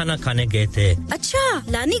हैलिफैक्स खाना खाने गए थे। अच्छा,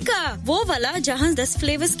 लानिका, वो वाला जहाँ 10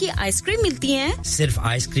 फ्लेवर्स की आइसक्रीम मिलती है? सिर्फ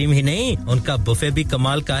आइसक्रीम ही नहीं, उनका बुफे भी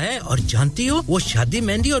कमाल का है और जानती हो वो शादी,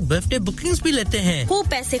 मेहंदी और बर्थडे बुकिंग्स भी लेते हैं। खूब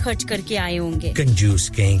पैसे खर्च करके आए होंगे। कंजूस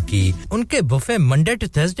कहीं की। उनके buffet Monday to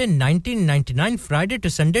Thursday 1999, Friday to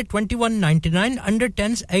Sunday 2199, under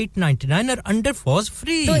 10s 899 और अंडर 4s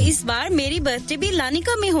फ्री। तो इस बार मेरी बर्थडे भी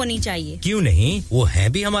लानिका में होनी चाहिए। क्यों नहीं? वो है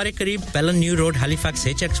भी हमारे करीब। पेलन new road, Halifax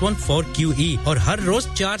HX1 4QE और हर रोज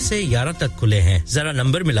 4 से 11 तक खुले हैं। जरा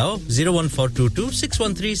नंबर मिलाओ 01422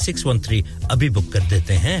 613 613। अभी बुक कर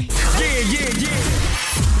देते हैं।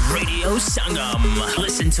 Radio Sangam.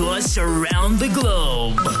 Listen to us around the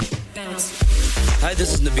globe. Hi,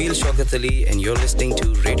 this is Nabil Shaukat Ali and you're listening to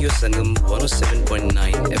Radio Sangam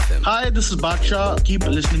 107.9 FM. Hi, this is Baksha. Keep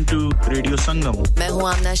listening to Radio Sangam. मैं हूँ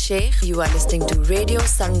आमना Sheikh. You are listening to Radio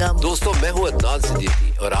Sangam. दोस्तों, मैं हूँ अदनान सिद्दीकी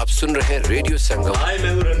और आप सुन रहे हैं रेडियो संगम। Hi,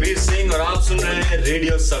 मैं हूँ रणवीर सिंह और आप सुन रहे हैं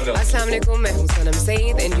रेडियो संगम। अस्सलाम वालेकुम, मैं हूँ सनम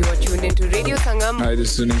Saeed and you are tuned into Radio Sangam. Hi, this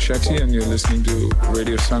is Sunil Shetty and you're listening to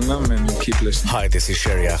Radio Sangam and keep listening. Hi, this is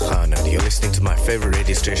Sharia Khan and you're listening to my favorite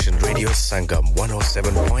radio station, Radio Sangam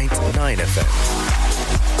 107.9 FM.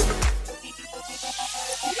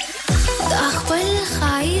 أخبل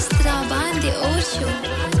خايس ترابان دي أورشو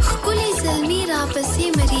خكولي زلمي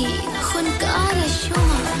رابسي مري خنكار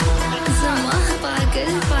الشوما زماه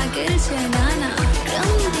باقل جنانا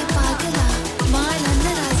رم دي باقلا ما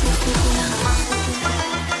لنا رازي خوبنا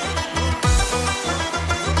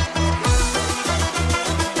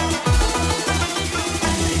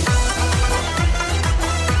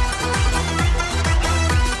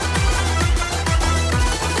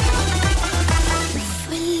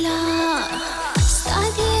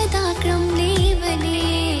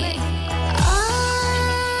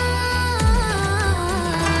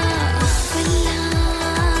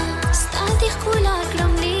خول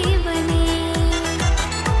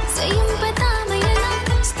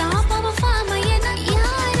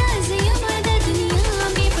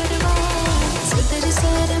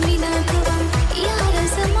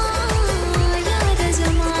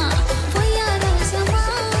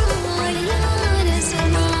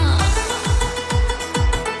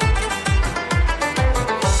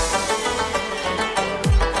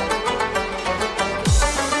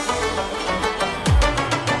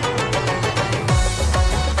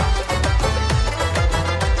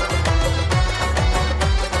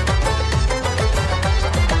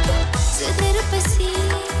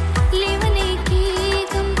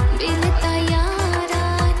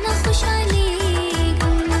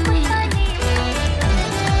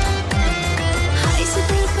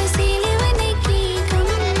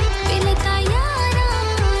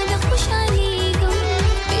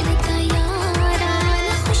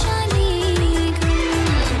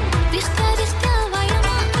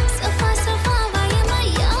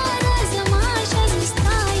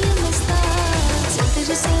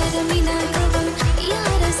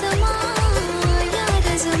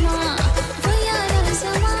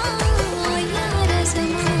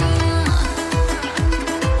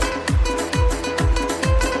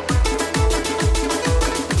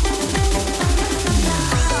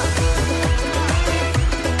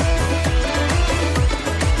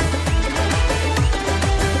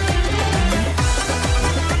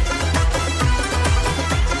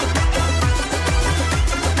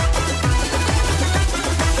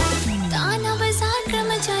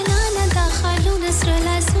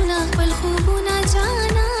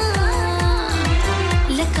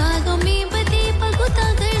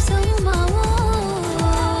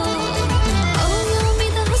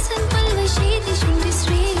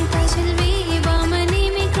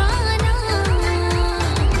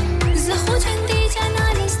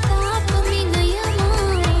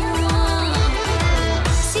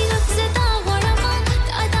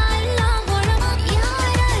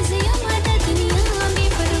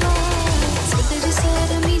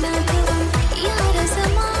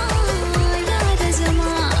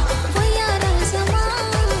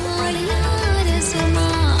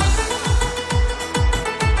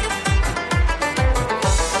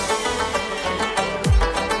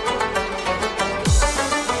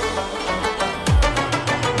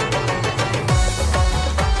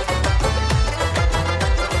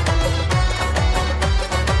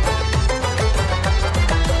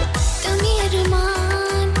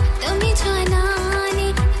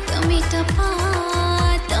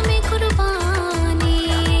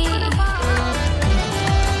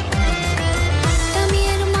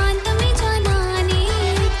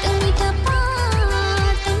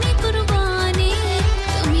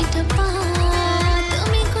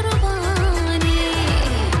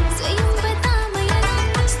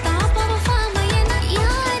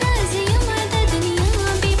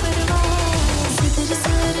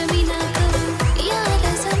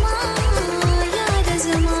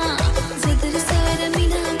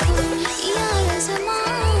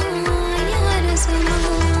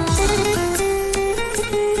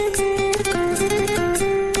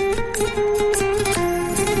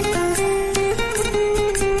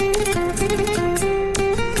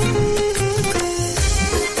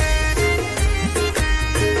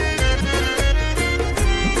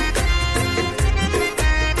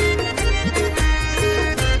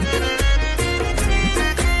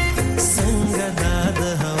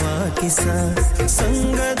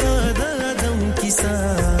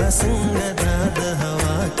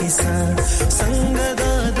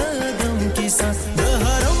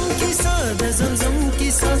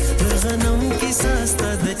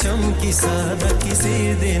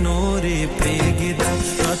दिनोरे प्रेगिदा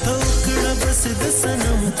अतोकड़ा बस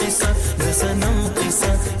दसनम किसा दसनम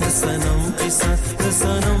किसा दसनम किसा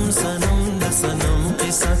दसनम सनम दसनम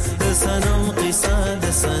किसा दसनम किसा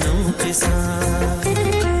दसनम किसा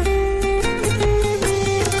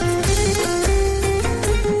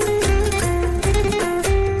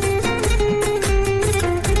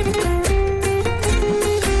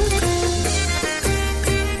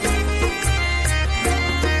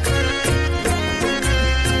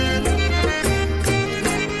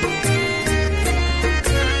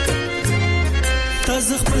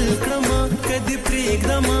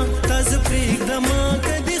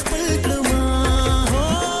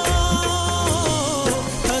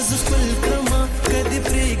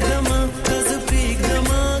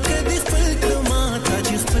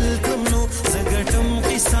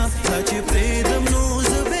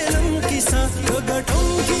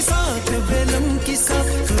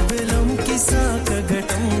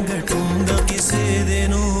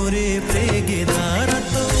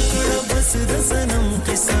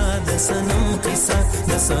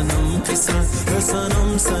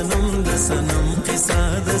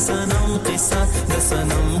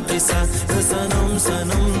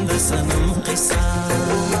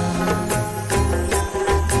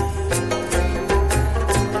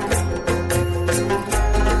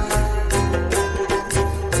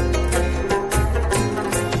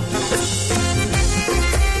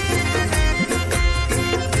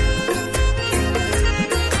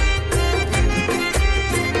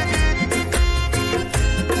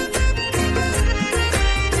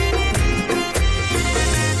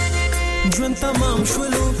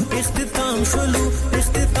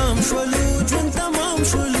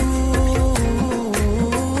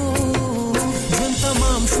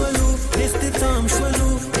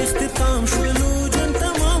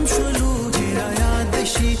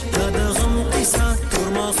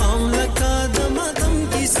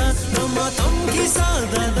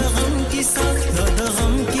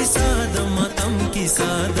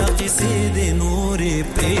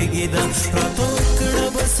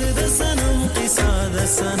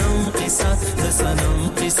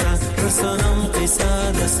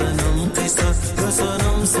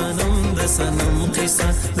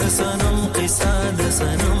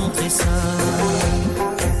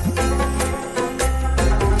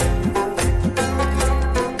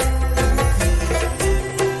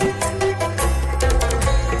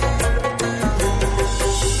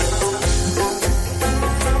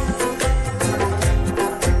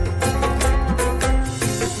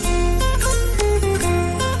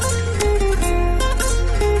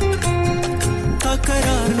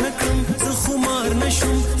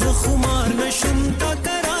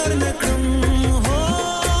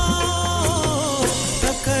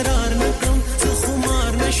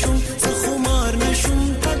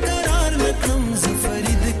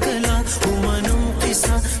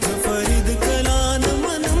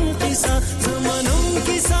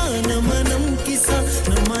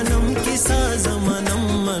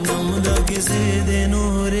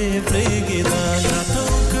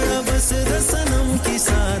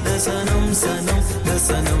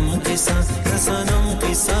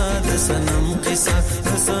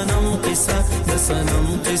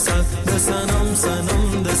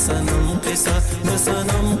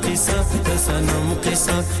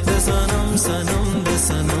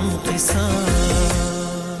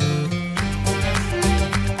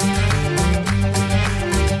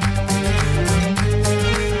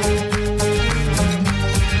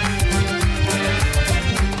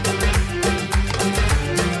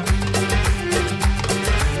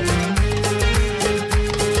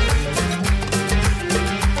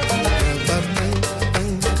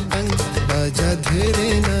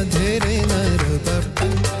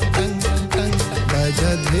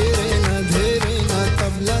धीरे न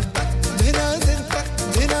तबला तक बिना दिल तक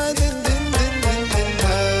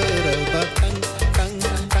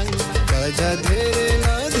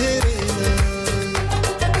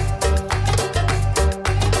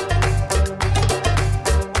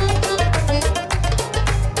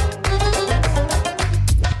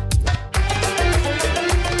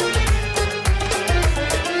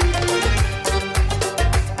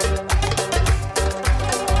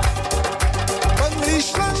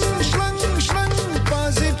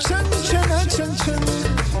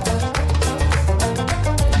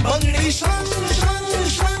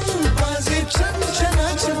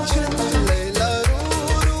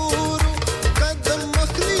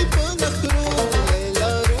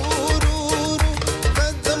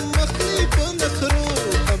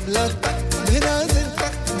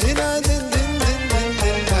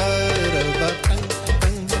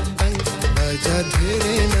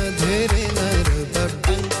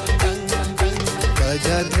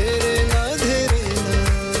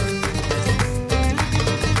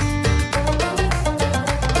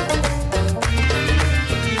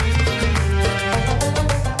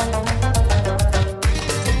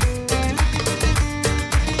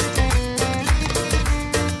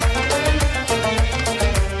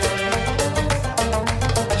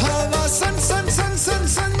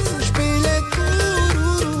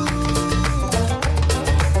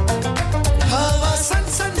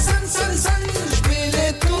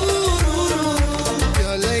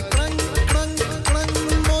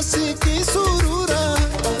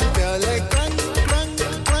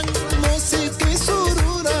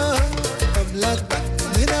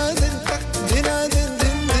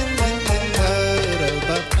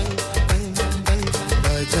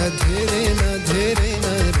baja dhere na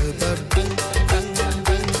raba tang tang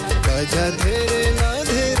tang baja dhere na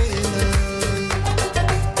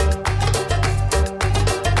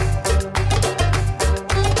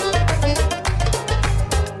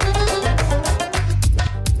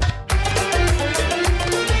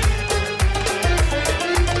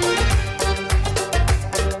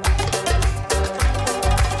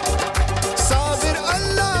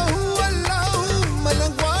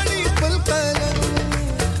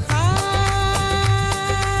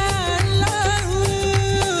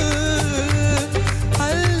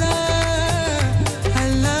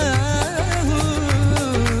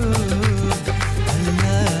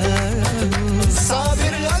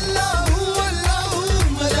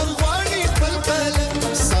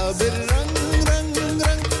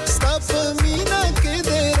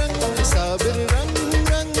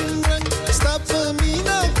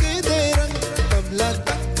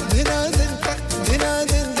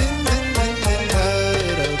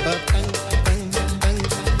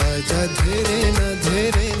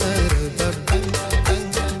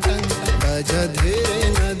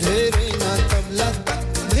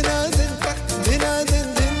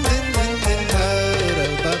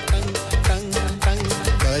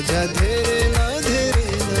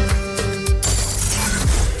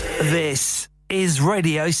This is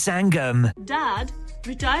Radio Sangam. Dad,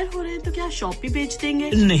 retire हो रहे हैं तो क्या शॉप भी बेच देंगे?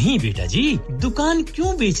 नहीं बेटा जी, दुकान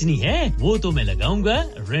क्यों बेचनी है? वो तो मैं लगाऊंगा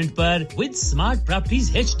रेंट पर with Smart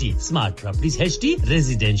Properties HD. Smart Properties HD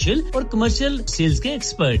residential और कमर्शियल सेल्स के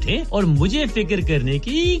एक्सपर्ट हैं और मुझे फिक्र करने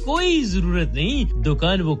की कोई जरूरत नहीं।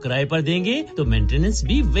 दुकान वो किराए पर देंगे तो मेंटेनेंस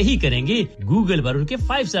भी वही करेंगे। गूगल पर उनके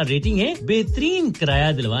 5 स्टार रेटिंग है, बेहतरीन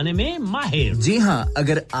किराया दिलवाने में माहिर। जी हां,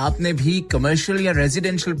 अगर आपने भी कमर्शियल या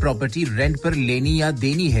रेजिडेंशियल प्रॉपर्टी रेंट पर लेनी या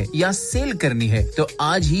देनी है या सेल करनी है तो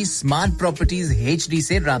आज ही स्मार्ट प्रॉपर्टीज एचडी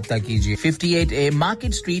से राब्ता कीजिए। 58A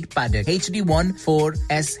market street, Paddock,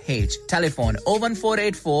 HD14SH। Telephone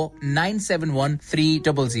 01484 971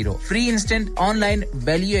 300। Free instant online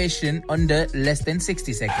valuation under less than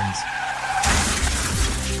 60 सेकंड्स।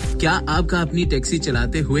 क्या आपका अपनी टैक्सी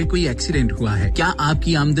चलाते हुए कोई एक्सीडेंट हुआ है? क्या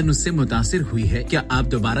आपकी आमदन उससे मुतासिर हुई है? क्या आप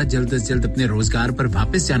दोबारा जल्द से जल्द अपने रोजगार पर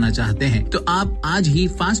वापस जाना चाहते हैं? तो आप आज ही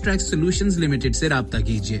फास्ट ट्रैक सॉल्यूशंस लिमिटेड से राब्ता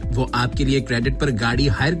कीजिए। वो आपके लिए क्रेडिट पर गाड़ी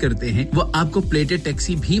हायर करते हैं। वो आपको प्लेटेड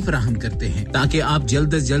टैक्सी भी फराहम करते हैं ताकि आप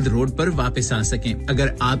जल्द से जल्द रोड पर वापस आ सकें। अगर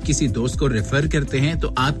आप किसी दोस्त को रेफर करते हैं तो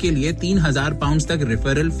आपके लिए 3000 पाउंड तक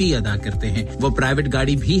रेफरल फी अदा करते हैं। वो प्राइवेट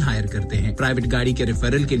गाड़ी भी हायर करते हैं। प्राइवेट गाड़ी के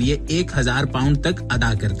रेफरल के लिए 1000 पाउंड तक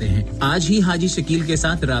अदा करते हैं। आज ही हाजी शकील के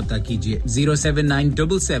साथ राब्ता कीजिए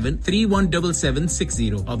 07977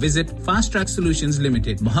 317760 और visit Fast Track Solutions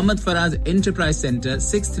Limited, Mohammed Faraz enterprise centre,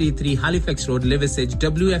 633 Halifax road, Liversedge,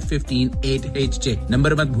 WF15 8HJ।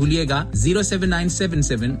 Number मत भूलिएगा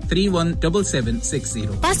 07977 317760।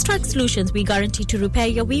 Fast Track Solutions, we guarantee to repair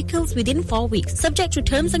your vehicles within 4 weeks, subject to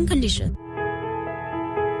terms and conditions.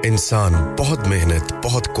 इंसान बहुत मेहनत,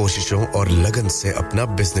 बहुत कोशिशों और लगन से अपना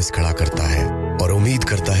बिजनेस खड़ा करता है और उम्मीद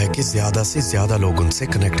करता है कि ज्यादा से ज्यादा लोग उनसे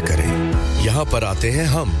कनेक्ट करें। यहाँ पर आते हैं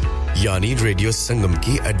हम, यानी रेडियो संगम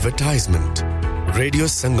की एडवर्टाइजमेंट। रेडियो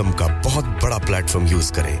संगम का बहुत बड़ा प्लेटफॉर्म यूज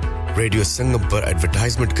करें। रेडियो संगम पर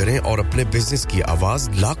एडवर्टाइजमेंट करें और अपने बिजनेस की आवाज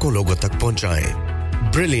लाखों लोगों तक पहुंचाएं।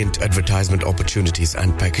 Brilliant advertisement opportunities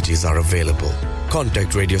and packages are available.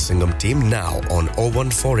 Contact Radio Sangam team now on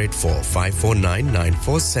 01484 549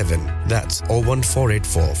 947. That's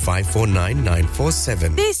 01484 549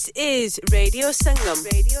 947. This is Radio Sangam.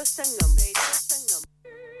 Radio Sangam.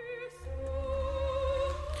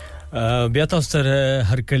 Biatostar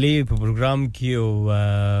har kali program kiyo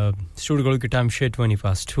studio ke time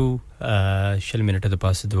 20:02 shall minute the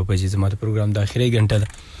past the baji zama program da akhiri ghanta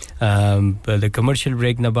the commercial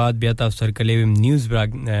break na baad biatostar kali news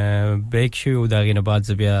break show da gina baad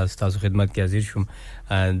zabia stazu khidmat ki azir shum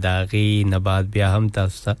da gina baad bia ham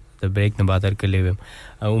tasta the break na baad har kali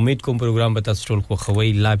उम्मीद कोम प्रोग्राम बता स्टोल को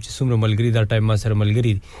खवई लाइव जिसुम मलगरी दा टाइम मा सर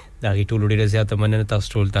मलगरी दागी टोल उडे ज्यादा मनन ता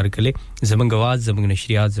स्टोल तार कले जमंग आवाज जमंग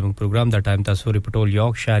नशरियात जमंग प्रोग्राम दा टाइम ता सोरी पटोल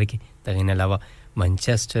यॉर्कशायर की तगिन अलावा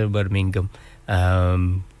मैनचेस्टर बर्मिंघम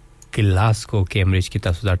ग्लासगो कैम्ब्रिज की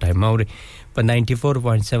तासु दा टाइम माउरी पर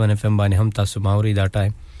 94.7 एफएम बाने हम तासु माउरी दा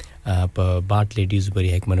टाइम प बाट लेडीज बरी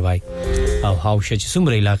एक मनवाई औ हाउस जिसुम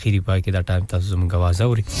रे इलाखी री पा के दा टाइम तासु जमंग आवाज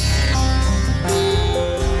औरी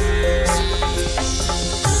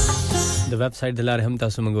the website dalare hum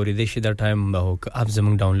tasu mangori deshi da time ho ab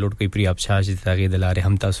zamang download koi pri aap charge dita ge dalare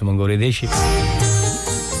hum tasu mangori deshi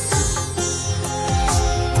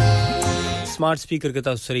smart speaker ka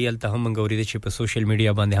tasu serial ta hum mangori deshi pe social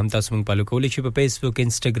media bande hum tasu mang palu koli chi pe Facebook,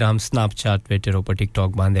 Instagram, Snapchat, Twitter or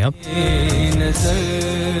TikTok bande hum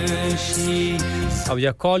अब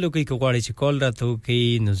या कॉल कोई कोवाड़ी ची कॉल रात हो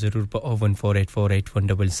कि न जरूर प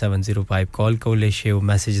 01484817705 कॉल को ले शे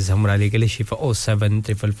मैसेजेस हमरा ले गले शिफा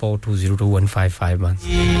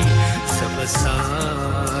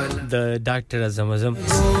 07442021551 द डॉक्टर अजम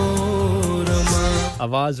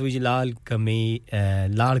आवाज वही लाल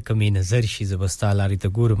कमी नजर शी जबस्ता लारी त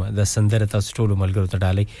गुरमा द संदर त स्टोलो मलगरो त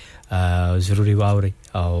डाले जरूरी वावरे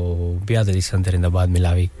او بیا د سندرې د بعد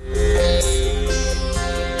ملاوي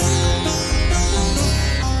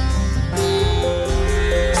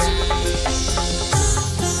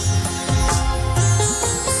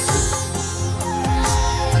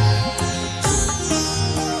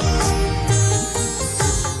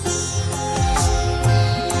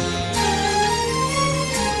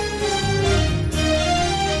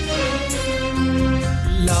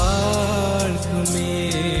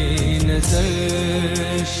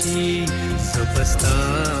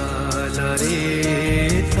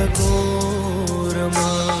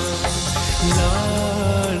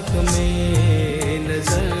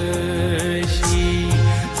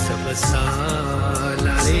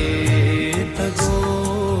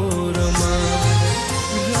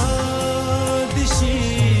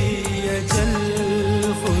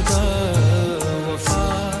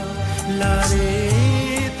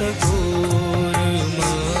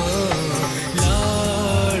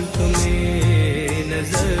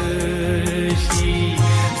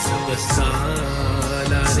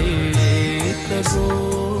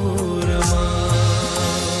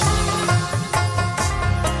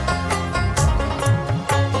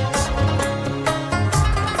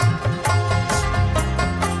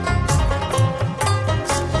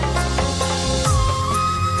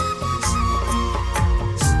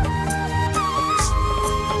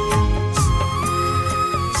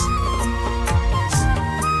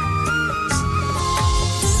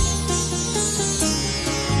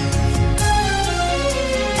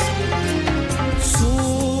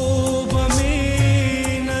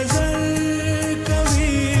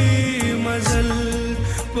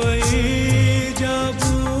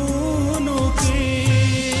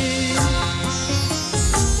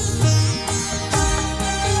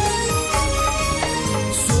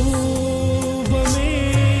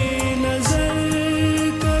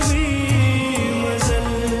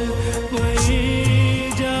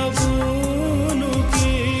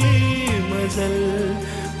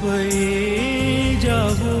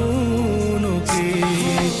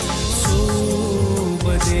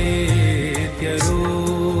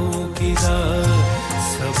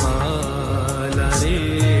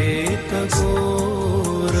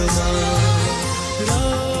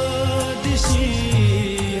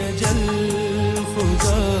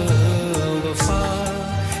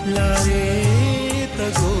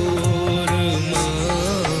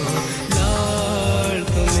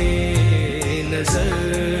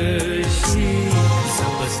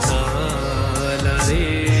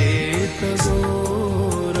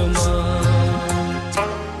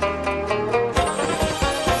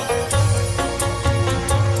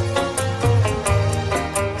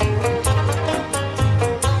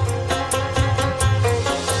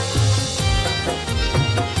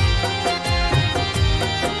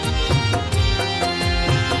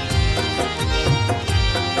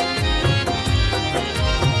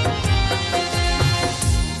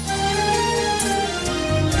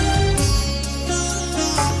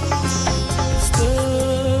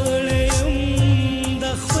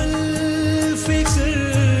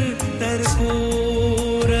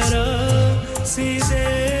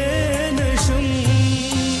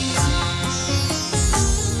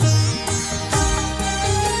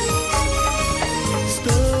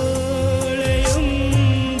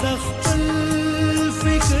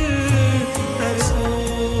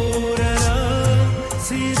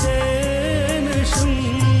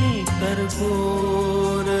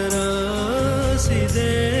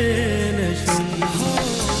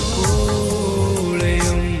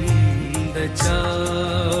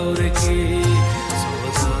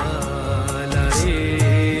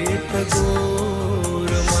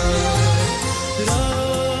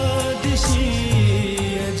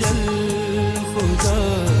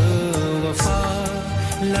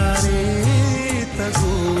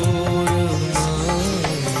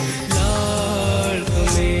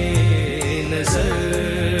नजर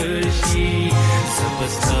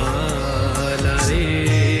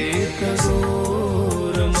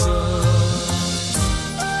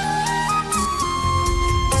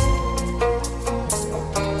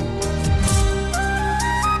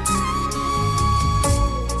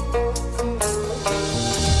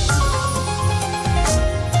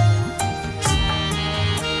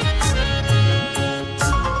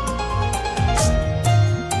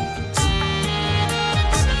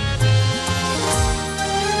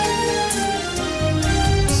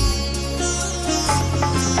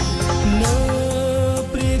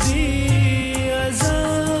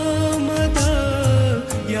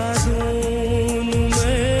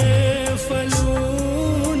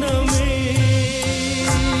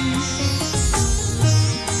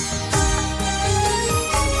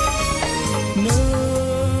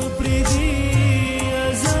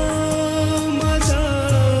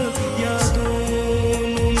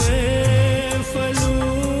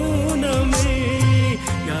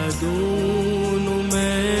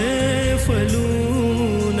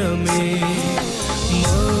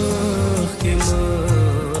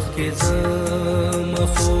کې زم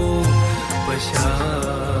خو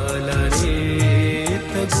پشالاره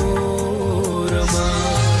تګورما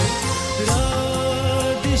را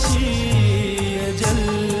دشي اجل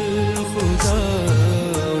خدا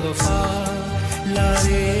وفا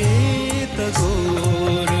لاره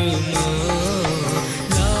تګورما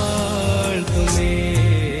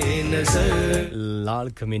لال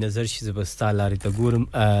کمه نظر شي زبستا لاري ته ګورم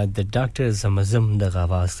د ډاکټر زمزم د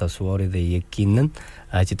غواز تاسو اوري د یقینا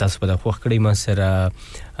چې تاسو په خوښ کړی ما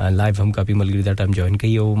سره لایو هم کاپی ملګری دا ټایم جوائن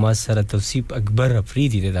کړي او ما سره توصیف اکبر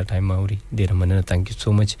افریدي دا ټایم اوري ډیر مننه thank you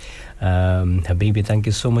so much حبیبي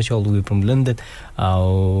thank you so much all the way from London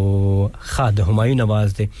او خاد همایون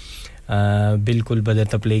आवाज ده بالکل بدر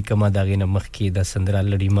تپلی کما داغه نمخ کې د سندره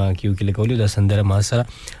لړی ما کیو کې لګولې د سندره ما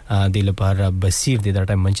سره د لپاره بصیر د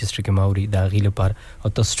ټایم منچستر کې ماوري د غیل لپاره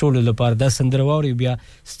او تاسو لپاره د سندره ووري بیا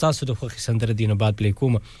ستاسو د خوخي سندره دینه بعد پلی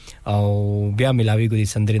کوم او بیا ملاوي ګو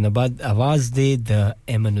د سندره نه بعد आवाज د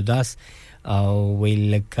امنوداس او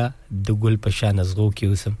ویلکا د ګل پشان ازغو کې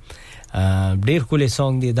اوسم ډیر کوله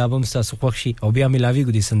سونګ دی دا بم تاسو خوښي او بیا ملاوي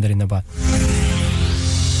ګو د سندره نه بعد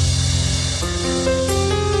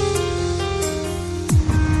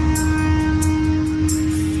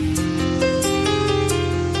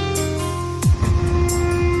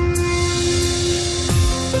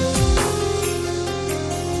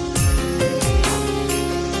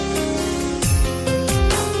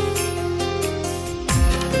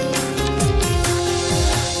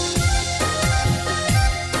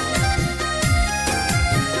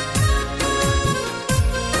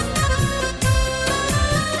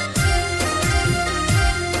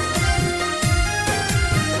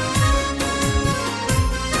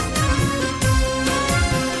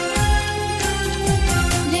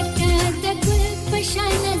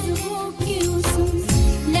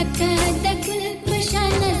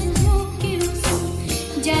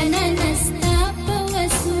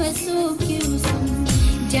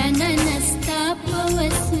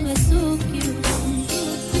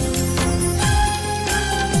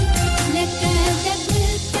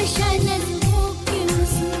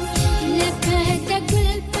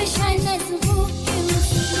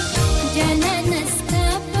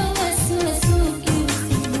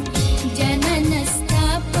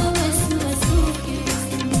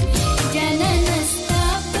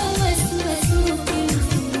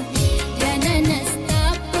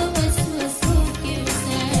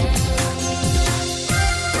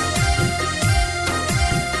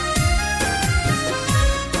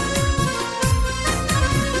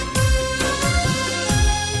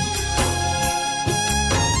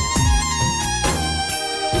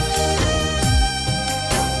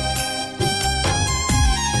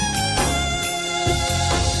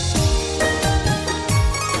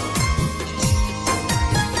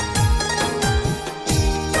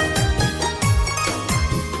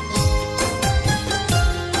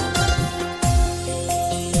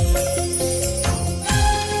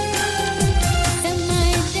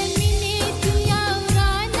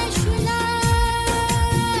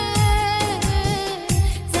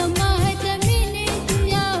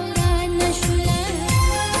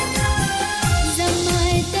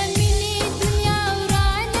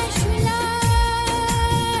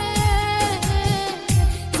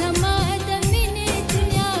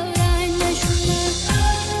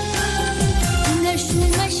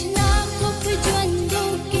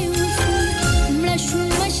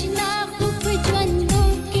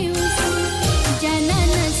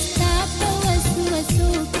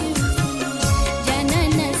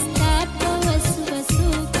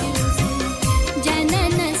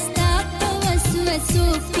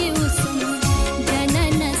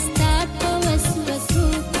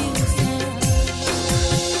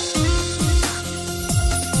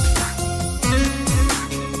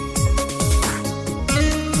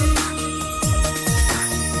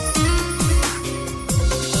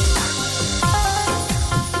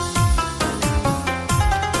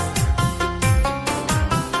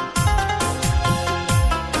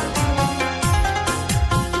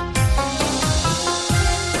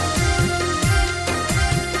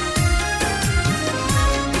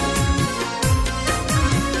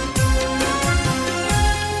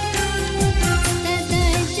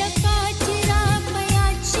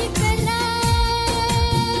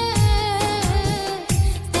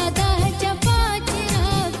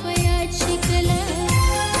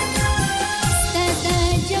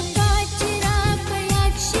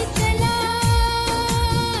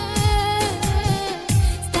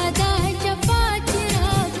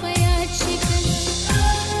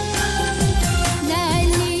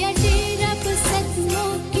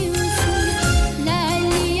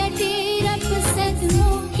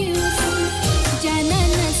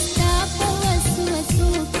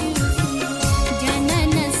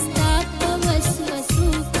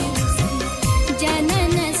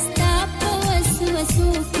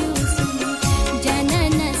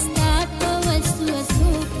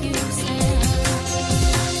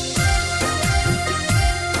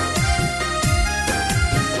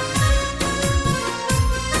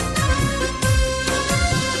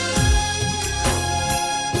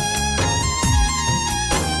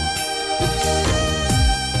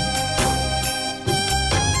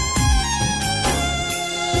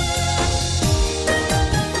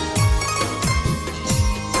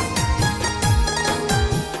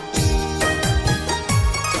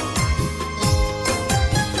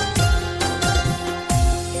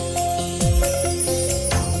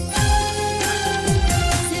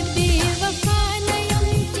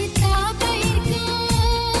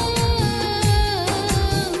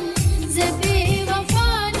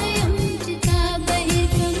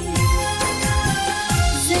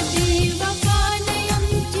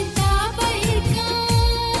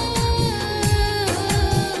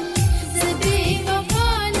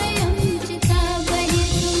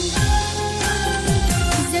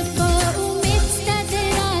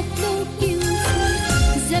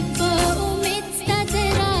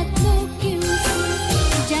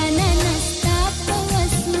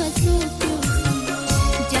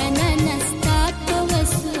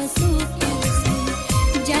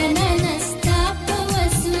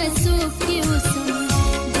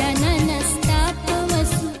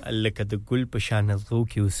لکه د ګل په شان غو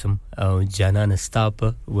کې اوسم او جانان ستاپ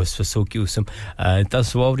وسوسو کې اوسم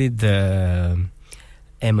تاسو اورید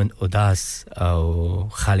امن اوداس او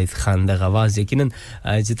خالد خان د غواز یقینا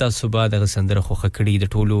چې تاسو به د سندره خو خکړی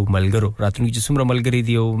د ټولو ملګرو راتلونکي چې څومره ملګری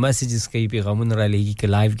دی او میسجز کوي پیغامونه را لېږي کې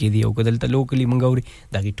لایو کې دی او کدل ته لوکلی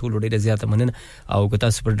منګوري دا کی ټولو ډیره زیاته مننه او که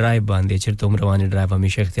تاسو په ډرایو باندې چیرته عمر روانه ډرایو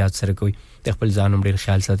همیشه احتیاط سره کوئ د خپل ځان هم ډیر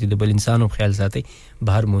خیال ساتي د بل انسانو خیال ساتي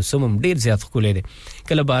بهر موسم هم ډیر زیات خولې دی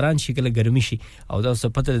کله باران شي کله ګرمي شي او دا څه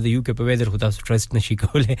پته د یو کې په ویدر خو تاسو ټرست نشي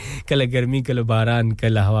کولای کله ګرمي کله باران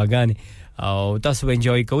کله هواګانې او تاسو به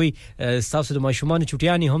انجوای کوئ تاسو د ماشومان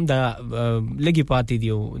چټیانی هم د لګي پاتې دی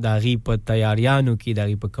دا غي په تیاریانو کې دا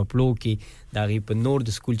غي په کپلو کې دا غي په نور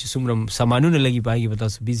د سکول چې څومره سامانونه لګي پایي په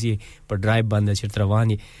تاسو بيزي په ډرایو باندې چیرته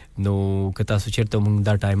رواني نو که تاسو چیرته مونږ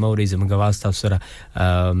دا ټایم اوري زموږ واست تاسو سره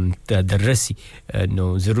درسي نو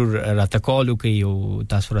ضرور راته کال وکړئ او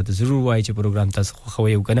تاسو راته ضرور وایي چې پروګرام تاسو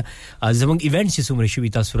خوښوي او کنه زموږ ایونت چې څومره شوي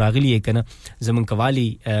تاسو راغلي کنه زموږ کوالي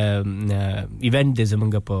ایونت د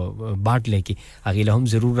زموږ په باټل کې هغه له هم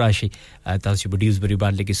ضرور راشي تاسو په ډیوزبری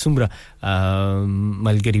باندې کې څومره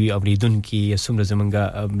ملګری اوریدونکو یا څومره زموږ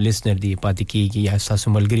لیسنر دی پاتې کیږي یا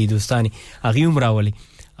تاسو ملګری دوستانی هغه هم راولي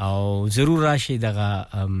او ضرور راشي دغه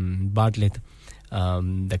باټلت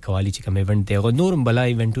د کوالی چې کوم ایونت دی او نورم بلا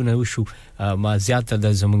ایونتونه وشو ما زیاته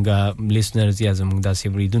د زمونږه لیسنرز یا زمونږ د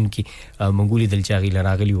سیوریدونکو منګولي دلچاغي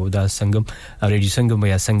لراغلی او دا سنگم ریډیو سنگم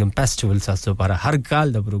یا سنگم فیسټیوال تاسو لپاره هر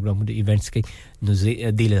کال د پروګرامونو د ایونټس کې نو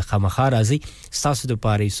دل خامخا راځي تاسو د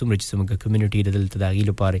پاره سمره چې زمونږه کمیونټي د دلته داغي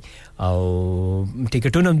لپاره او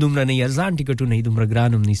ټیکټونه دومره نه ارزان ټیکټونه دومره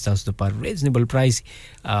ګرانم نه تاسو د پاره ریزنبل پرایس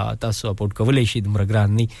تاسو اپورټ کولای شئ دومره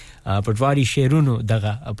ګران نه پټواري شهرونو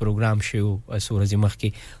دغه پروګرام شو سورج مخ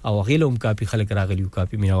کې او غیلوم کاپی خلک راغلی او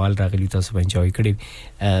کاپی مینوال راغلی تاسو به انجوای کړئ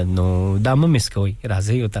نو دا مې مس کوي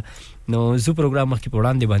راځي وتا نو زو پروګرام مخ کې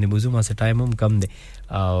وړاندې باندې موضوع ما سره ټایم هم کم دی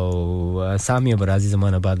او سامي برازي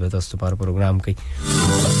زمانه بعد به تاسو پر پروګرام کوي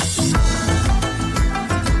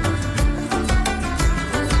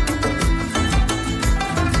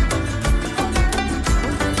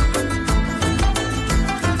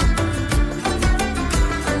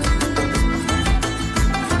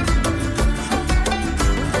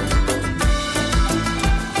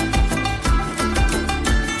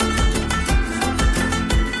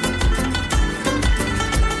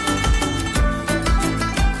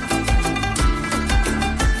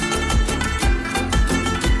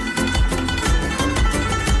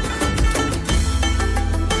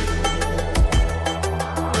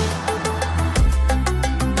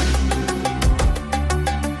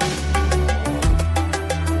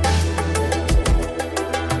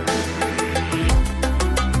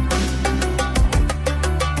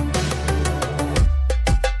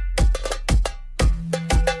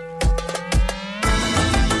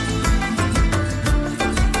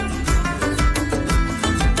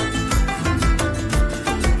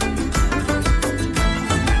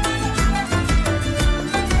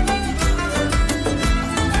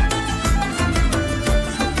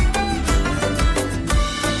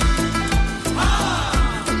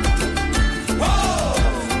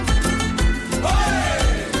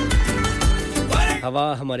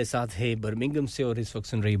हमारे साथ है बर्मिंघम से और इस वक्त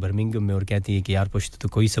सुन रही बर्मिंघम में और कहती है कि यार पश्तो तो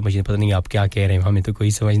कोई समझ नहीं पता नहीं आप क्या कह रहे हैं हमें तो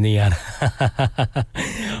कोई समझ नहीं आ रहा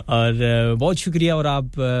और बहुत शुक्रिया और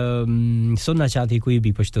आप सुनना चाहती कोई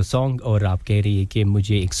भी पश्तो सॉन्ग और आप कह रही है कि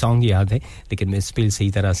मुझे एक सॉन्ग याद है लेकिन मैं स्पेल सही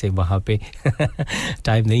तरह से वहां पे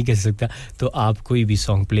टाइप नहीं कर सकता तो आप कोई भी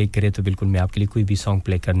सॉन्ग प्ले करें तो बिल्कुल मैं आपके लिए कोई भी सॉन्ग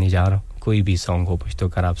प्ले करने जा रहा हूं कोई भी सॉन्ग हो पश्तो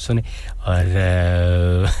कर आप सुने और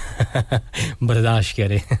बर्दाश्त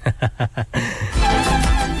करें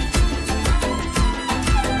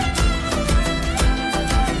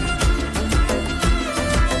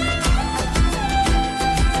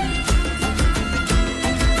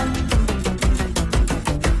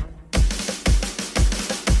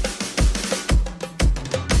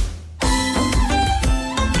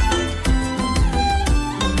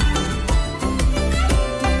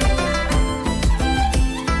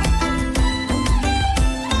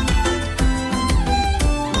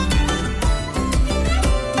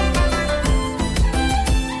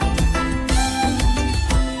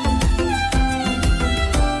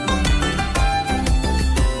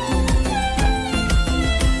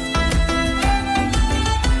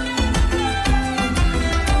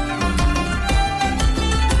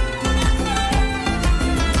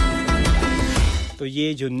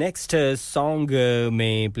ये जो नेक्स्ट सॉन्ग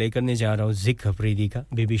मैं प्ले करने जा रहा हूं जिक अफरीदी का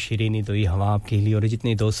बेबी शिरीनी तो ये हवा आपके लिए और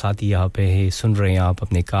जितने दोस्त साथी यहां पे सुन रहे हैं आप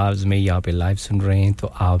अपने कार्स में यहां पे लाइव सुन रहे हैं तो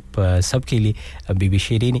आप सबके लिए बेबी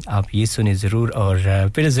शिरीनी आप ये सुने जरूर और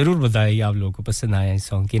फिर जरूर बताइए आप लोगों को पसंद आया इस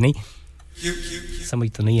सॉन्ग की नहीं समझ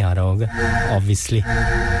तो नहीं आ रहा होगा ऑब्वियसली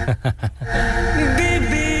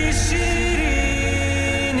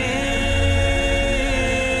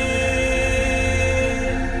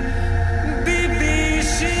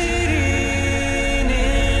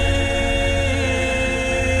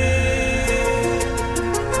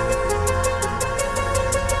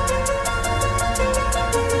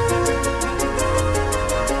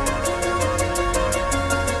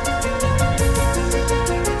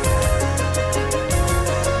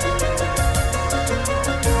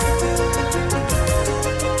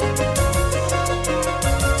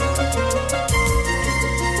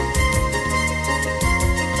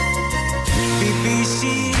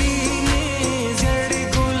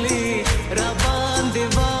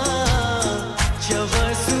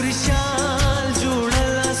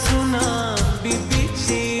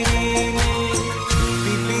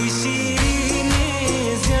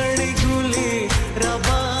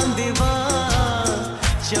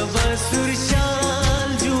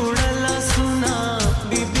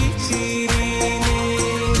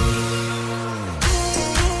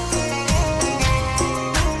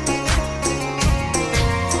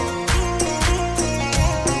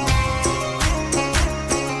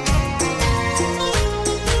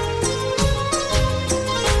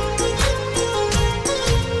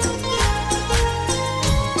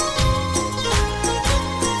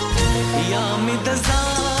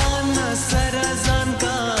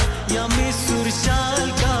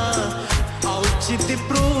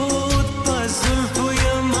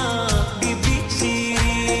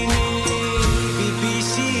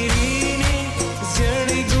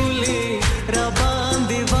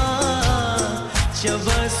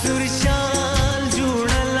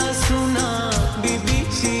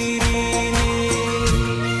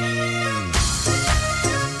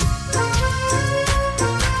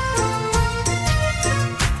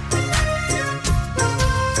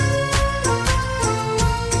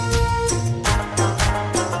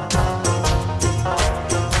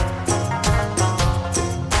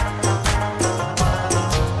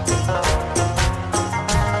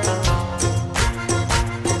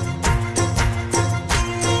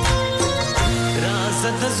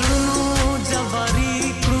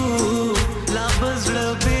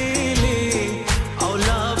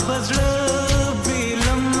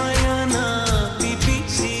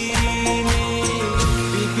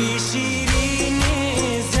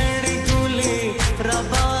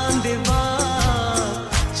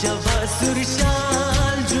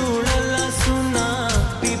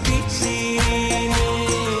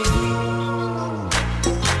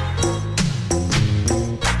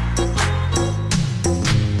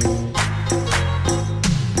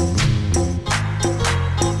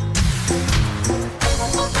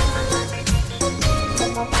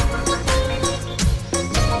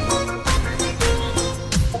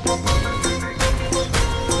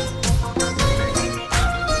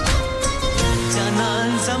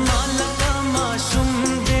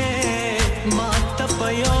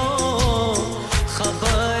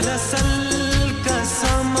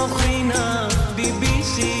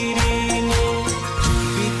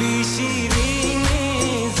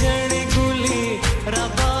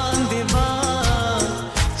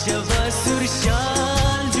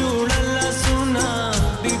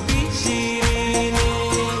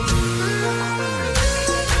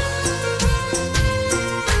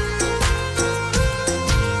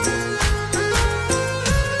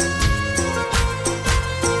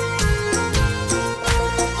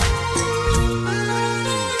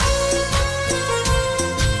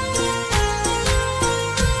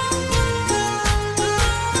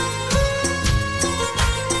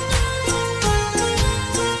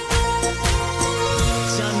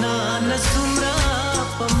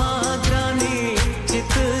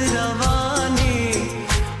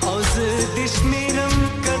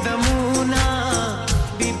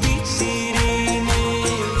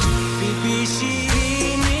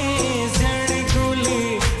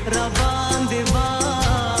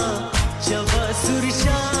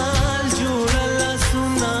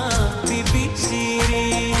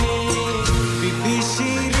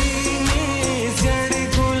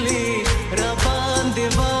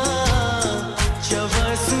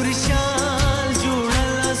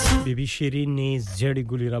बेबी शिरीनी जड़ी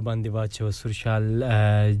गुलीरा बांदेवा चो सुरशाल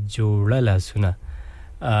जोड़ला सुना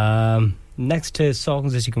next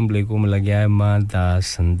songs چې کوم بلې کوم لګیا ما دا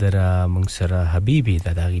سندرا منصر حبيبي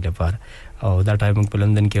دا دغه لپاره او دا ټایم په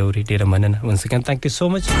لندن کې اوري ډیر مننه once again thank you so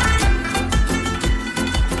much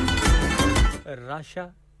راشا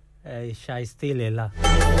شایسته لیلا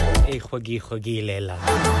ای خوږی لیلا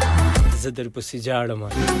زدر په سجاړه ما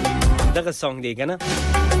دغه سونګ دی کنه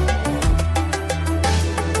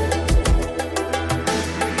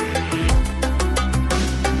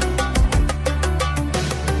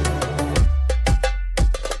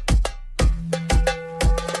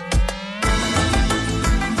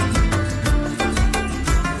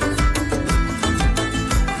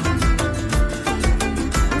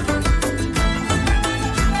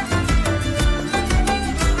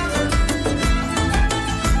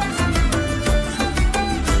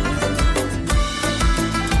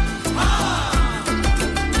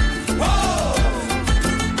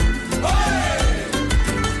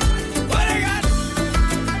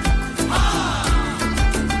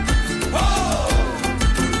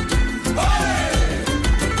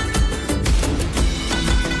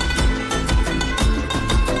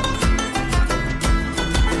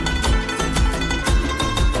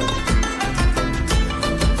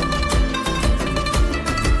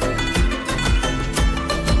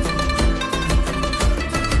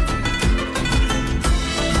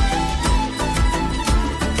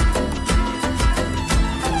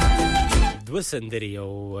سندري او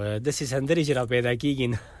د سي سندري چې را پیدا کیږي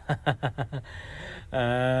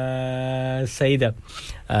سیده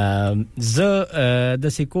ز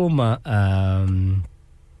د سکوما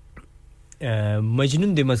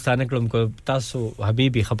مجنون د مستانه کلم کو تاسو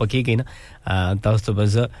حبيبي خپکیږي نه تاسو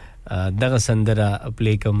بز دغه سندره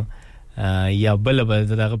پلی کوم یا بل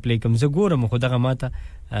دغه پلی کوم زه ګورم خو دغه ماته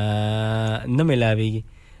نه ملاويږي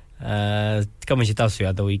کوم چې تاسو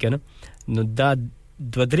یادوي کنه نو دا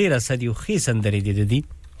دو درې راسدي خو سندري دي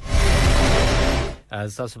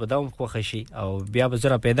تاسو به داوم خو خشي او بیا به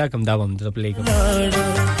زرا پیدا کوم داوم د پلی کوم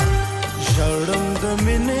ژړم د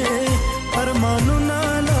مینې ارمانو نه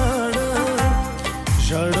لاړ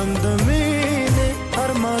ژړم د مینې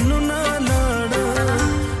ارمانو نه لاړ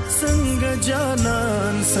څنګه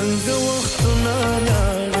جانان څنګه وخت نه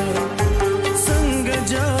لاړ څنګه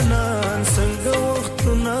جانان څنګه وخت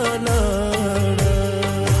نه لاړ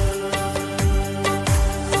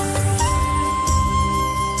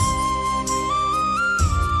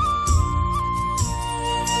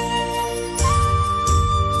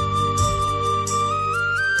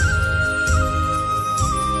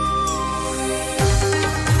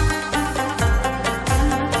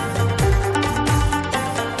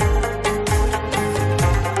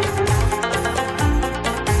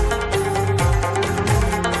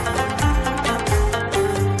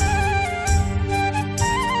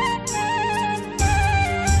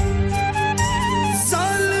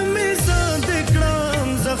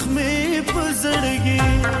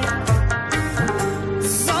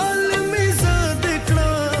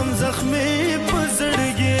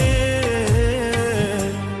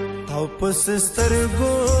پس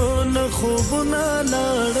سترګو نه خوب نه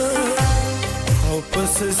لاړ او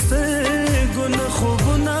پس سترګو نه خوب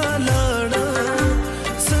نه لاړ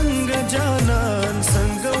څنګه جانان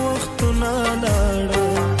څنګه وخت نه لاړ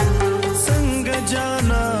څنګه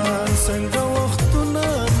جانان څنګه وخت نه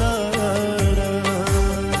لاړ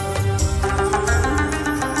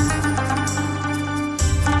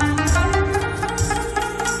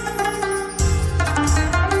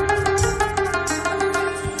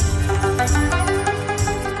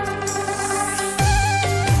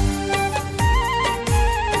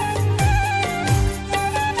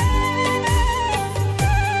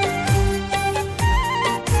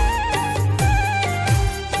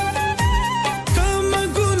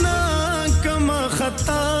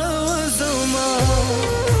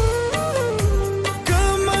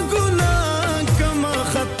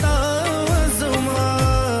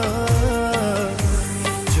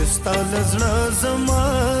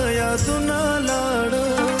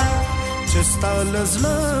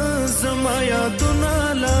لزلا زما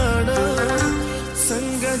یادونه لاړ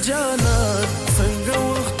څنګه جانان څنګه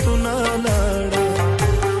وختونه لاړ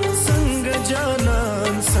څنګه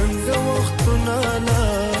جانان څنګه وختونه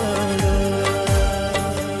لاړ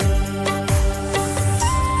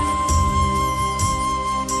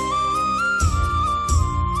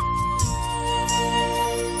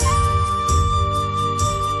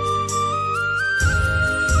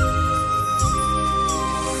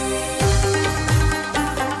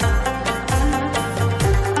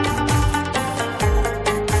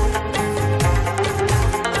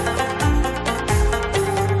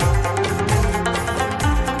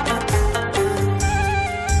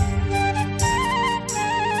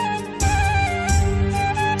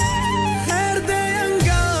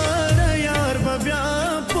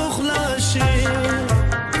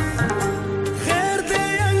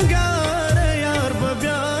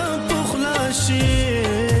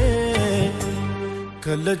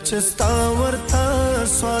कलचस्ता वर्ता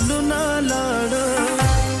स्वालुना लाड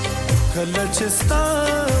कलचस्ता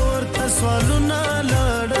वर्ता स्वालुना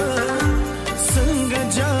लाड संग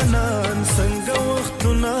जानान संग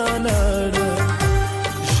वक्तुना लाड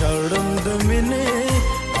शाडम दमिने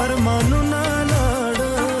अरमानुना लाड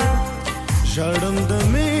शाडम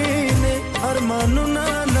दमिने अरमानुना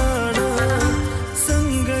लाड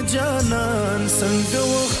संग जानान संग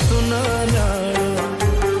वक्तुना लाड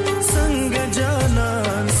संग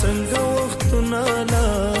जानान संग वक्तुना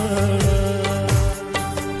लाड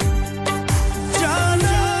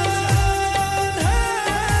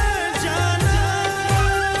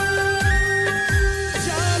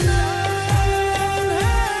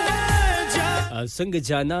संग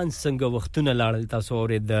जानان संग वختونه لاړل تاسو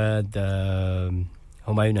اورید د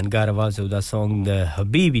همایون انګار आवाज او دا سونګ د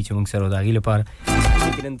حبیبی چې موږ سره دا غیله پر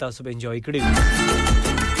لیکن تاسو به انجوای کړی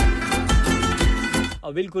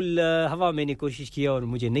और बिल्कुल हवा मैंने कोशिश की और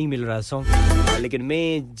मुझे नहीं मिल रहा सॉन्ग लेकिन मैं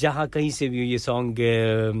जहां कहीं से भी ये सॉन्ग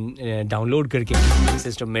डाउनलोड करके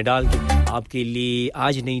सिस्टम में डाल के आपके लिए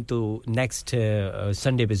आज नहीं तो नेक्स्ट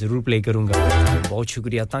संडे पे जरूर प्ले करूंगा बहुत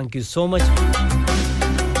शुक्रिया thank you so much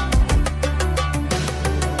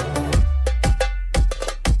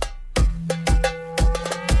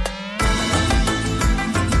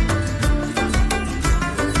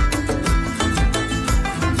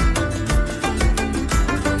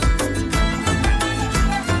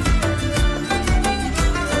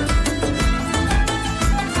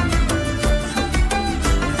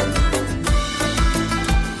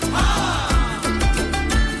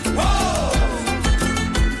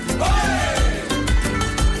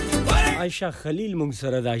عائشہ خلیل مونږ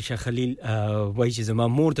سره د عائشہ خلیل وایي چې زما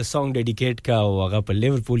مور ته سانګ ډیډیکیټ کا او هغه په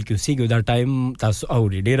لیورپول کې اوسېږي دا ټایم تاسو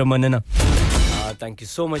اوري ډیره مننه thank you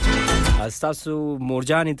so much تاسو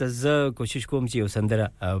مورجان ته زه کوشش کوم چې یو سندره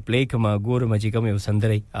پلی کوم ګورم چې کوم یو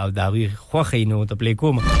سندره او دا وی خوخه نو ته پلی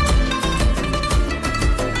کوم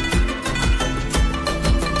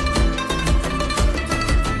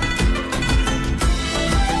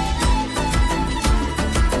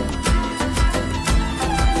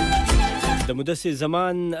مدثر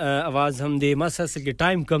زمان आवाज هم دې ما سره کې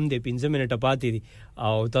ټایم کم دی 15 منټه پاتې دي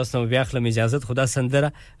او تاسو نو بیا خلم اجازه خدا سندره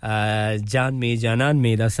جان می جانان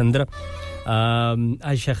می دا سندره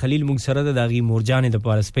عائشہ خلیل مونږ سره د اغي مورجان د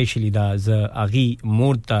پاره سپیشلی دا ز اغي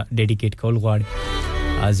مور ته ډیډیکیټ کول غواړي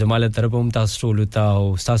زماله طرف هم تاسو ټول ته او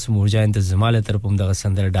تاسو مورجان ته زماله طرف هم د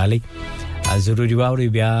سندره ډالي ضروري واوري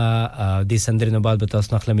بیا د سندره نه بعد به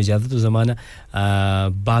تاسو خلم اجازه تو زمانہ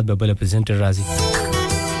بعد به بل پریزنټر راځي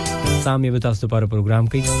سامي به تاسو لپاره پروګرام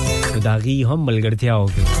کوي نو داغي هم ملګرتیا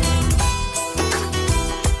وکړي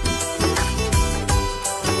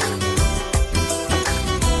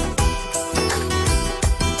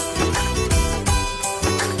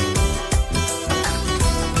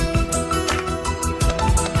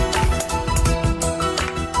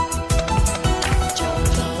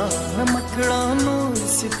नमकड़ानो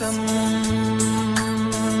सितम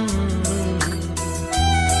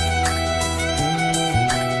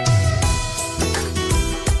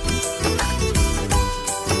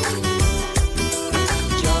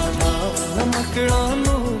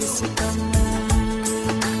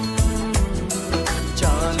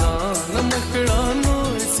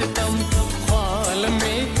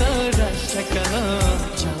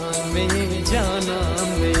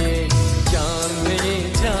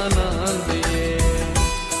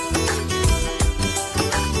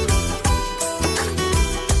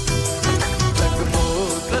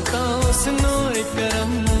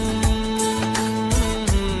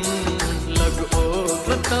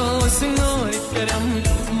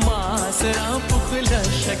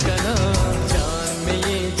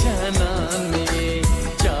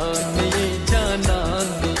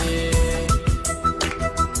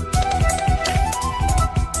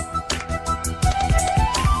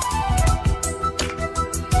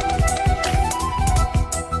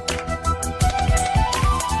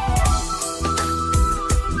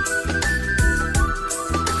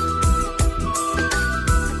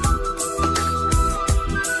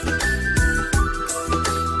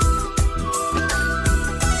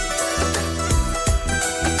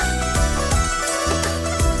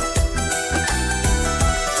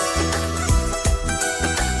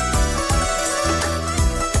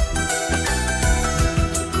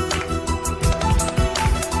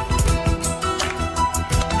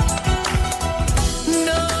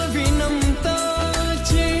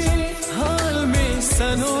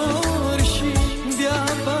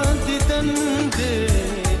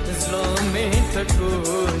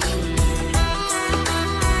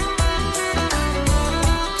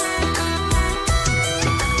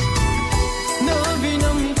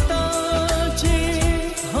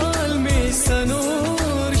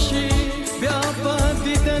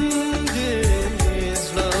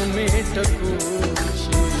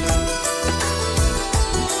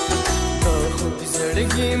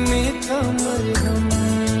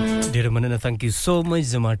ډیر مننه thank you so much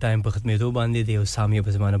زما ټایم په خدمتو باندې دی او سامي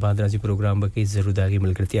په زمانه بعد راځي پروګرام به کې ضرور داغي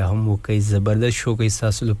ملګرتیا هم وکي زبردست شو کې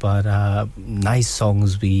تاسو لپاره نایس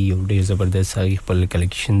سانګز وی او ډیر زبردست هغه خپل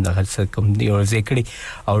کلیکشن د هر څه کم دی او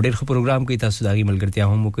ذکرې او ډیر خو پروګرام کې تاسو داغي ملګرتیا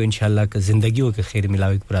هم وکي ان شاء الله که ژوندۍ او که خیر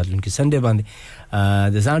ملاوي پراتلونکي سنډه باندې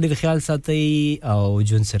د ځان ډیر خیال ساتي او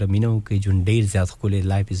جون سره مينو کې جون ډیر زیات خولې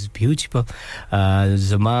لایف از بیوټیفل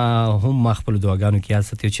زما هم مخبل دعاګانو کې خیال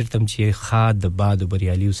ساتي چرتم چې خاد باد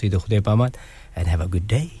بریالي اوسې د خدای پامان and have a good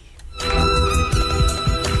day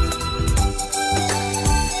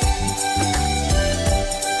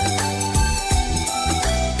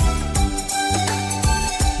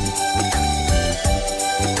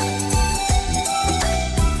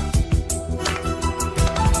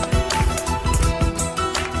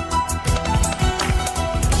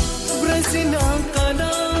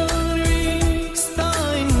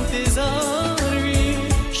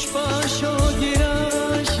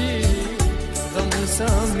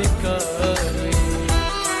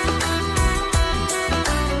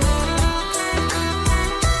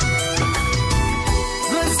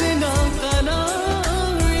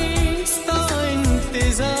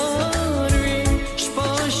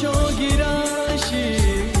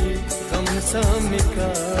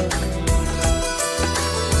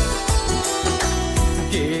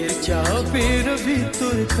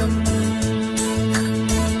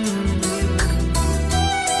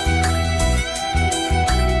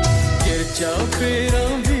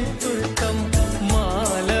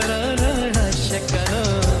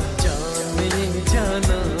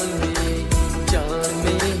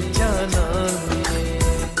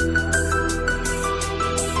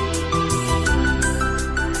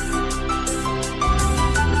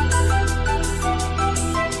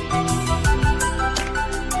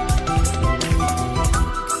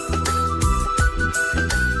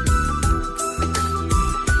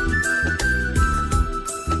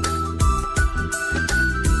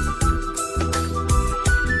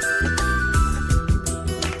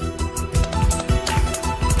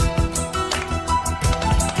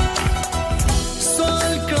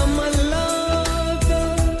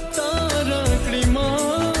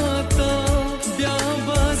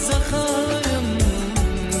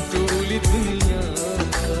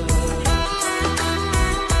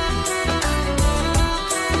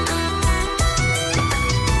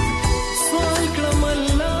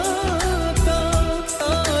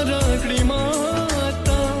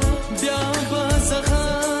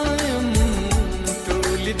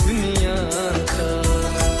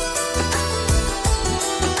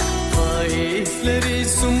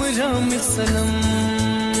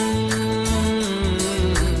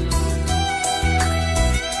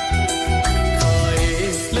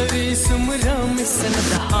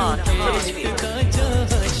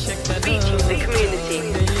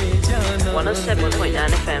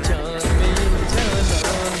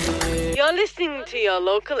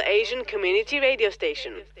Local Asian community radio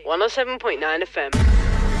station 107.9 FM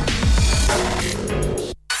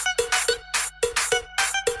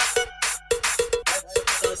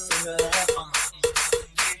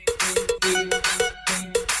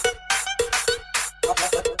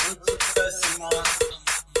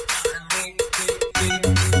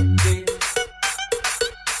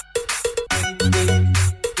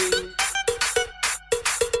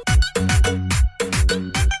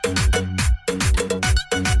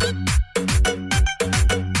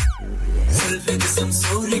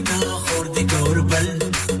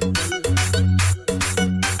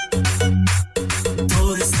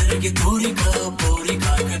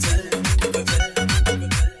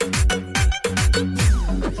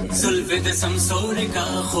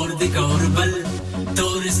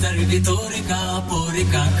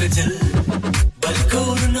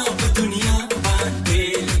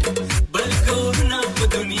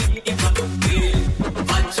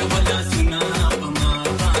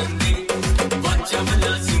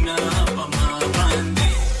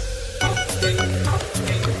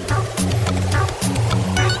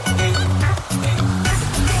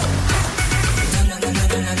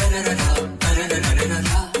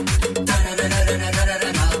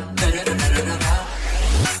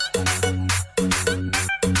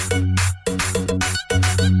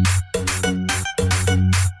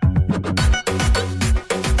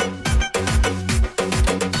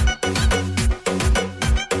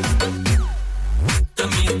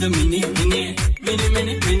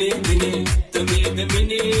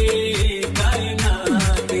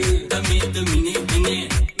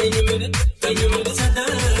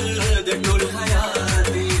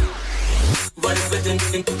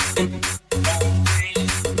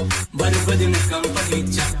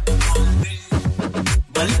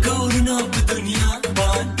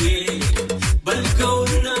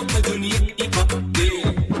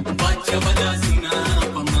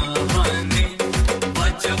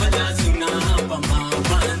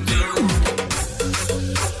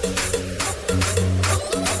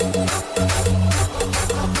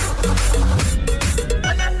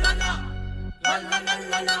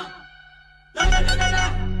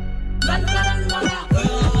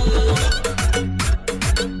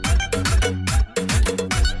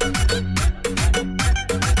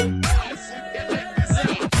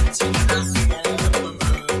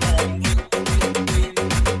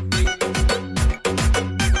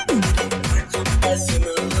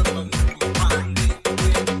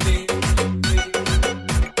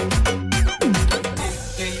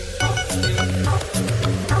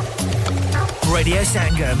Radio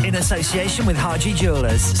Sangam in association with Haji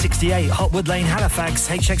Jewellers, 68 Hotwood Lane, Halifax,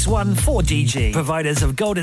 HX1 4DG. Providers of gold